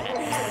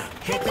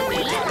 Hickory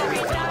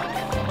dickory dock.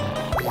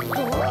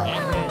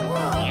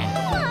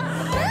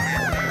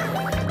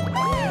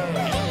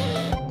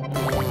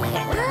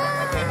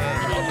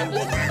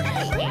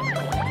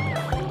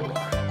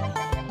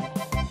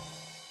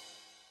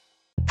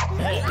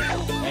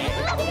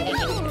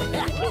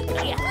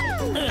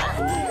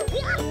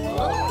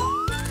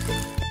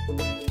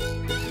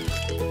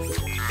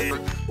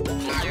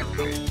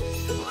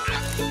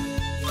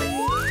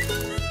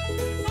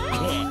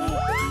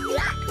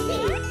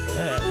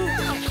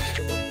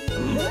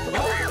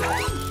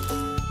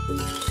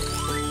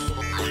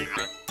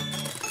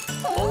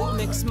 Old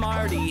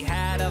McSmarty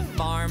had a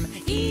farm,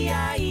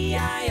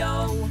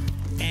 E-I-E-I-O.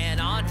 And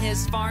on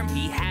his farm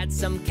he had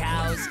some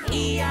cows,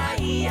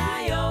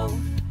 E-I-E-I-O.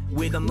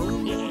 With a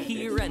moo-moo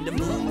here and a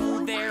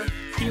moo-moo there,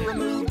 here a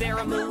moo, there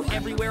a moo,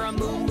 everywhere a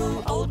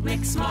moo-moo. Old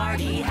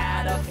McSmarty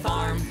had a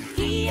farm,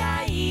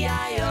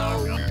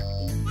 E-I-E-I-O.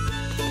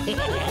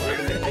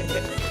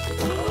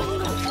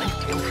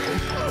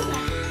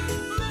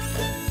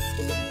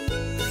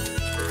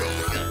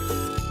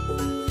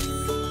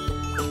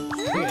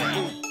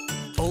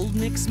 Old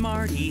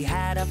McSmarty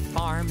had a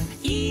farm,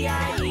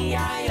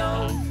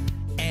 E-I-E-I-O.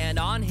 And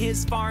on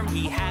his farm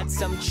he had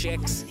some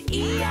chicks,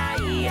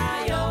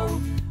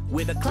 E-I-E-I-O.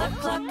 With a cluck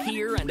cluck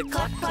here and a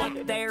cluck cluck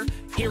there,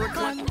 here a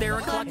cluck, there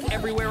a cluck,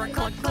 everywhere a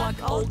cluck cluck.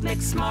 Old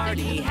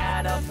McSmarty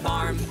had a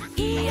farm,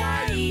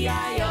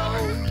 E-I-E-I-O.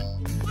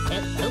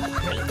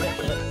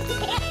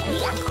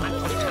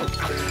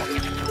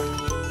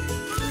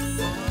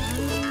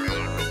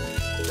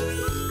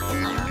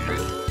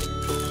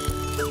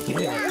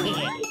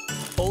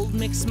 Old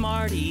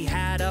McSmarty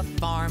had a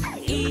farm,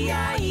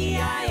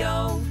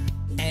 E-I-E-I-O.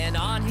 And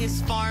on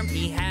his farm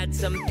he had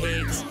some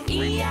pigs,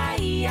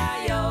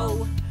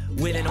 E-I-E-I-O.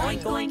 With an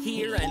oink oink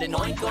here and an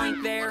oink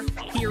oink there,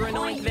 here an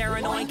oink, there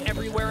an oink,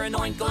 everywhere an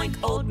oink oink.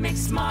 Old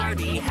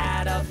McSmarty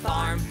had a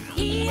farm,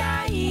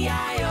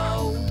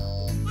 E-I-E-I-O.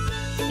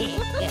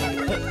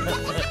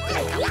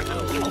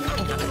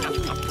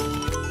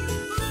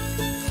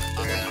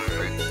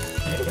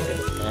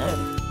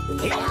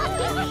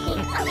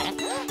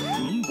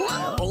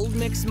 Old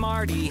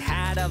McSmarty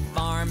had a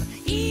farm,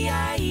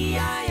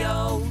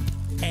 E-I-E-I-O.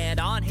 And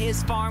on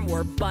his farm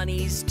were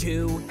bunnies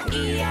too,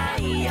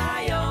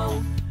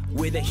 E-I-E-I-O.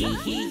 With a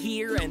hee-hee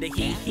here and a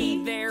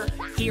hee-hee there,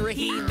 here a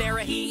hee, there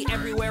a hee,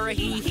 everywhere a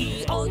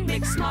hee-hee. Old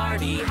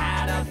McSmarty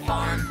had a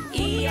farm,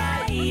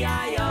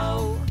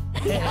 E-I-E-I-O.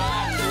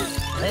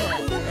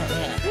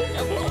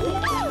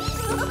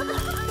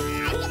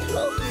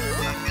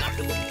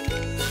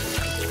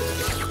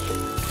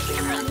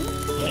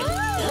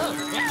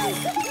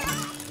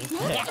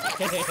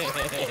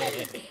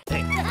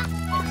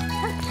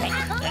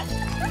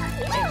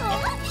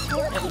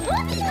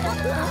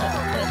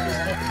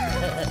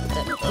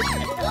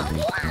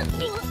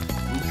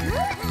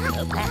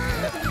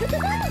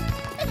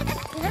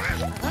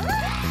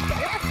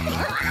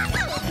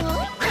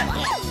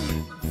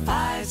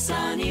 5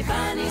 sunny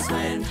bunnies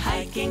went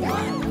hiking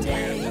one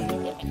day,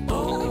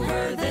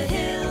 over the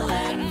hill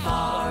and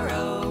far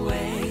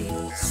away.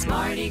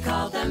 Smarty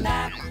called them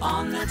back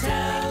on the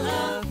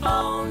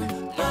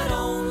telephone, but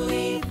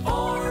only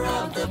 4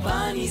 of the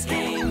bunnies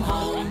came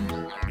home.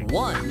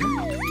 1,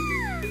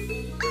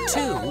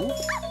 2,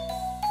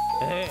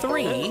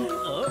 3,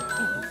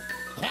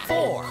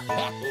 4.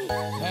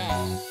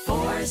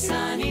 4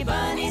 sunny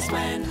bunnies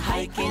went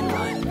hiking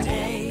one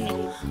day,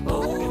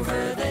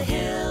 over the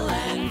hill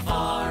and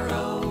far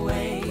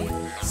away.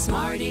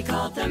 Smarty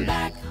called them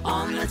back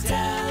on the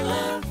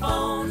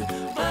telephone,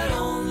 but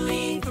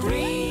only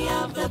 3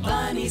 of the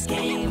bunnies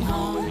came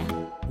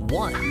home.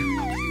 1,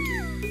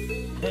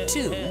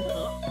 2,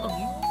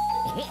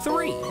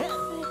 3.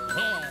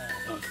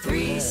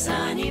 3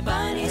 sunny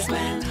bunnies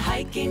went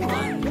hiking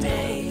one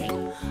day,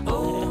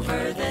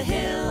 over the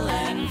hill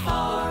and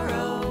far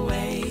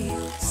away.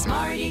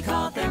 Smarty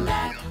called them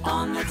back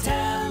on the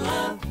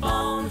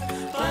telephone,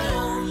 but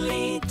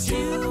only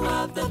 2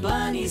 of the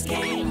bunnies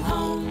came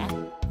home.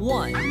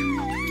 1,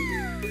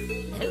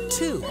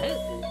 2.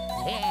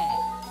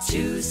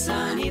 2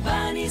 sunny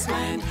bunnies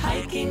went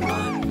hiking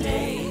one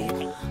day,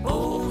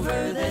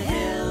 over the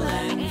hill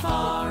and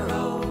far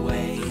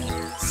away.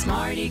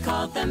 Smarty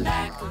called them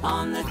back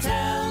on the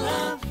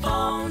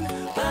telephone,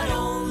 but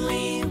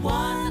only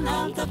 1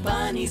 of the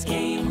bunnies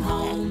came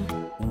home.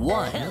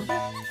 1,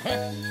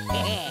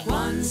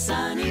 1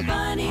 sunny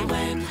bunny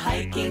went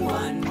hiking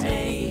one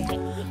day,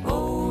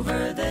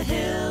 over the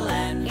hill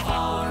and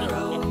far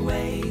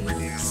away.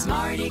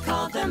 Smarty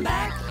called them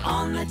back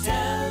on the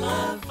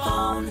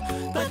telephone,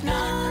 but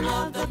none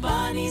of the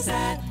bunnies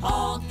at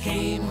all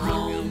came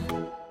home.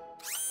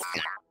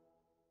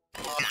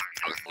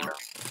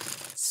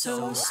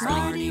 So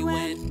Smarty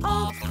went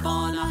off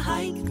on a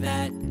hike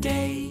that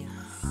day,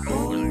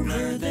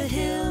 over the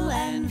hill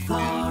and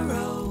far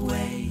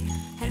away.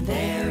 And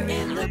there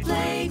in the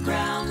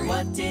playground,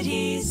 what did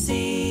he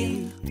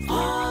see?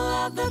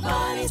 All of the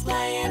bunnies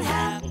playing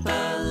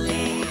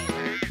happily.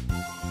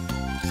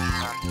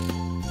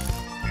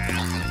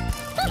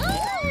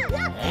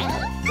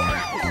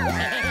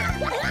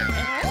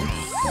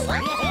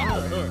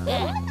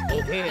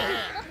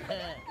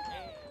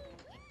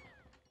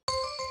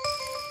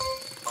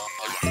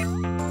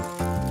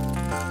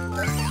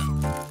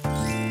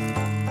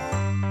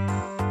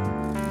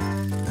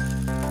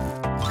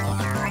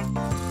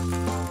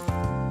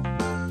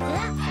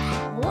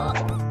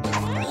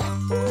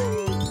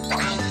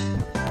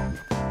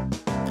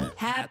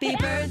 Happy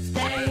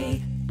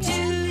birthday to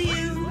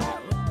you.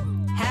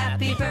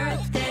 Happy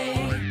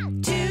birthday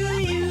to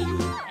you.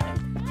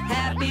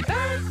 Happy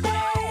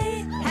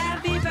birthday,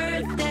 happy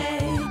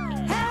birthday,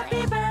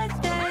 happy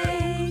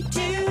birthday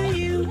to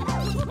you.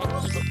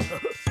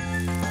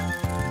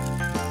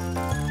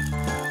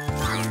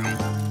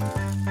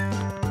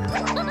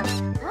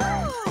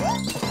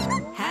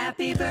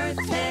 Happy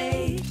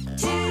birthday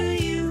to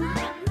you.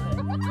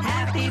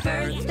 Happy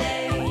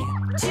birthday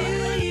to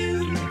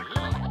you.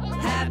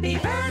 Happy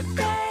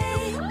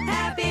birthday,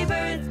 happy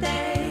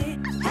birthday,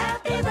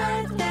 happy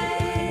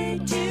birthday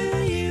to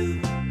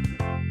you.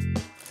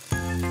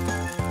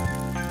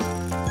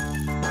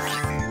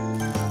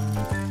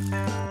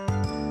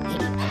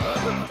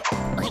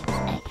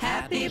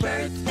 Happy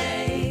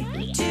birthday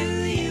to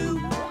you.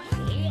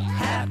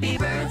 Happy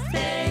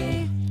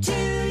birthday to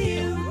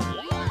you.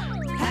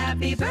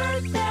 Happy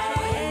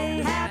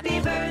birthday, happy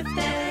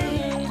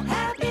birthday,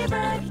 happy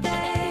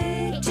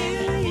birthday to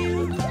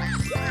you.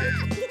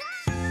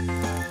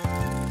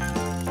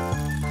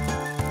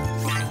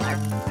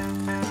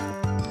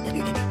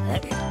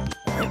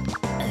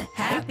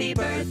 Happy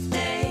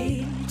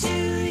birthday to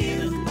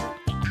you.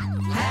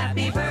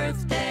 Happy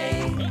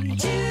birthday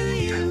to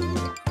you.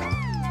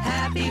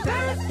 Happy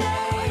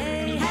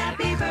birthday,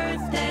 happy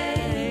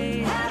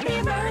birthday,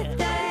 happy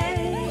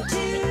birthday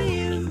to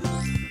you.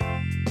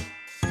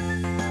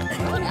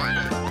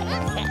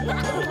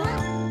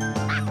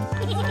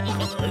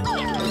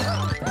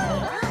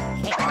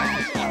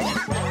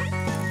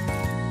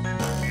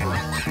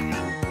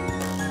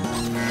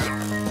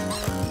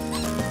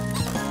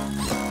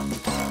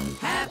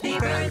 Happy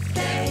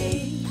birthday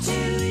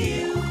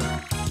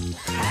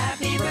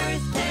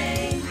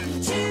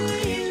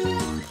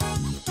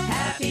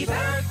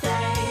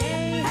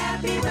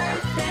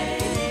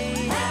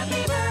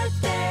Happy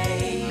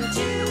birthday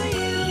to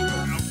you.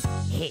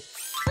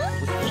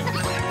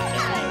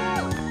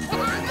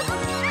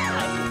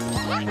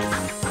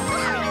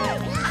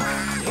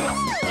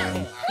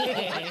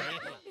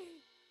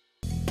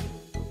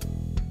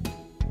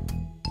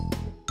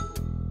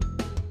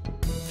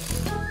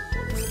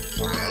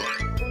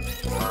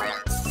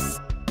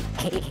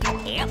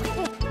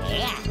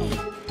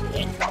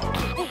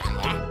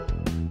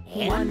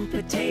 1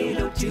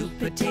 potato, 2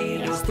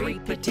 potatoes, 3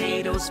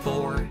 potatoes,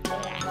 4,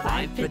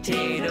 5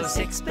 potatoes,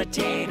 6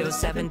 potatoes,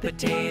 7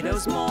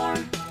 potatoes more.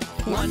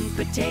 1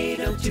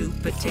 potato, 2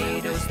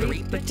 potatoes,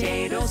 3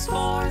 potatoes,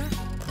 4,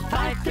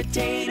 5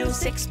 potatoes,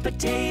 6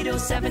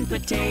 potatoes, 7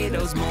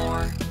 potatoes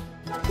more.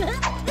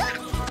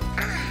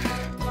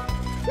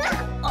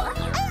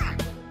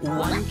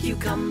 1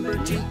 cucumber,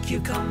 2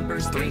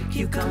 cucumbers, 3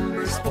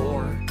 cucumbers,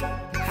 4,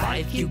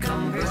 5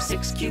 cucumbers,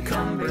 6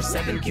 cucumbers,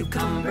 7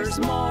 cucumbers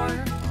more.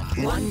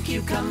 1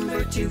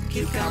 cucumber, 2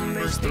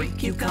 cucumbers, 3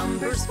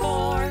 cucumbers,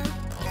 4,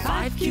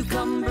 5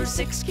 cucumbers,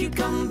 6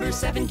 cucumbers,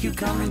 7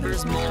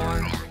 cucumbers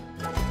more.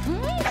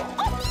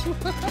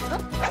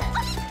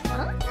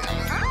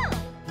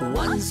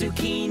 1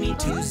 zucchini,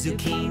 2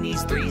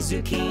 zucchinis, 3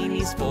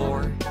 zucchinis,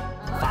 4,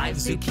 5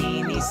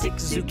 zucchinis,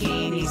 6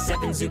 zucchinis,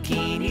 7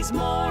 zucchinis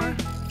more.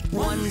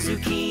 1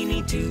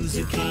 zucchini, 2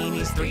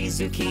 zucchinis, 3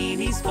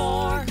 zucchinis,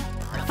 4,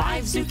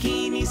 5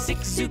 zucchinis,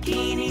 6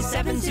 zucchinis,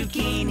 7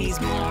 zucchinis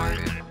more.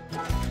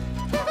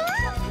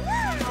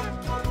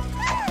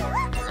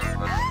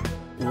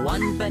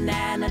 1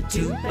 banana,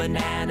 2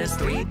 bananas,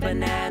 3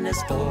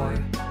 bananas, 4,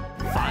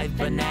 5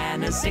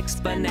 bananas, 6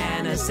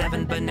 bananas,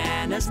 7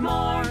 bananas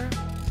more.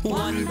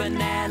 1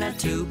 banana,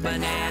 2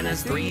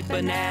 bananas, 3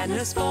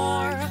 bananas,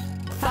 4,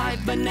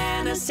 5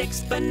 bananas,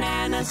 6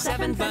 bananas,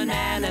 7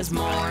 bananas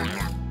more.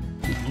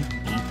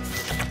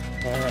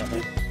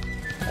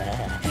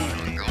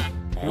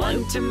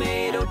 1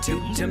 tomato,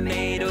 2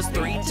 tomatoes,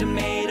 3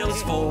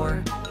 tomatoes,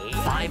 4,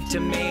 5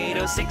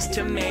 tomatoes, 6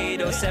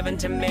 tomatoes, 7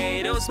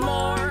 tomatoes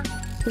more.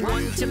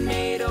 1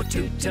 tomato,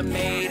 2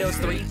 tomatoes,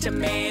 3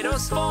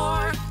 tomatoes,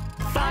 4,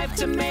 5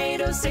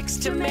 tomatoes, 6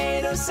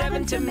 tomatoes,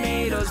 7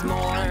 tomatoes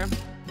more.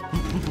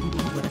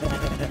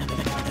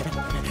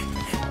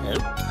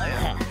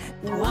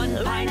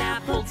 1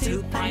 pineapple,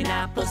 2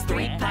 pineapples,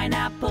 3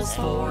 pineapples,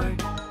 4,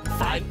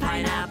 5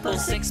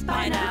 pineapples, 6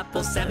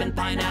 pineapples, 7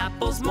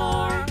 pineapples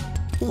more.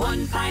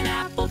 1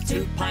 pineapple,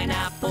 2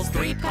 pineapples,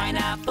 3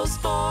 pineapples,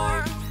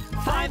 4,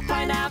 5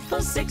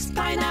 pineapples, 6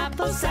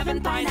 pineapples,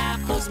 7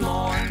 pineapples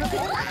more.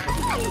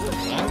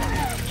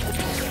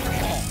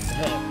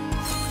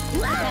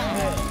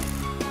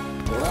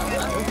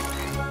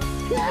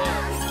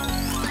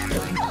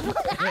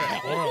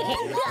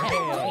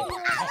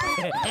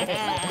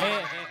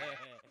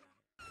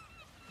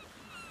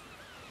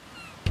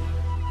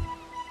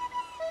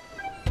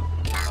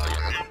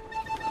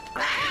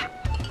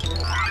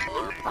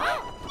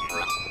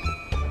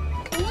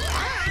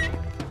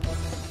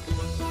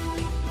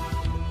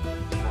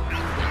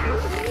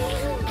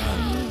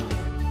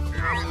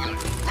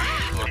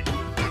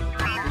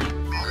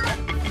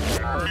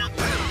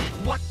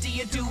 What do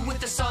you do with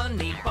the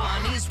Sunny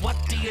Bunnies? What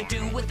do you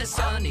do with the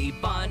Sunny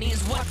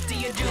Bunnies? What do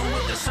you do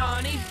with the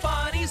Sunny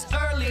Bunnies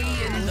early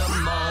in the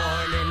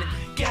morning?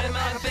 Get 'em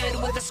out of bed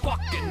with a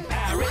squawking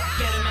parrot.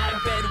 Get 'em out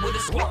of bed with a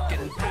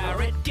squawking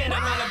parrot. Get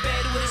 'em out of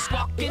bed with a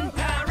squawking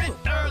parrot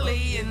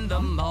early in the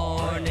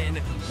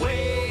morning.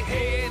 Way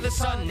hey, the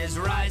sun is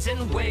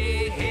rising.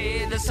 Way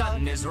hey, the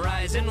sun is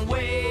rising.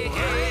 Way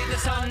hey, the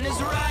sun is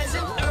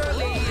rising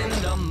early in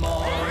the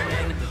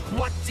morning.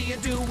 What do you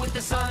do with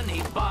the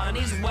Sunny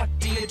Bunnies? What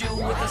do you do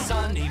with the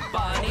Sunny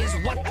Bunnies?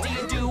 What do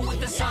you do with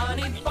the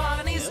Sunny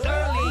Bunnies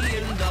early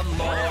in the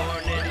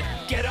morning?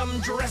 Get 'em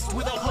dressed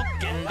with a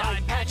hook and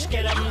eye patch.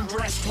 Get 'em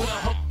dressed with a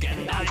hook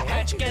and eye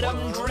patch. Get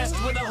 'em dressed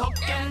with a hook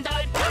and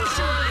eye patch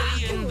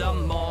early in the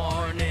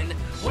morning.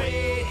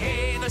 Way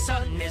hey, the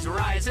sun is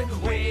rising.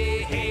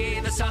 Way hey,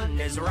 the sun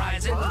is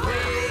rising.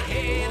 Way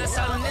hey, the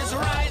sun is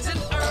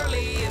rising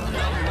early in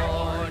the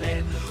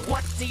morning.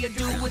 What do you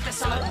do with the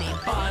Sunny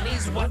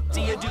Bunnies? What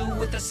do you do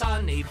with the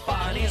Sunny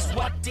Bunnies?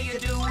 What do you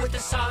do with the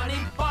Sunny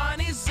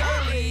Bunnies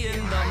early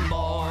in the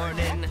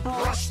morning?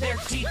 Brush their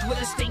teeth with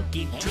a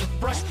stinky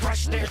toothbrush.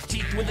 Brush their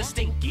teeth with a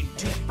stinky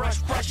toothbrush.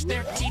 Brush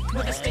their teeth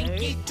with a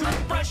stinky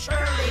toothbrush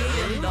early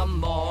in the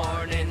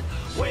morning.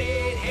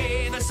 Way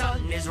hey, the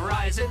sun is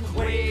rising.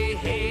 Way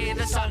hey,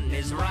 the sun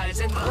is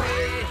rising.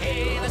 Way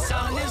hey, the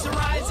sun is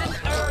rising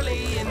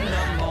early in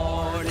the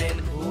morning.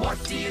 What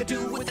do you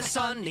do with the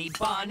Sunny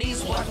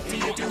Bunnies? What do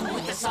you do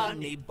with the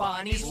Sunny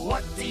Bunnies?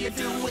 What do you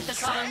do with the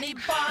Sunny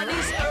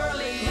Bunnies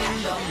early in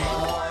the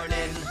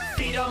morning?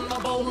 Feed 'em a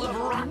bowl of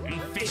rotten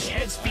fish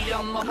heads. Feed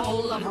 'em a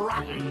bowl of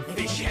rotten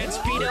fish heads.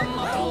 Feed 'em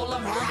a bowl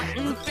of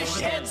rotten fish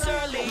heads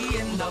early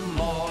in the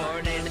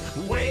morning.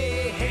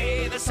 Way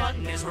hey, the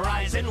sun is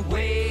rising.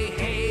 Way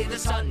hey, the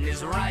sun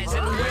is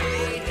rising.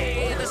 Way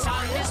hey, the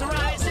sun is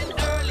rising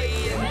early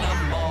in the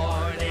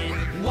morning.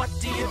 What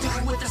do you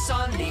do with the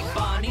Sunny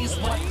Bunnies?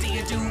 What do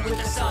you do with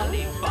the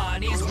Sunny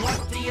Bunnies?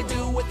 What do you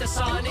do with the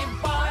Sunny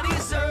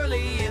Bunnies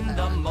early in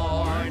the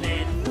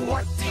morning?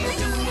 What do you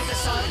do with the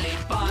Sunny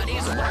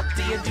Bunnies? What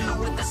do you do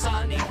with the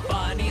Sunny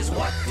Bunnies?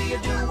 What do you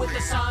do with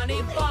the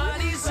Sunny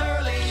Bunnies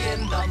early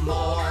in the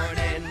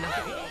morning?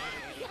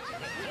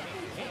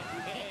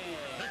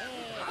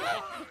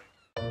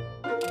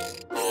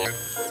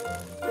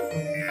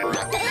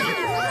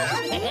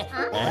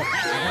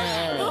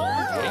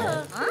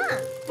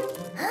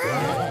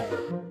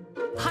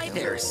 Hi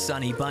there,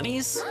 Sunny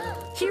Bunnies.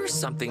 Here's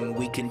something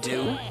we can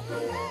do.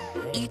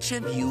 Each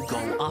of you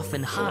go off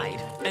and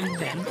hide, and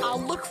then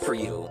I'll look for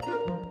you.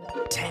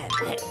 10,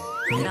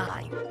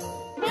 9,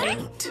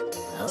 8,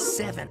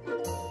 7,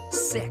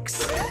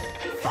 6,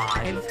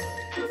 5,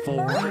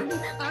 4,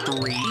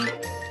 3,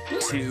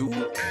 2,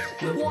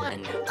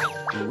 1.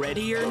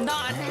 Ready or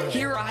not,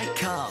 here I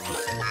come.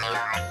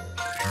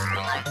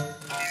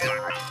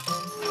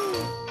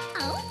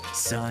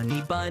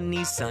 Sunny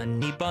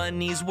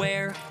bunnies,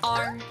 where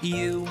are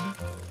you?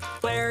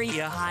 Where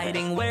you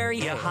hiding, where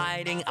you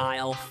hiding?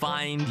 I'll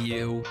find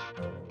you.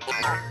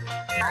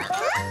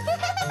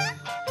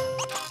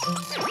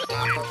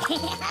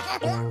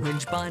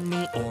 Orange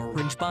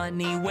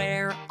bunny,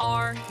 where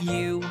are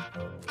you?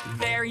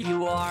 There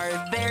you are,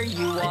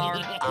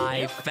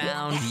 I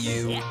found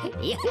you.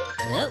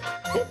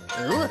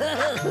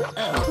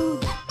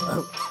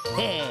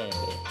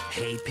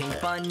 Hey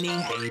pink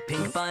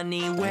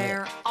bunny,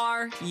 where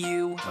are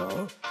you?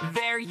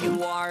 There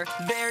you are,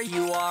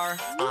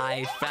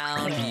 I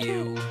found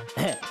you.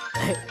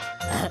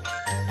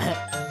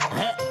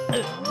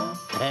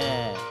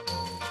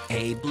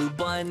 Hey blue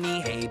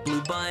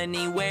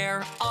bunny,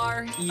 where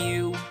are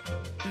you?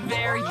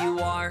 There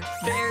you are,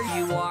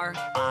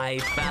 I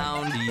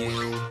found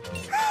you.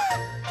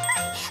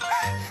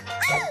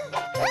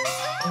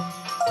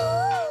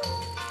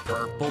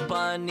 Purple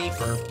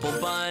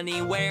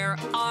bunny, where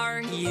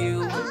are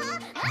you?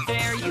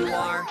 There you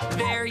are,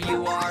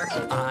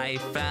 I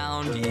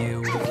found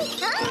you.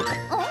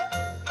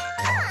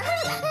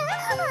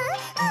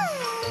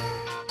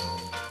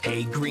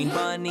 Hey green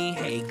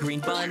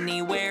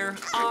bunny, where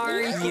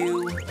are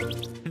you?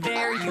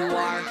 There you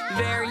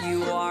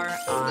are,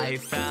 I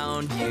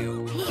found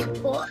you.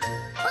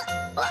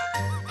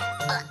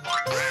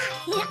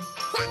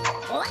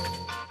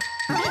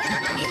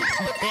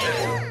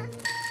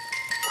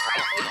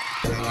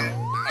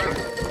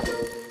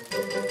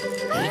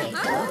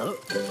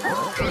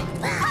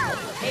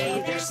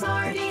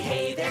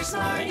 Hey there,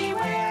 Smarty,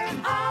 where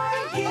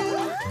are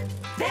you?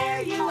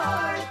 There you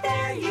are,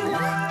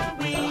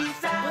 we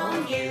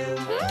found you.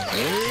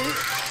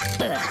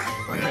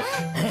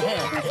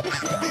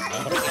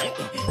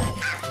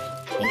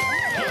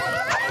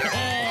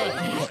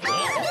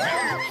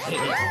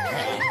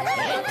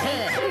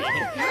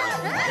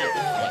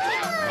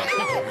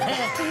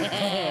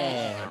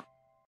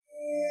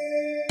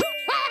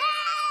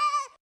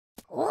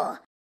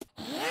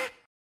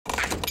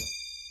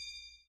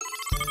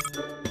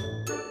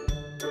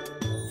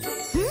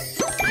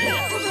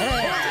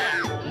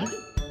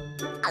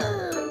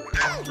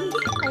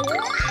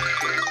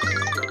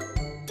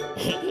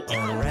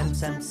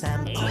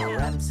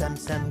 Sam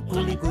Sam,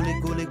 gully gully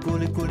gully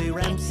gully gully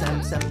ram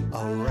Sam Sam.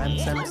 Oh ram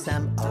Sam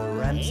Sam, oh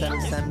ram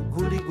Sam Sam,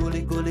 gully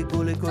gully gully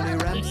gully gully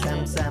ram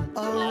Sam Sam.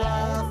 Oh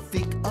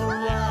Rafik,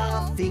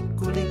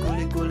 gully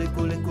gully gully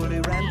gully gully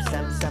ram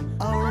Sam Sam.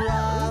 Oh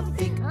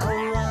Rafik,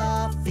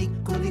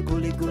 gully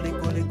gully gully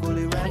gully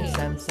gully ram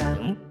Sam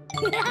Sam.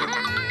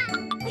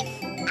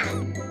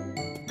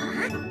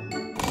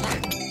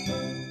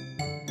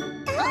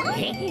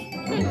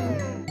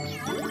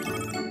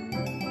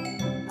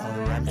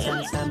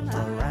 Sam Sam,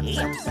 oh ram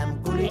Sam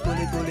Sam, gully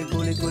gully gully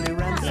gully gully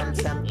ram Sam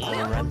Sam.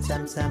 Oh ram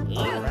Sam Sam,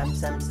 oh ram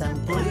Sam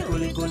Sam, gully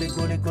gully gully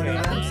gully gully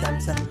ram Sam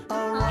Sam.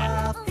 Oh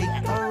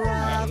Rafik,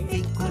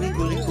 gully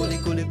gully gully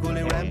gully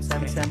gully ram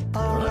Sam Sam. Oh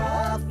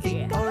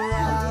Rafik,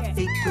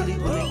 gully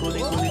gully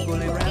gully gully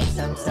gully ram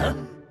Sam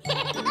Sam.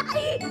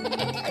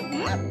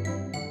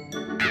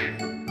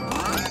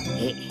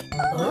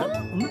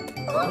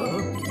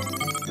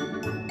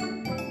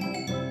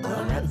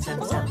 Sam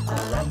Sam,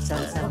 oh ram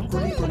Sam Sam,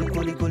 gully gully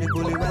gully gully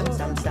gully ram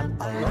Sam Sam.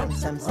 Oh ram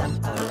Sam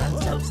Sam, oh ram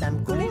Sam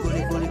Sam, gully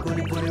gully gully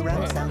gully gully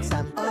ram Sam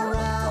Sam. Oh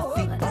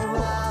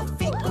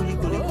Rafik, gully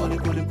gully gully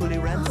gully gully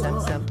ram Sam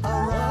Sam. Oh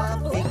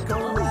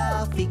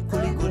Rafik,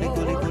 gully gully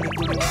gully gully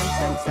gully ram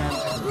Sam Sam.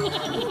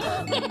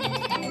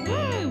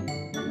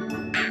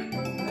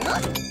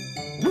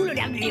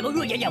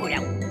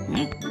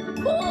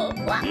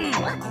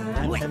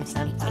 Ram Sam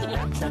Sam, oh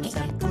ram Sam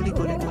Sam, gully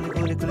gully gully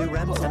gully gully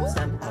ram Sam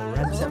Sam. Oh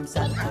ram Sam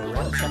Sam, oh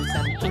ram Sam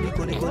Sam, gully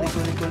gully gully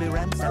gully gully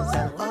ram Sam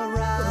Sam. Oh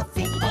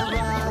Rafik,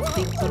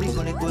 gully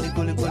gully gully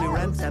gully gully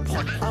ram Sam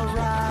Sam. Oh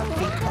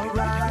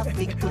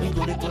Rafik, gully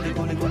gully gully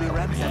gully gully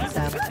ram Sam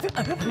Sam.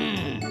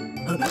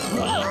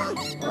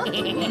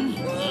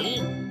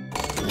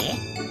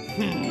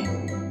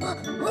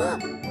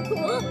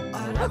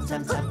 Oh ram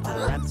sam sam,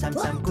 oh ram sam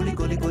sam, gully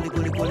gully gully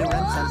gully gully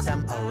ram sam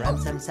sam, oh ram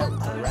sam sam,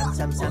 oh ram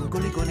sam sam,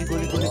 gully gully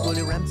gully gully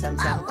gully ram sam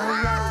sam, oh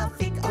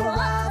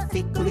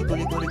Rafik, gully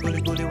gully gully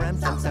gully gully ram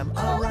sam sam,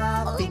 oh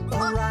Rafik,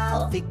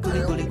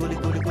 gully gully gully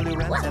gully gully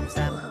ram sam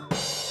sam.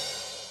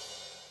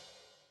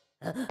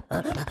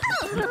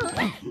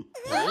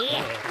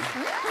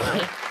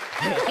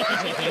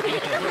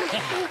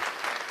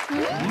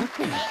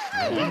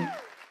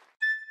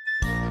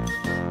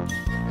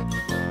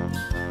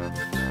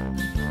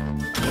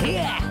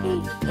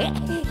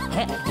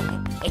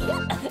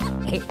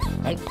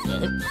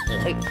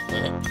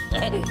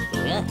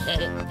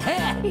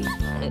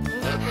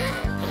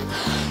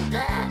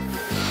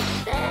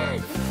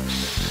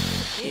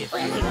 If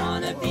you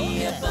wanna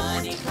be a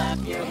bunny, clap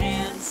your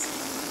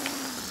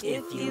hands.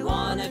 If you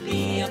wanna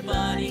be a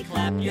bunny,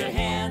 clap your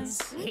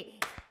hands.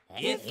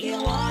 If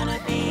you wanna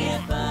be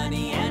a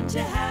bunny and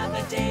to have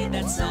a day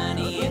that's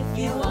sunny, if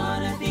you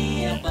wanna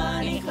be a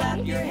bunny,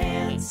 clap your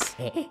hands.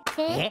 If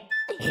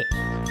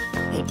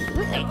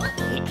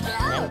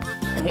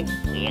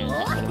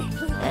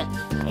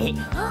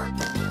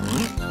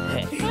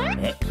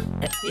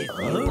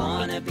you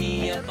wanna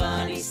be a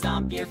bunny,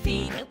 stomp your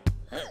feet.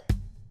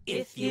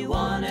 If you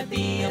wanna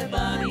be a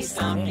bunny,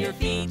 stomp your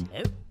feet.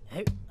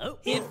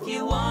 If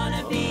you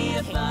wanna be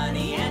a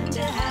bunny and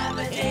to have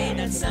a day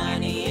that's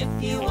sunny,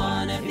 if you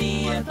wanna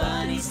be a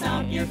bunny,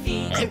 stomp your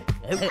feet.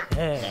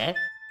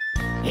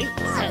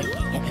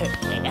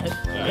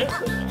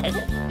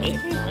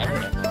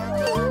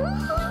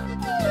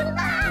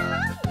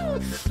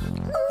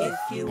 If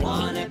you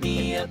wanna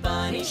be a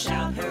bunny,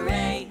 shout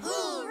hooray!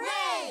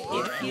 Hooray!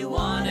 If you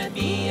wanna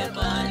be a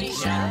bunny,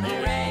 shout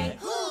hooray!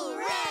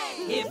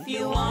 Hooray! If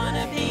you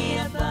wanna be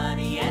a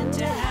bunny and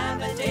to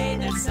have a day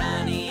that's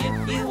sunny,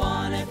 if you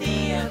wanna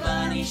be a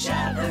bunny,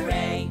 shout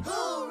hooray!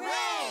 Hooray!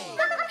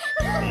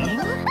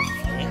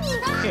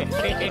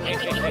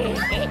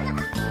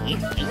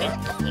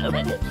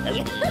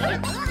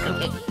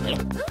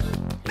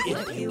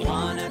 If you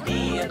wanna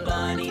be a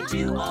bunny,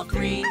 do all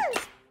three.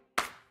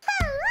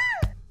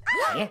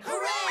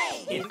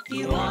 Hooray! If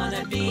you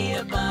wanna be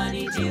a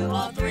bunny, do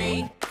all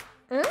three.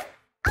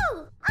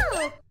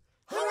 Hooray!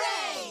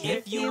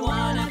 If you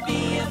wanna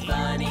be a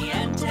bunny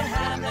and to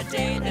have a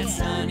day that's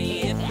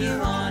sunny, if you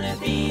wanna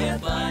be a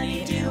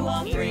bunny, do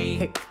all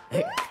three.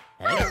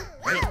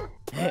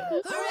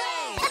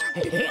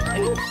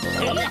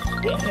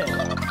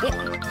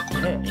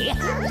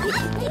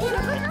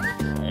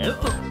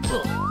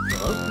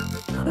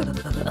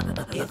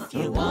 If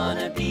you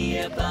wanna be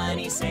a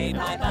bunny, say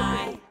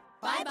bye-bye.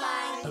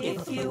 Bye-bye.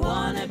 If you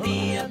wanna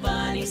be a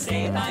bunny,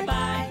 say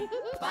bye-bye.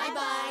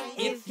 Bye-bye.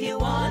 If you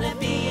wanna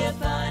be a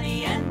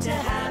bunny and to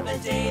have a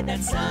day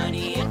that's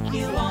sunny, if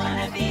you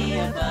wanna be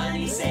a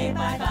bunny, say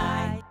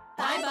bye-bye.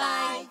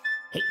 Bye-bye.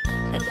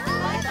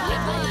 Bye-bye.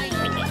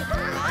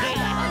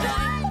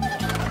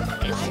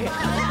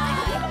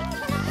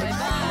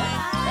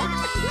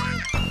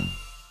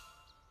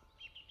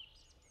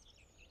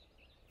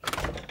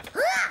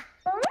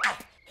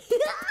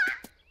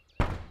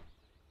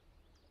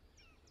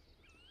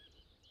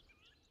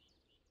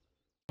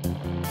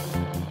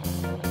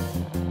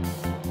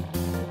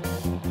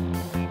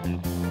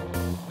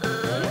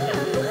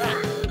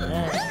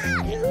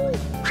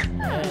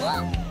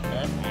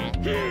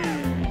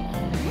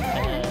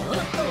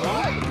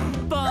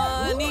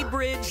 Bunny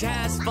Bridge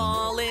has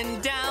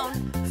fallen down,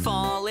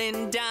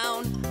 fallen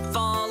down,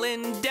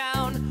 fallen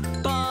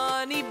down.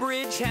 Bunny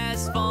Bridge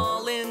has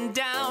fallen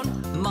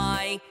down,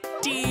 my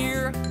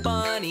dear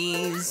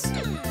bunnies.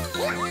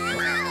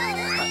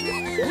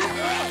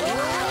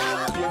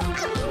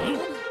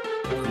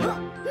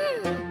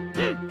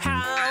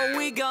 How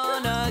we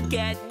gonna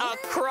get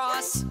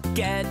across,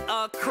 get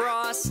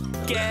across,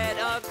 get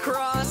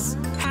across?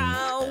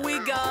 How we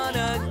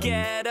gonna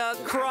get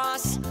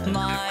across,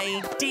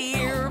 my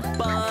dear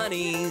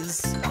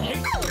bunnies?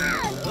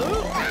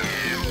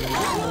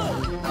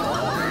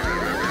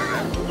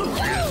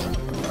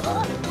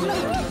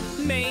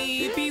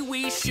 Maybe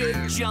we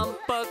should jump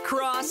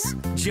across,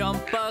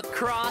 jump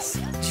across,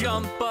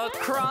 jump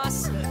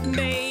across.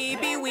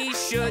 Maybe we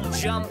should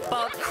jump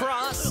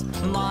across,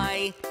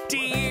 my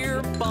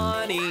dear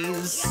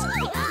bunnies.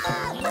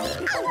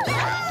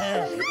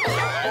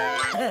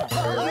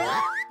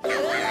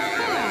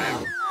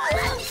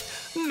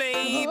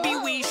 Maybe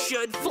we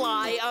should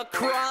fly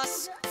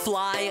across,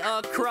 fly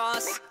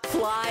across,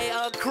 fly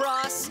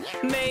across.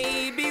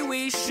 Maybe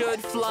we should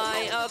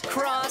fly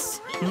across,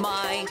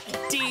 my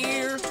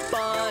dear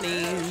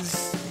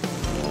bunnies.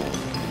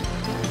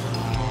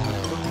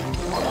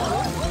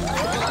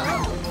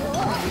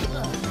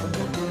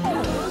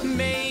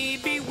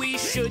 Maybe we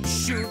should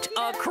shoot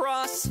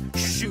across,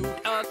 shoot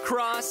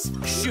across,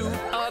 shoot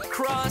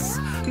across.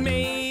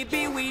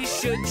 Maybe we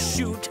should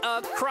shoot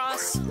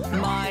across,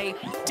 my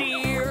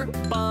dear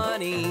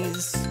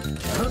bunnies.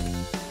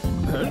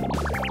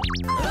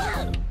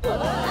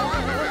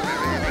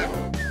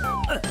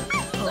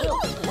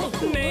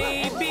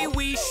 Maybe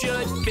we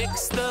should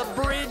fix the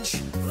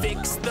bridge,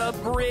 fix the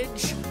bridge.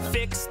 bridge,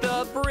 fix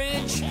the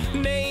bridge.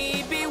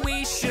 Maybe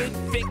we should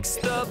fix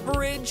the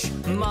bridge,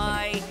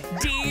 my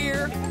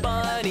dear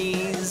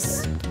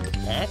bunnies.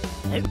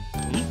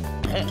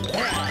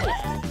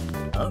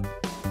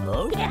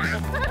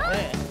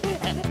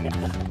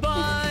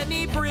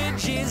 Bunny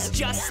bridge is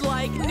just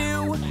like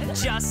new,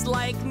 just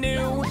like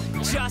new,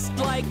 just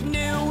like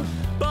new.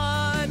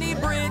 Bunny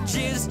bridge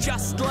is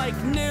just like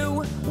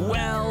new.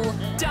 Well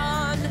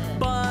done,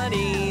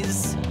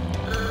 bunnies.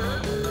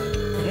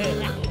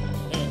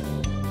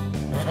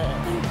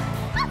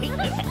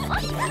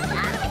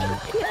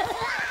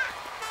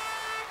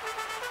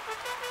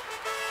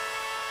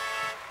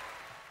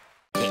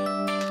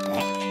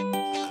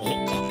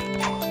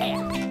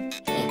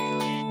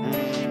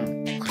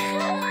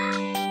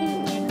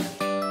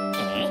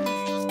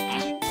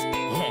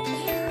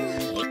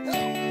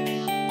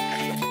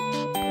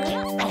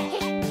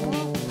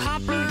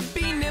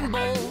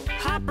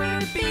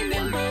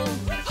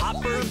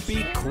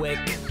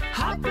 Quick,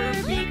 Hopper,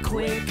 be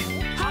quick.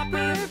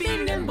 Hopper,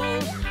 be nimble.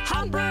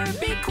 Hopper,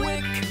 be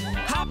quick.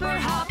 Hopper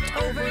hopped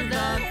over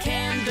the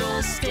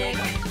candlestick.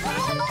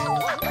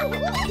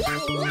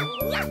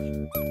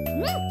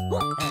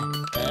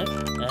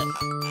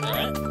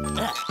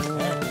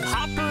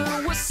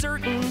 Hopper was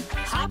certain,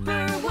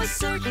 Hopper was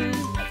certain.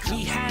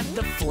 He had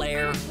the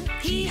flair,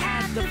 he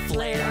had the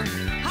flair.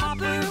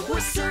 Hopper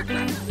was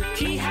certain,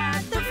 he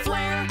had the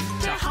flair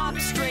to hop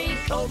straight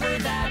over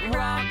that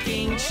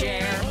rocking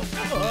chair.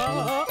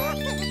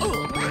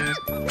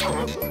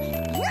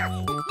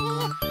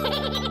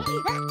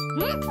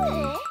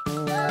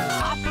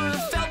 Hopper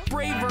felt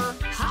braver,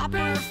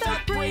 Hopper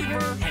felt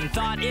braver, and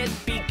thought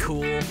it'd be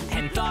cool,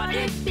 and thought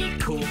it'd be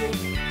cool.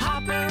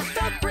 Hopper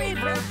felt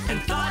braver, and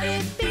thought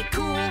it'd be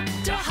cool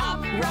to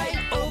hop right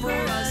over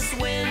a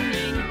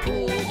swimming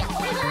pool.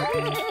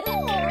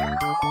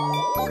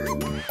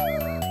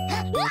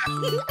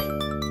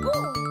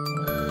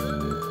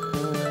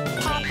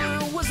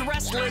 Hopper was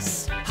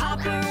restless,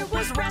 Hopper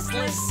was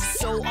restless,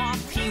 so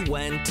off he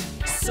went,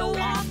 so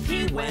off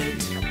he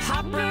went.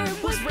 Hopper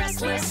was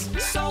restless,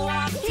 so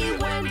off he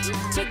went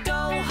to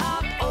go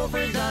hop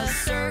over the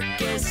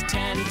circus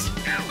tent.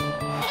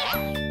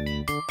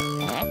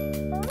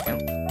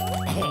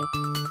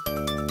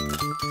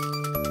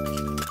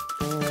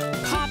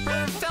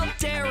 Hopper felt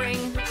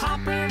daring,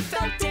 Hopper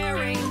felt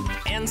daring,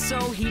 and so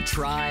he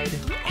tried,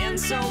 and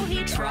so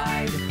he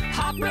tried.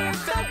 Hopper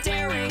felt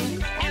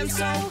daring, and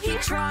so he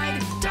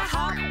tried to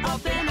hop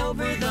up and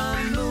over the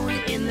moon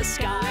in the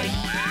sky.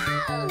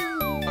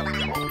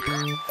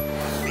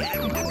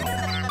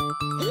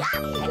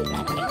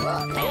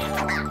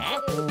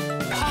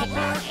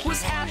 Hopper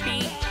was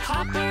happy,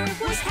 Hopper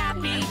was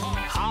happy.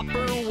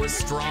 Hopper was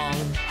strong,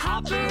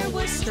 Hopper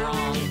was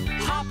strong.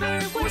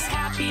 Hopper was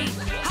happy,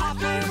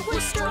 Hopper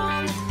was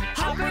strong.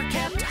 Hopper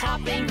kept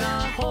hopping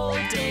the whole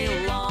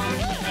day long.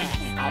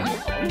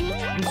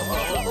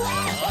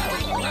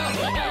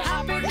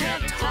 Hopper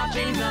kept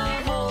hopping the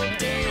whole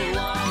day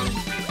long.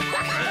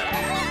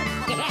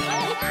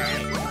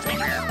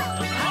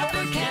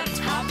 Hopper kept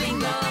hopping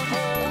the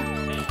whole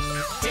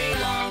day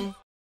long.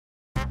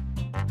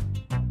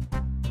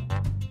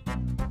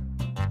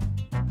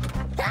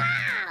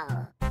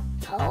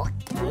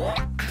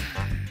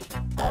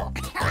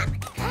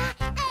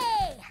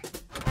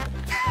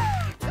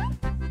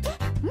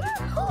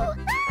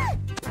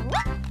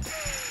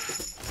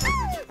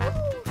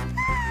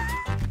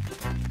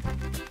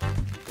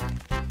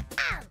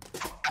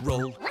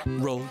 Roll,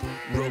 roll,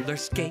 roller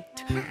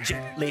skate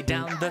gently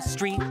down the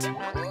street.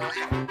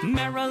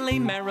 Merrily,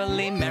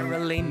 merrily,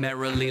 merrily,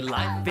 merrily,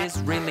 life is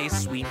really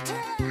sweet.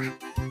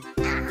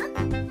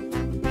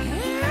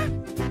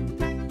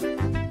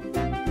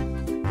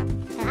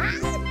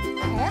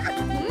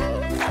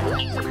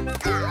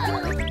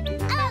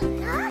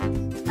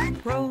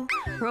 Roll,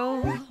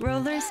 roll,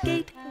 roller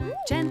skate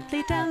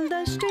gently down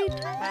the street.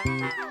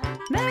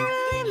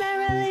 Merrily,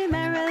 merrily,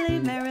 merrily,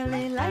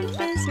 merrily, life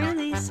is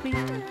really sweet.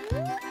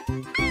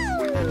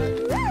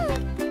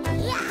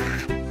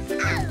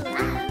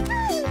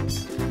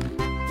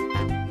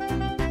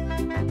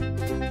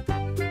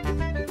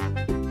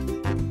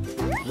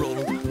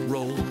 Roll,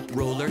 roll,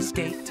 roller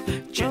skate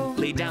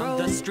gently down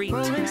the street.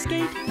 Roller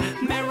skate.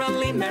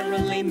 Merrily,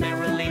 merrily,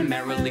 merrily,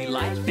 merrily,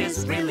 life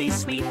is really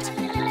sweet.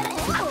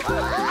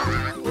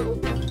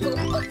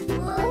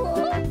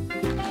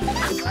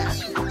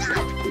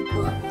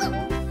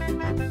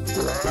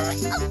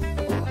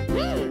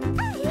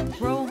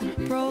 Roll,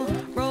 roll,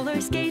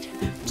 roller skate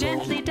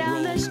gently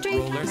down the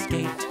street. Roller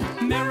skate.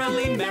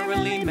 Merrily,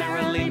 merrily,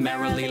 merrily,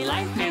 merrily,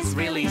 life is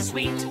really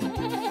sweet.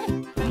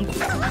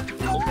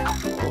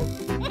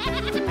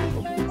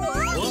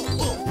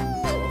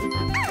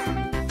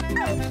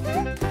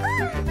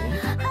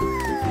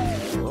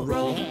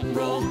 Roll,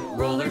 roll,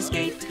 roller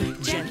skate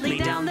gently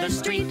down the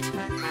street.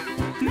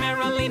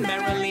 Merrily,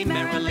 merrily,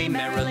 merrily,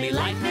 merrily,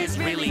 life is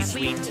really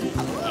sweet.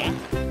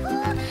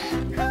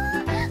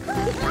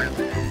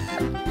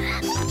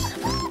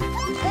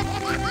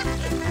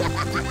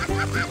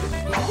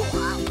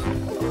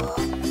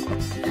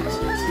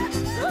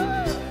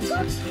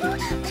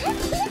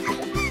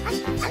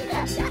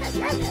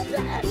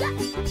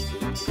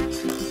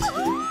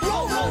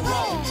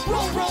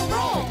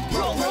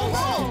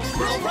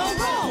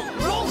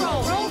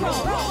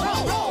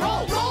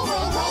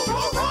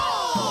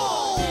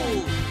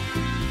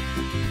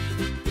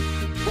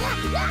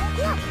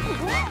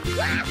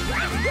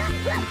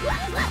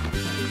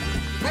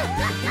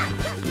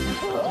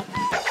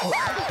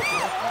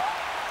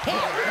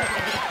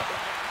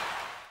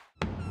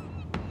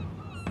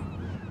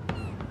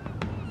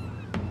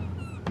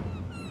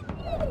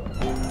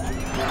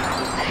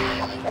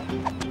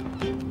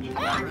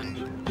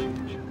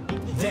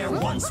 There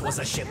once was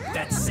a ship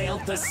that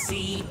sailed the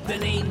sea. The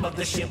name of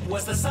the ship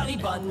was the Sunny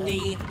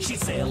Bunny. She'd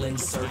sail in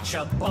search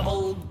of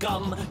bubble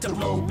gum to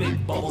blow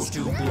big bubbles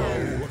to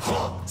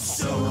blow.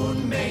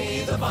 Soon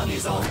may the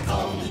bunnies all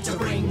come to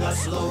bring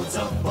us loads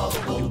of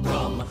bubble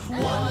gum.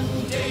 One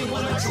day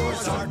when our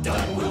chores are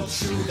done, we'll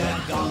chew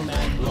that gum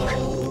and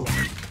blow.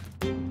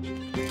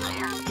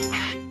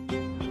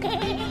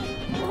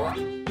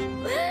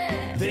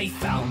 They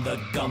found the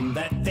gum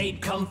that they'd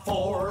come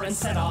for and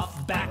set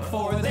off back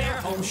for their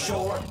home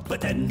shore. But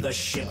then the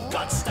ship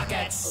got stuck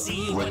at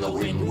sea where the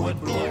wind would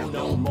blow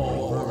no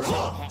more.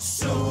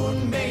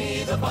 Soon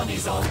may the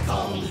bunnies all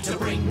come to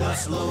bring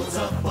us loads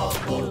of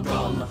bubble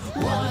gum.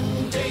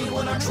 One day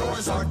when our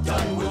chores are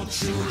done, we'll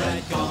chew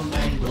that gum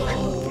and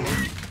blow.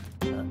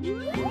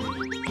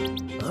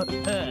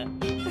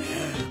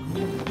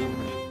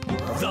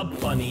 The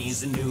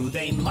bunnies knew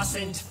they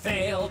mustn't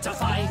fail to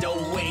find a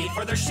way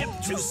for their ship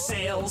to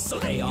sail. So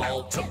they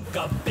all took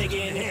a big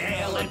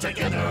inhale and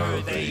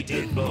together they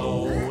did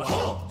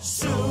blow.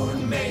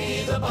 Soon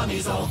may the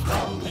bunnies all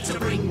come to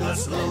bring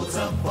us loads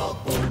of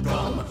bubble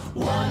gum.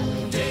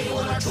 One day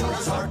when our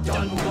chores are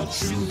done, we'll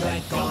chew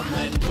that gum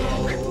and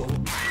blow.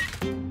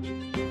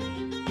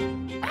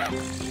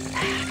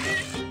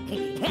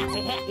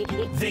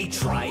 They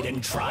tried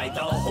and tried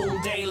the whole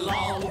day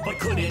long, but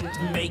couldn't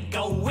make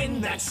a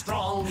wind that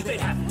strong. They'd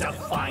have to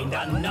find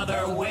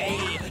another way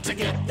to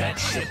get that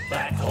ship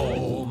back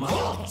home.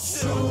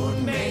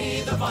 Soon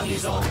may the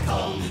bunnies all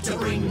come to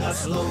bring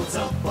us loads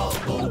of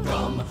bubble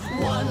gum.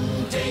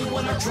 One day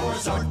when our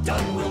chores are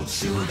done, we'll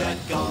chew that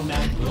gum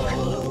and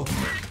blow.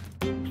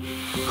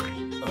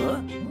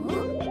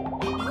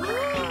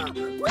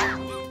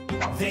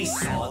 They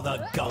saw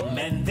the gum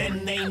and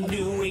then they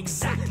knew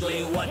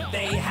exactly what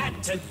they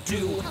had to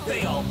do.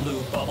 They all blew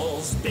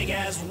bubbles big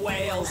as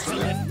whales to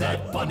lift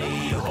that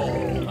bunny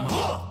home.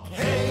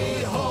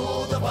 Hey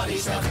ho, the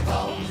bunnies have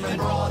come and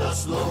brought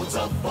us loads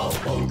of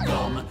bubble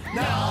gum.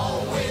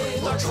 Now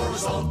with our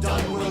chores all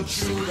done, we'll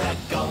chew that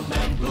gum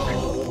and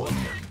blow.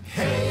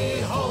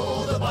 Hey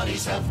ho, the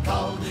bunnies have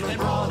come and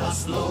brought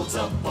us loads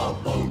of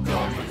bubble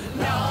gum.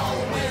 Now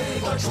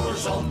with our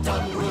chores all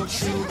done, we'll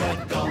chew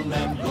that gum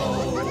and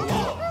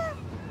blow.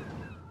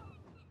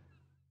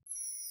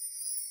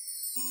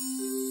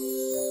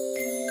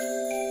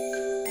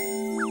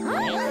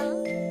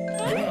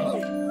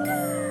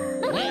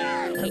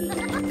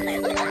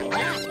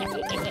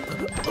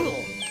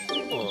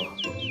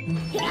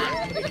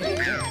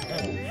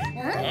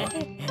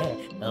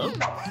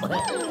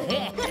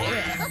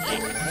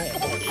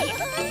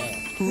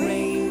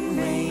 Rain,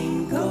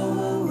 rain, go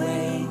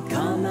away,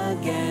 come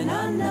again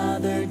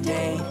another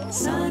day.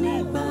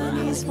 Sunny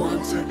bunnies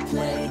want to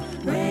play.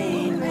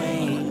 Rain,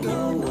 rain,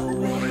 go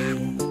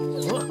away.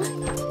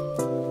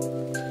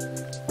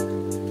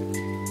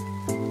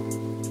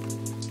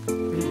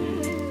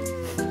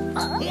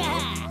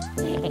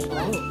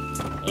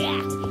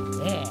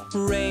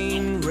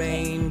 Rain,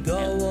 rain, go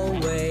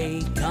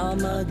away,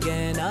 come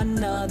again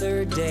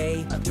another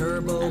day.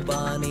 Turbo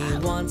Bunny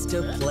wants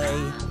to play.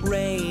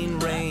 Rain,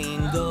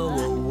 rain, go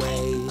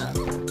away.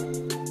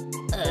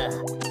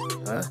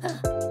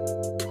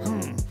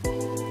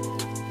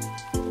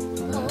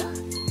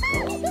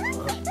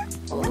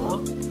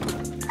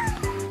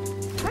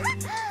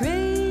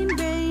 Rain,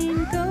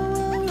 rain, go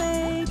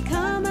away,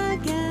 come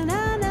again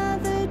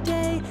another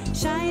day.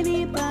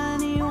 Shiny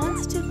bunny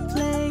wants to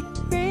play.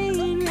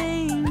 Rain,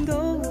 rain,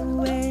 go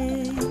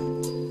away.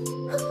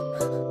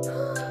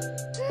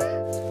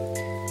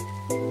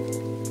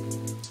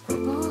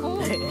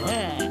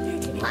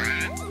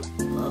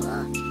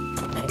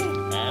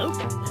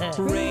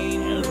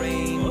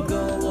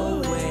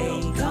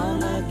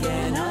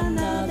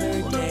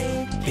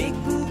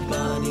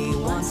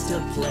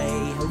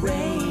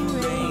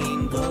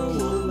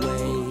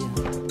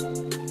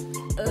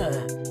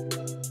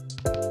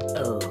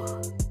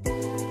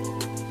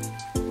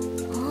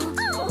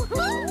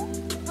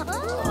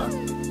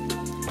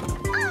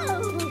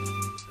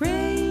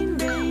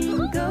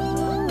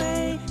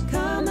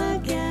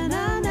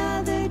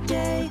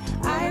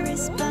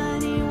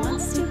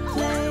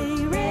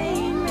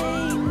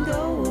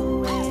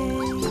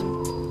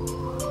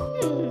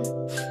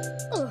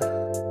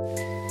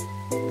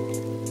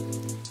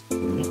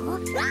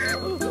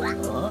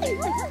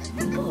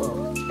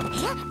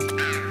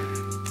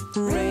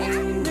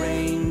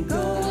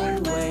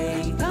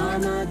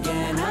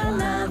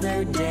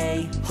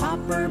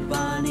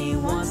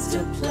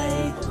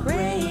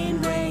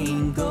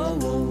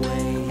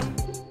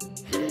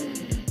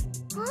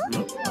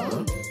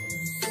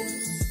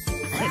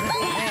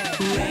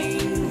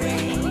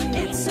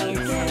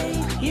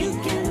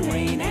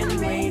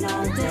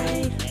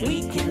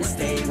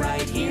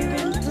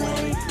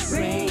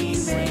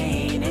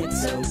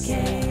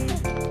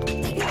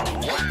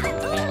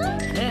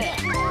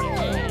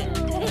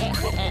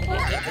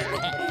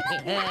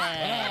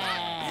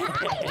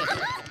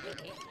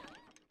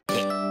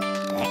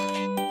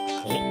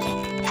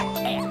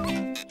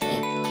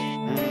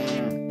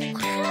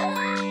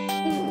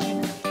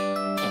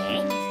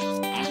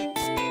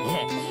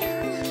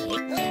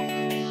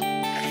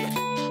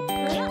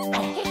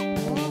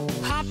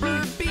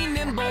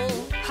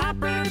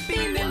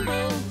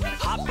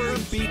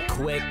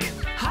 quick.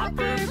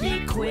 Hopper,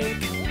 be quick.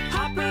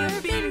 Hopper,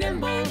 be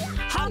nimble.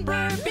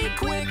 Hopper, be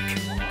quick.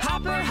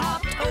 Hopper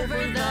hopped over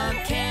the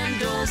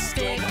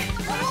candlestick.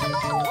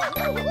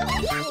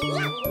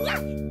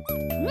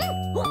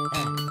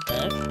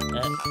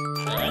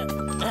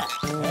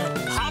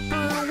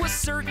 Hopper was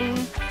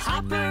certain,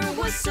 Hopper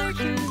was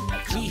certain.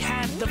 He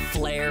had the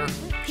flair,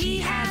 he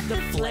had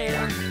the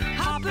flair.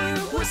 Hopper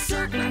was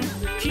certain,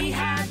 he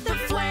had the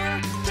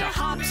flair to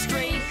hop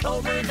straight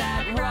over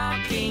that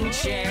rocking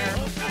chair.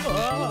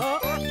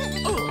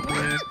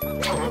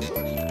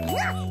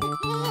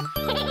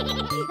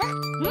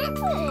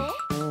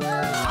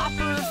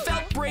 Hopper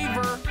felt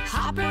braver,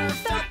 Hopper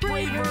felt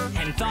braver,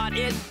 and thought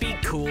it'd be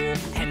cool,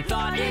 and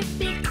thought it'd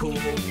be cool.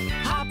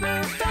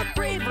 Hopper felt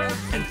braver,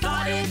 and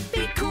thought it'd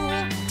be cool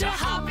to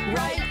hop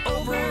right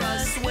over a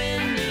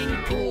swimming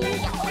pool.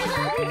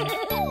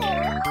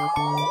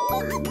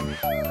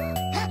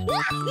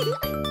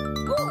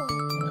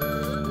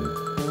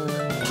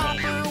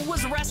 Hopper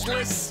was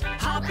restless,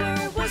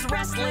 Hopper was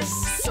restless,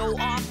 so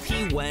off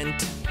he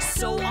went,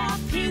 so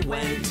off he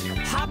went.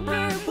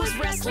 Hopper was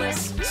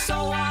restless, so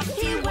off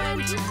he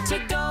went to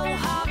go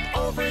hop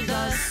over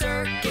the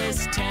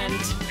circus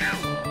tent.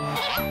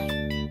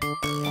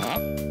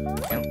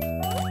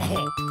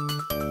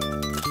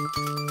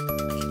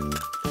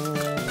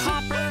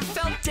 Hopper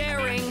felt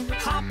daring,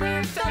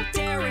 Hopper felt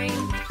daring,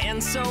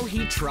 and so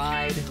he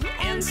tried,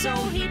 and so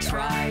he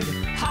tried.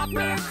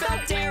 Hopper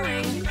felt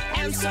daring,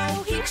 and so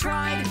he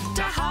tried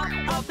to hop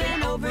up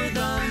and over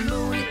the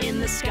moon in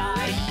the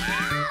sky.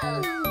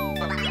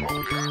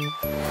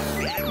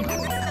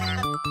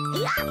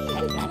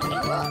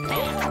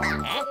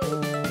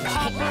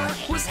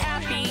 Hopper was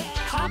happy,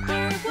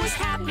 Hopper was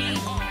happy.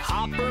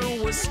 Hopper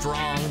was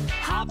strong,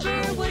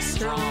 Hopper was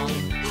strong.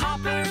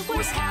 Hopper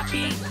was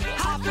happy,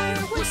 Hopper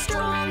was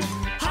strong.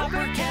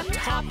 Hopper kept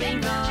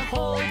hopping the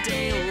whole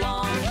day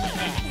long.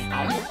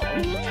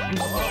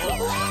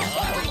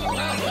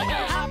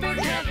 Hopper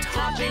kept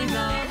hopping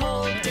the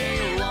whole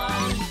day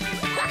long.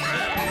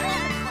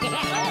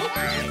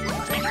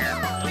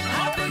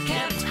 Hopper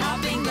kept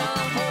hopping the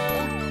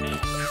whole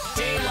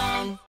day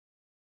long.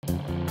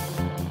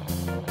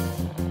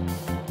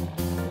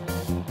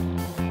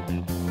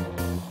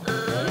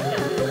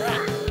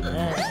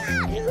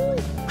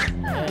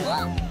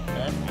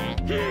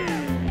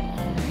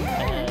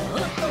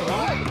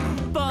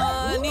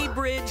 Bunny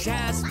Bridge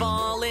has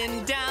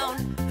fallen down,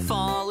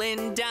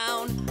 fallen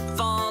down,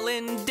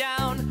 fallen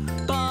down.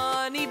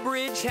 Bunny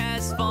Bridge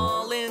has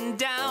fallen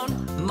down,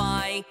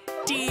 my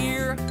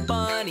dear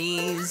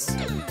bunnies.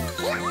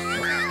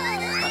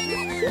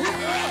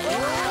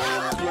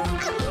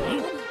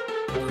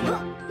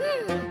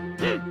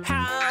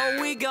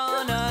 How we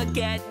gonna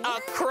get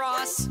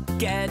across,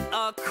 get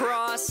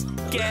across,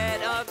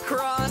 get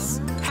across?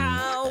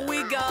 How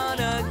we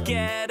gonna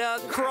get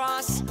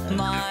across,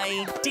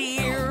 my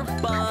dear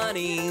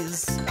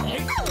bunnies?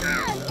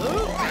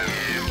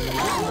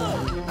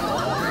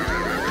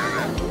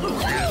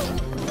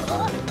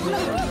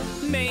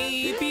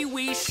 Maybe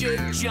we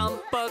should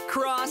jump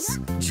across,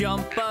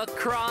 jump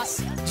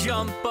across,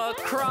 jump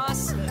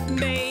across.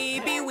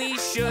 Maybe we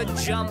should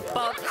jump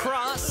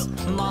across,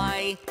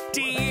 my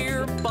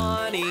dear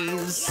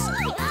bunnies.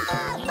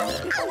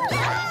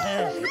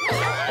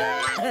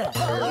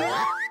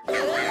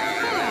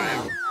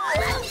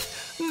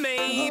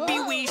 Maybe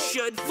we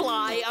should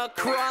fly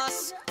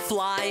across,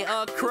 fly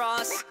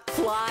across,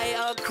 fly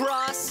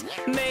across.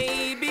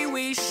 Maybe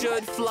we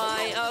should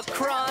fly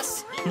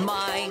across,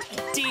 my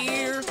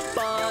dear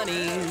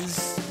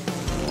bunnies.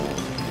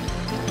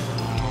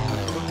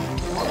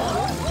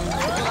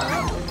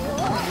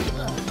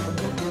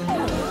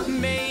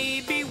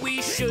 Maybe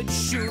we should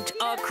shoot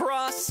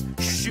across,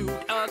 shoot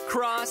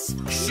across,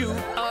 shoot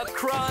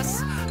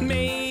across.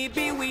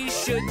 Maybe we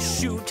should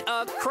shoot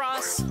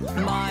across,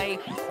 my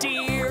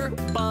dear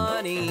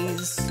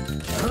bunnies.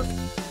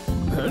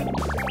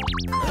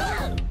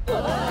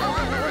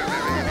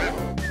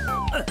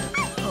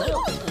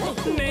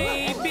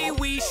 Maybe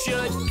we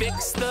should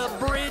fix the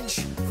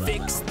bridge,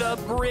 fix the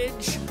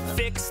bridge,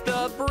 fix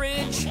the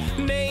bridge.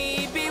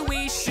 Maybe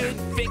we should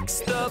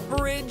fix the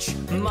bridge,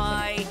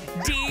 my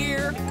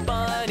dear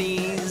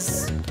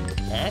bunnies.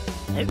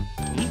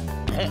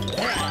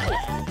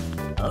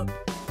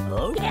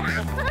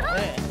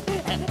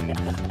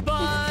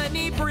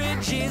 Bunny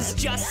Bridge is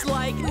just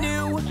like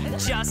new,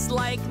 just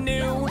like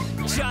new,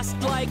 just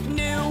like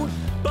new.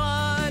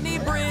 Bunny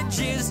Bridge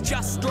is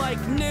just like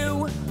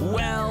new.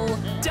 Well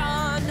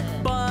done,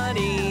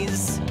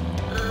 bunnies.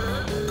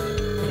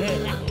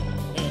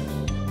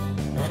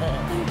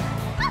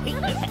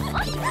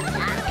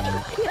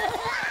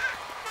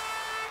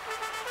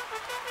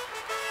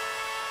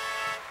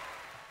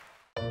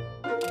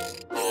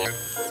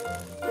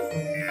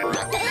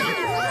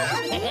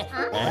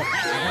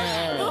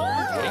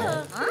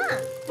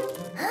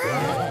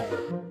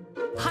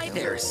 Hi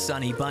there,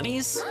 Sunny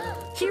Bunnies.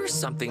 Here's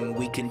something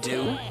we can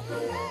do.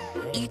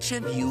 Each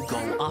of you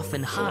go off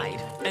and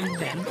hide, and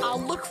then I'll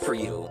look for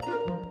you.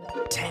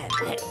 10,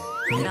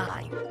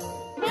 9,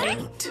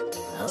 8,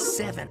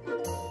 7,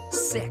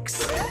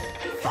 6,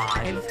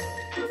 5,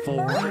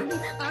 4,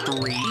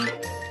 3,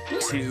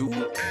 2,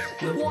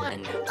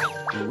 1.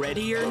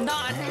 Ready or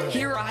not,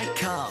 here I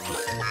come.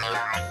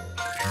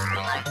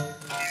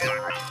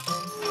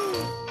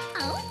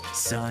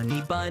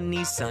 Sunny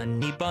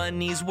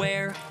bunnies,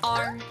 where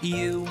are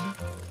you?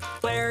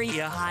 Where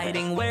you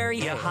hiding, where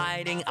you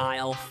hiding?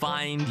 I'll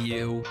find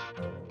you.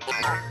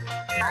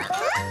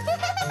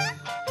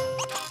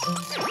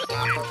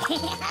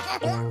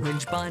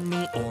 Orange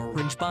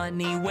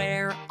bunny,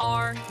 where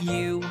are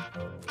you?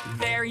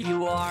 There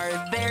you are,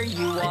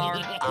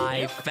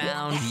 I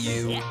found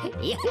you.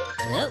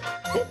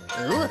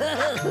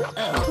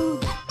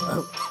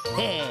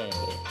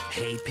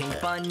 Hey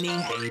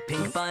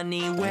pink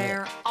bunny,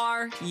 where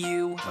are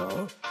you?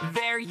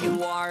 There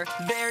you are,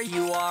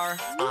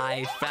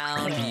 I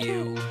found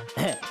you.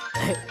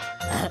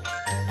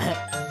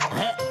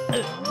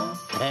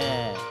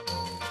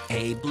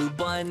 Hey blue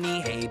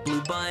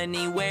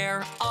bunny,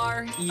 where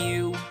are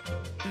you?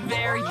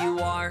 There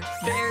you are,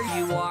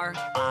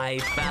 I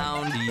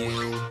found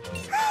you.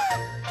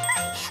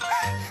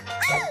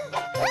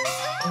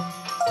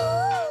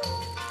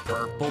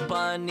 Purple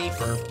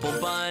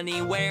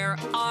bunny, where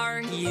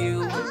are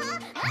you?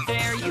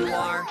 There you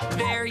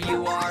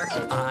are,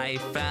 I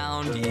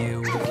found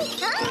you.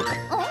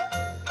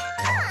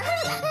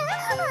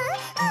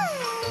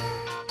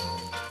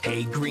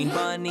 Hey green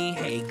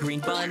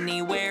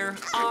bunny, where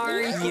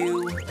are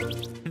you?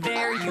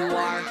 There you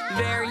are,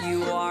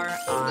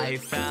 I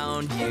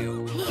found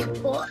you.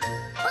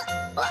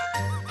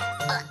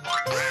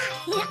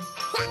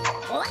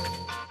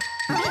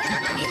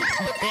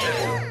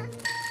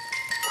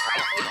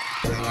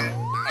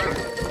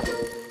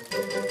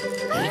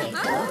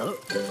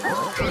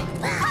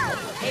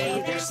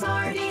 Hey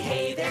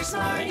there,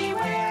 Smarty,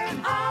 where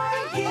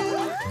are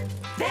you?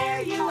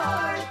 There you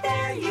are,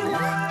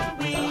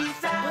 we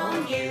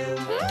found you.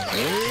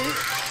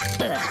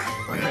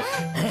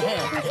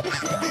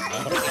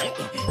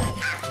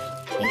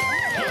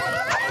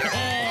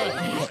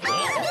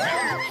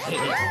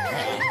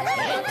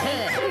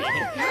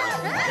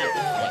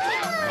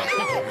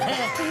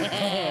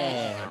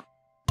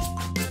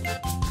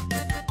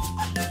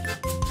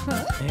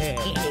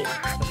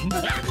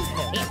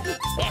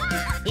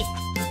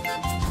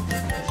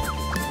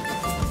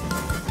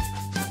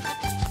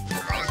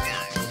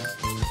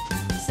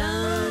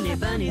 Sunny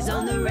bunnies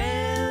on the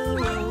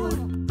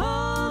railroad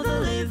all the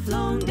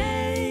livelong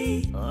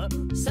day.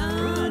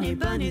 Sunny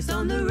bunnies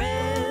on the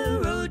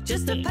railroad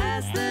just to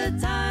pass the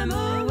time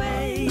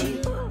away.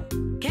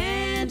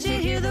 Can't you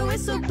hear the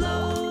whistle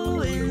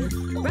blowing?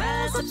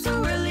 Rise up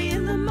so early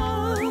in the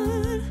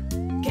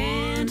morn.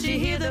 Can't you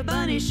hear the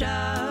bunny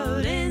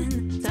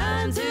shouting?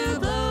 Time to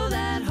blow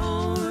that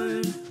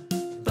horn.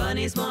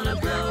 Bunnies wanna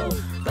blow,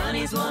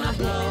 bunnies wanna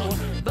blow,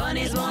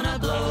 bunnies wanna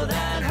blow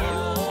that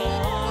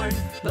horn.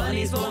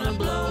 Bunnies wanna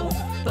blow,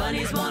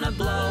 bunnies wanna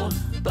blow,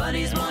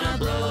 bunnies wanna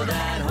blow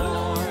that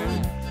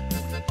horn.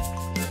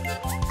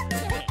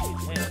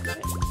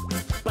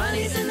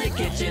 Bunnies in the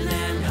kitchen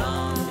and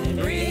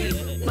hungry,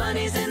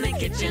 bunnies in the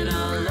kitchen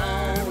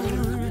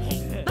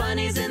alone.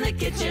 Bunnies in the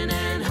kitchen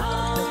and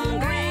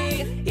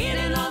hungry,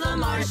 eating all the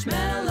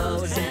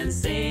marshmallows and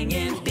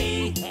singing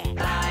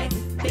pee-pie,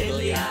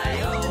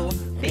 piddly-I-O,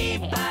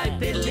 pee-pie,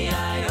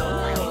 piddly-I-O,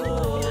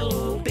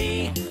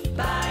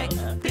 pee-pie,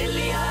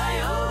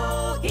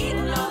 piddly-I-O,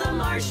 eating all the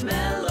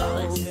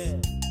marshmallows.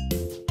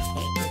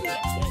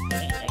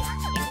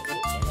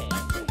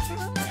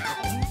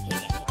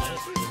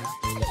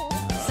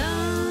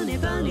 Sunny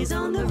bunnies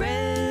on the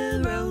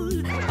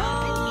railroad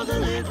all the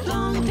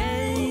livelong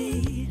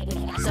day.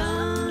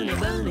 Sunny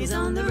bunnies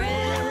on the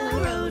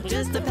railroad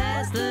just to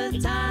pass the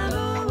time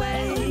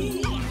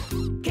away.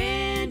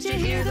 Can't you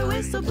hear the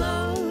whistle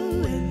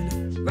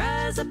blowing?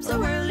 Rise up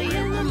so early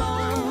in the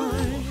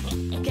morn.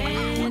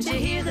 Can't you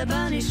hear the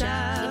bunny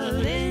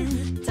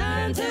shouting?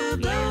 Time to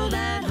blow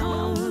that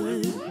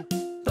horn.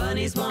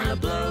 Bunnies wanna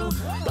blow,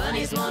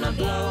 bunnies wanna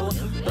blow,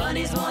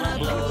 bunnies wanna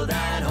blow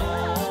that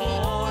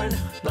horn.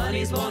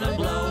 Bunnies wanna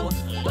blow,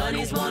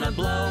 bunnies wanna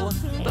blow,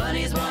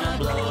 bunnies wanna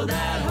blow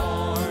that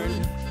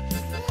horn.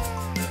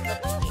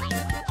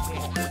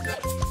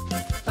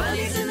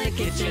 Bunnies in the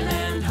kitchen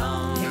and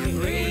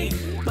hungry,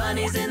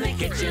 bunnies in the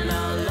kitchen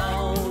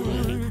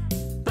alone.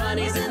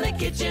 Bunnies in the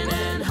kitchen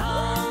and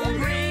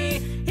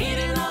hungry,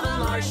 eating all the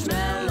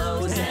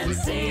marshmallows and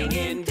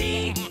singing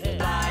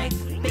pee-pie,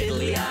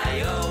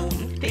 piddly-I-O,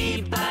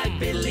 pee-pie,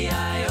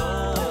 piddly-I-O,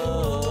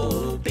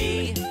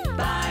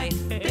 pee-pie,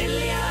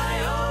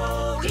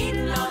 piddly-I-O,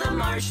 eating all the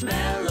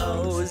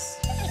marshmallows.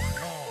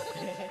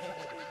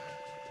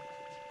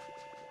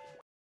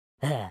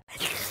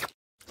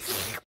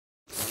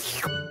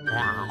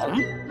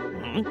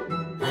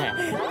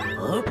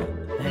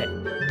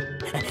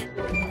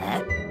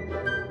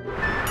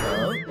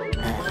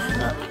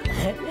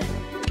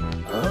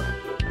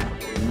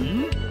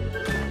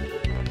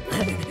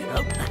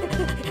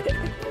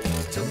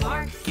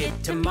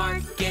 To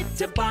market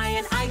to buy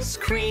an ice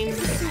cream.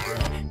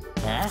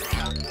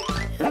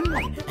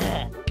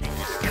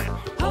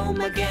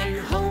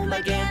 Home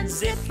again,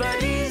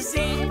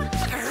 zippity-zing.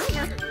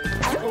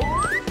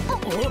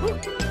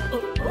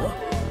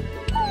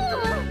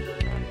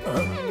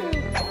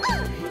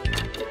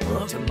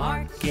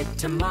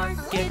 To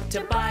market,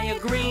 to buy a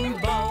green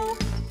bow.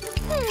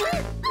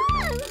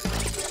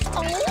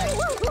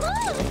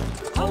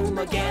 Home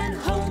again,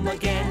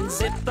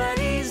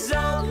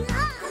 zippity-zo.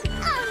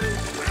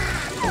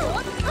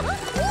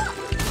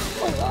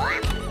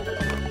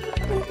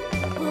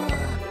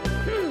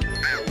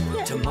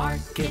 To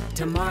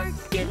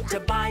market, to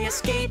buy a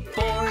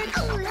skateboard.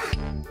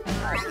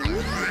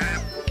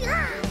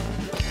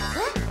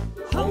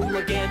 Home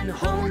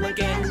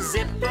again,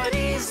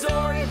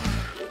 zippity-zoid.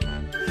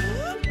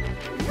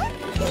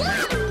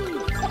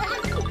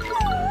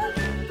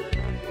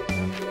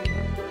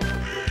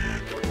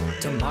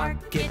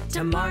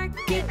 To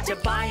market, to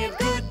buy a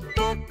good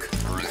book.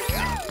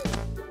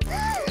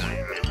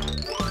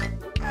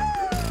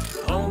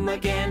 Home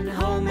again,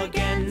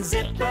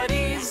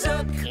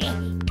 zippity-zook.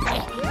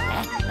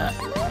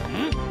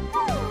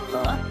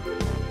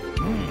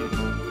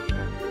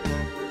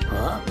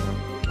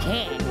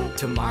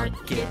 To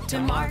market,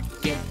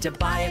 to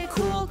buy a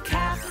cool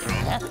cap.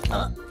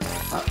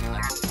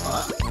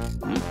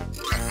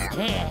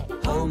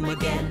 Home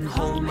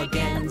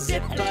again,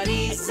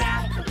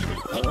 zippity-zap.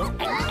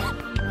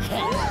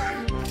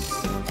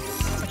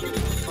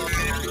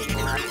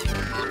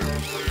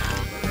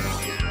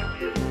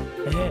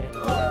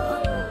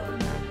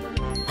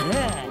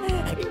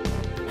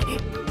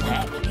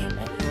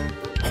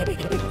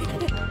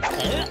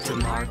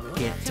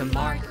 To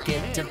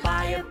market, to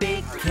buy a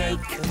big cake.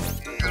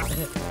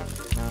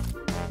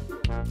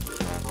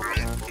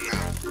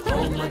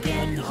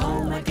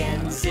 Home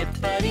again,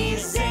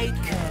 zippity-zake.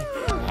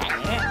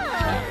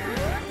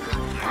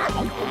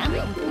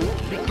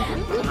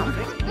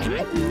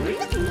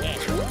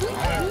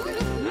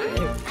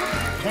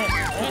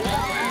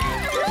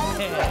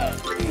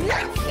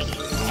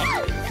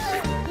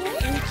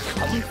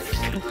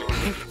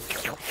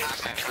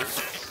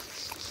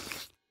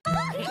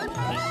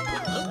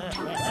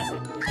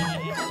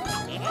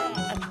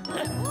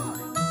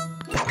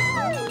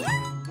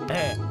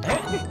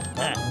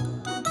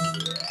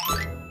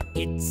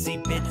 Itsy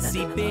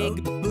bitsy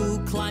big Boo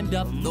climbed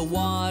up the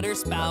water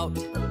spout.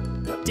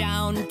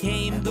 Down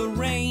came the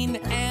rain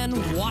and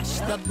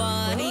washed the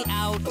bunny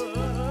out.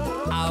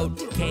 Out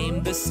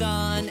came the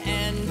sun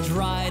and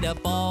dried up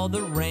all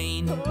the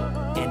rain.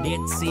 And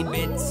itsy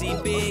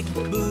bitsy big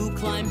Boo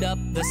climbed up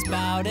the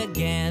spout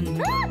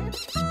again.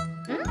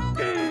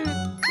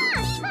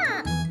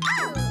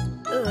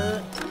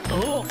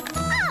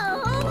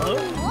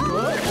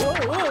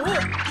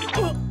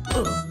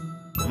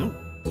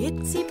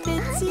 Itsy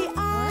bitsy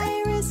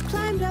Iris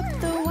climbed up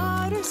the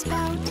water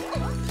spout.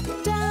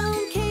 Down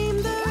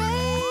came the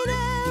rain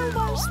and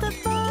washed the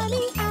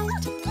bunny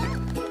out.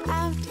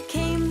 Out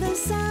came the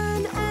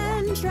sun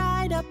and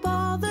dried up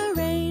all the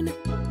rain.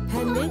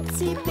 And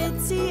itsy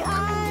bitsy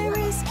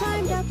Iris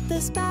climbed up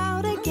the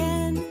spout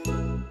again.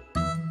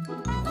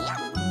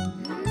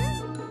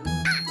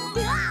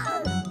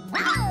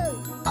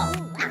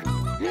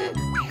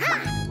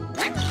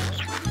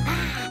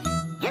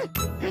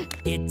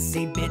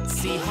 Itsy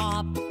bitsy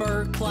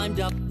Hopper climbed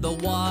up the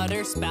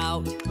water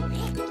spout.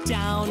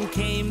 Down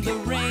came the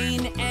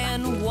rain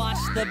and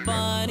washed the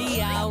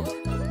bunny out.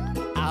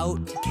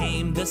 Out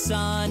came the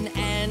sun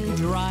and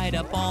dried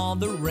up all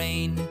the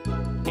rain.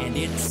 And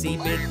itsy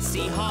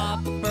bitsy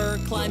Hopper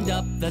climbed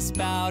up the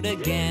spout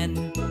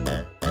again.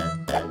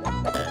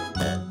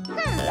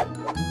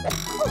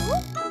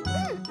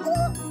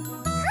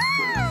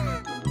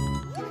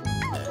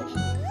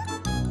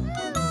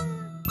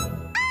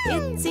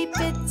 Itsy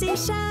bitsy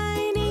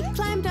Shiny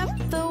climbed up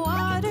the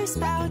water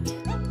spout.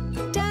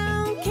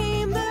 Down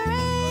came the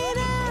rain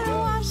and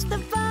washed the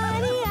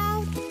bunny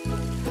out.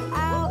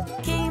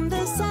 Out came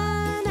the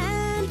sun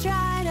and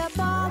dried up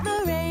all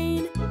the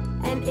rain.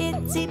 And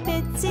itsy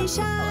bitsy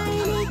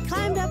Shiny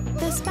climbed up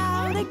the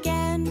spout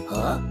again.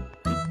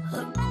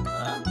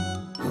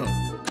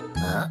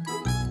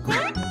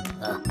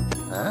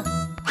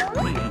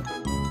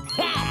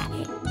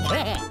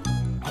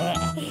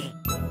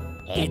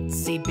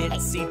 Itsy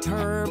bitsy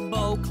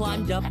Turbo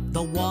climbed up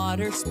the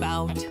water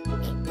spout.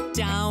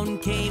 Down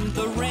came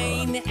the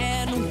rain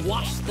and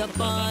washed the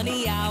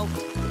bunny out.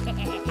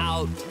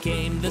 Out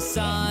came the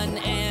sun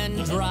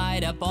and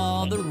dried up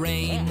all the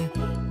rain.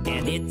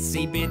 And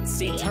itsy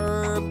bitsy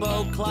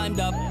Turbo climbed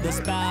up the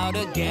spout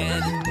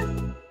again.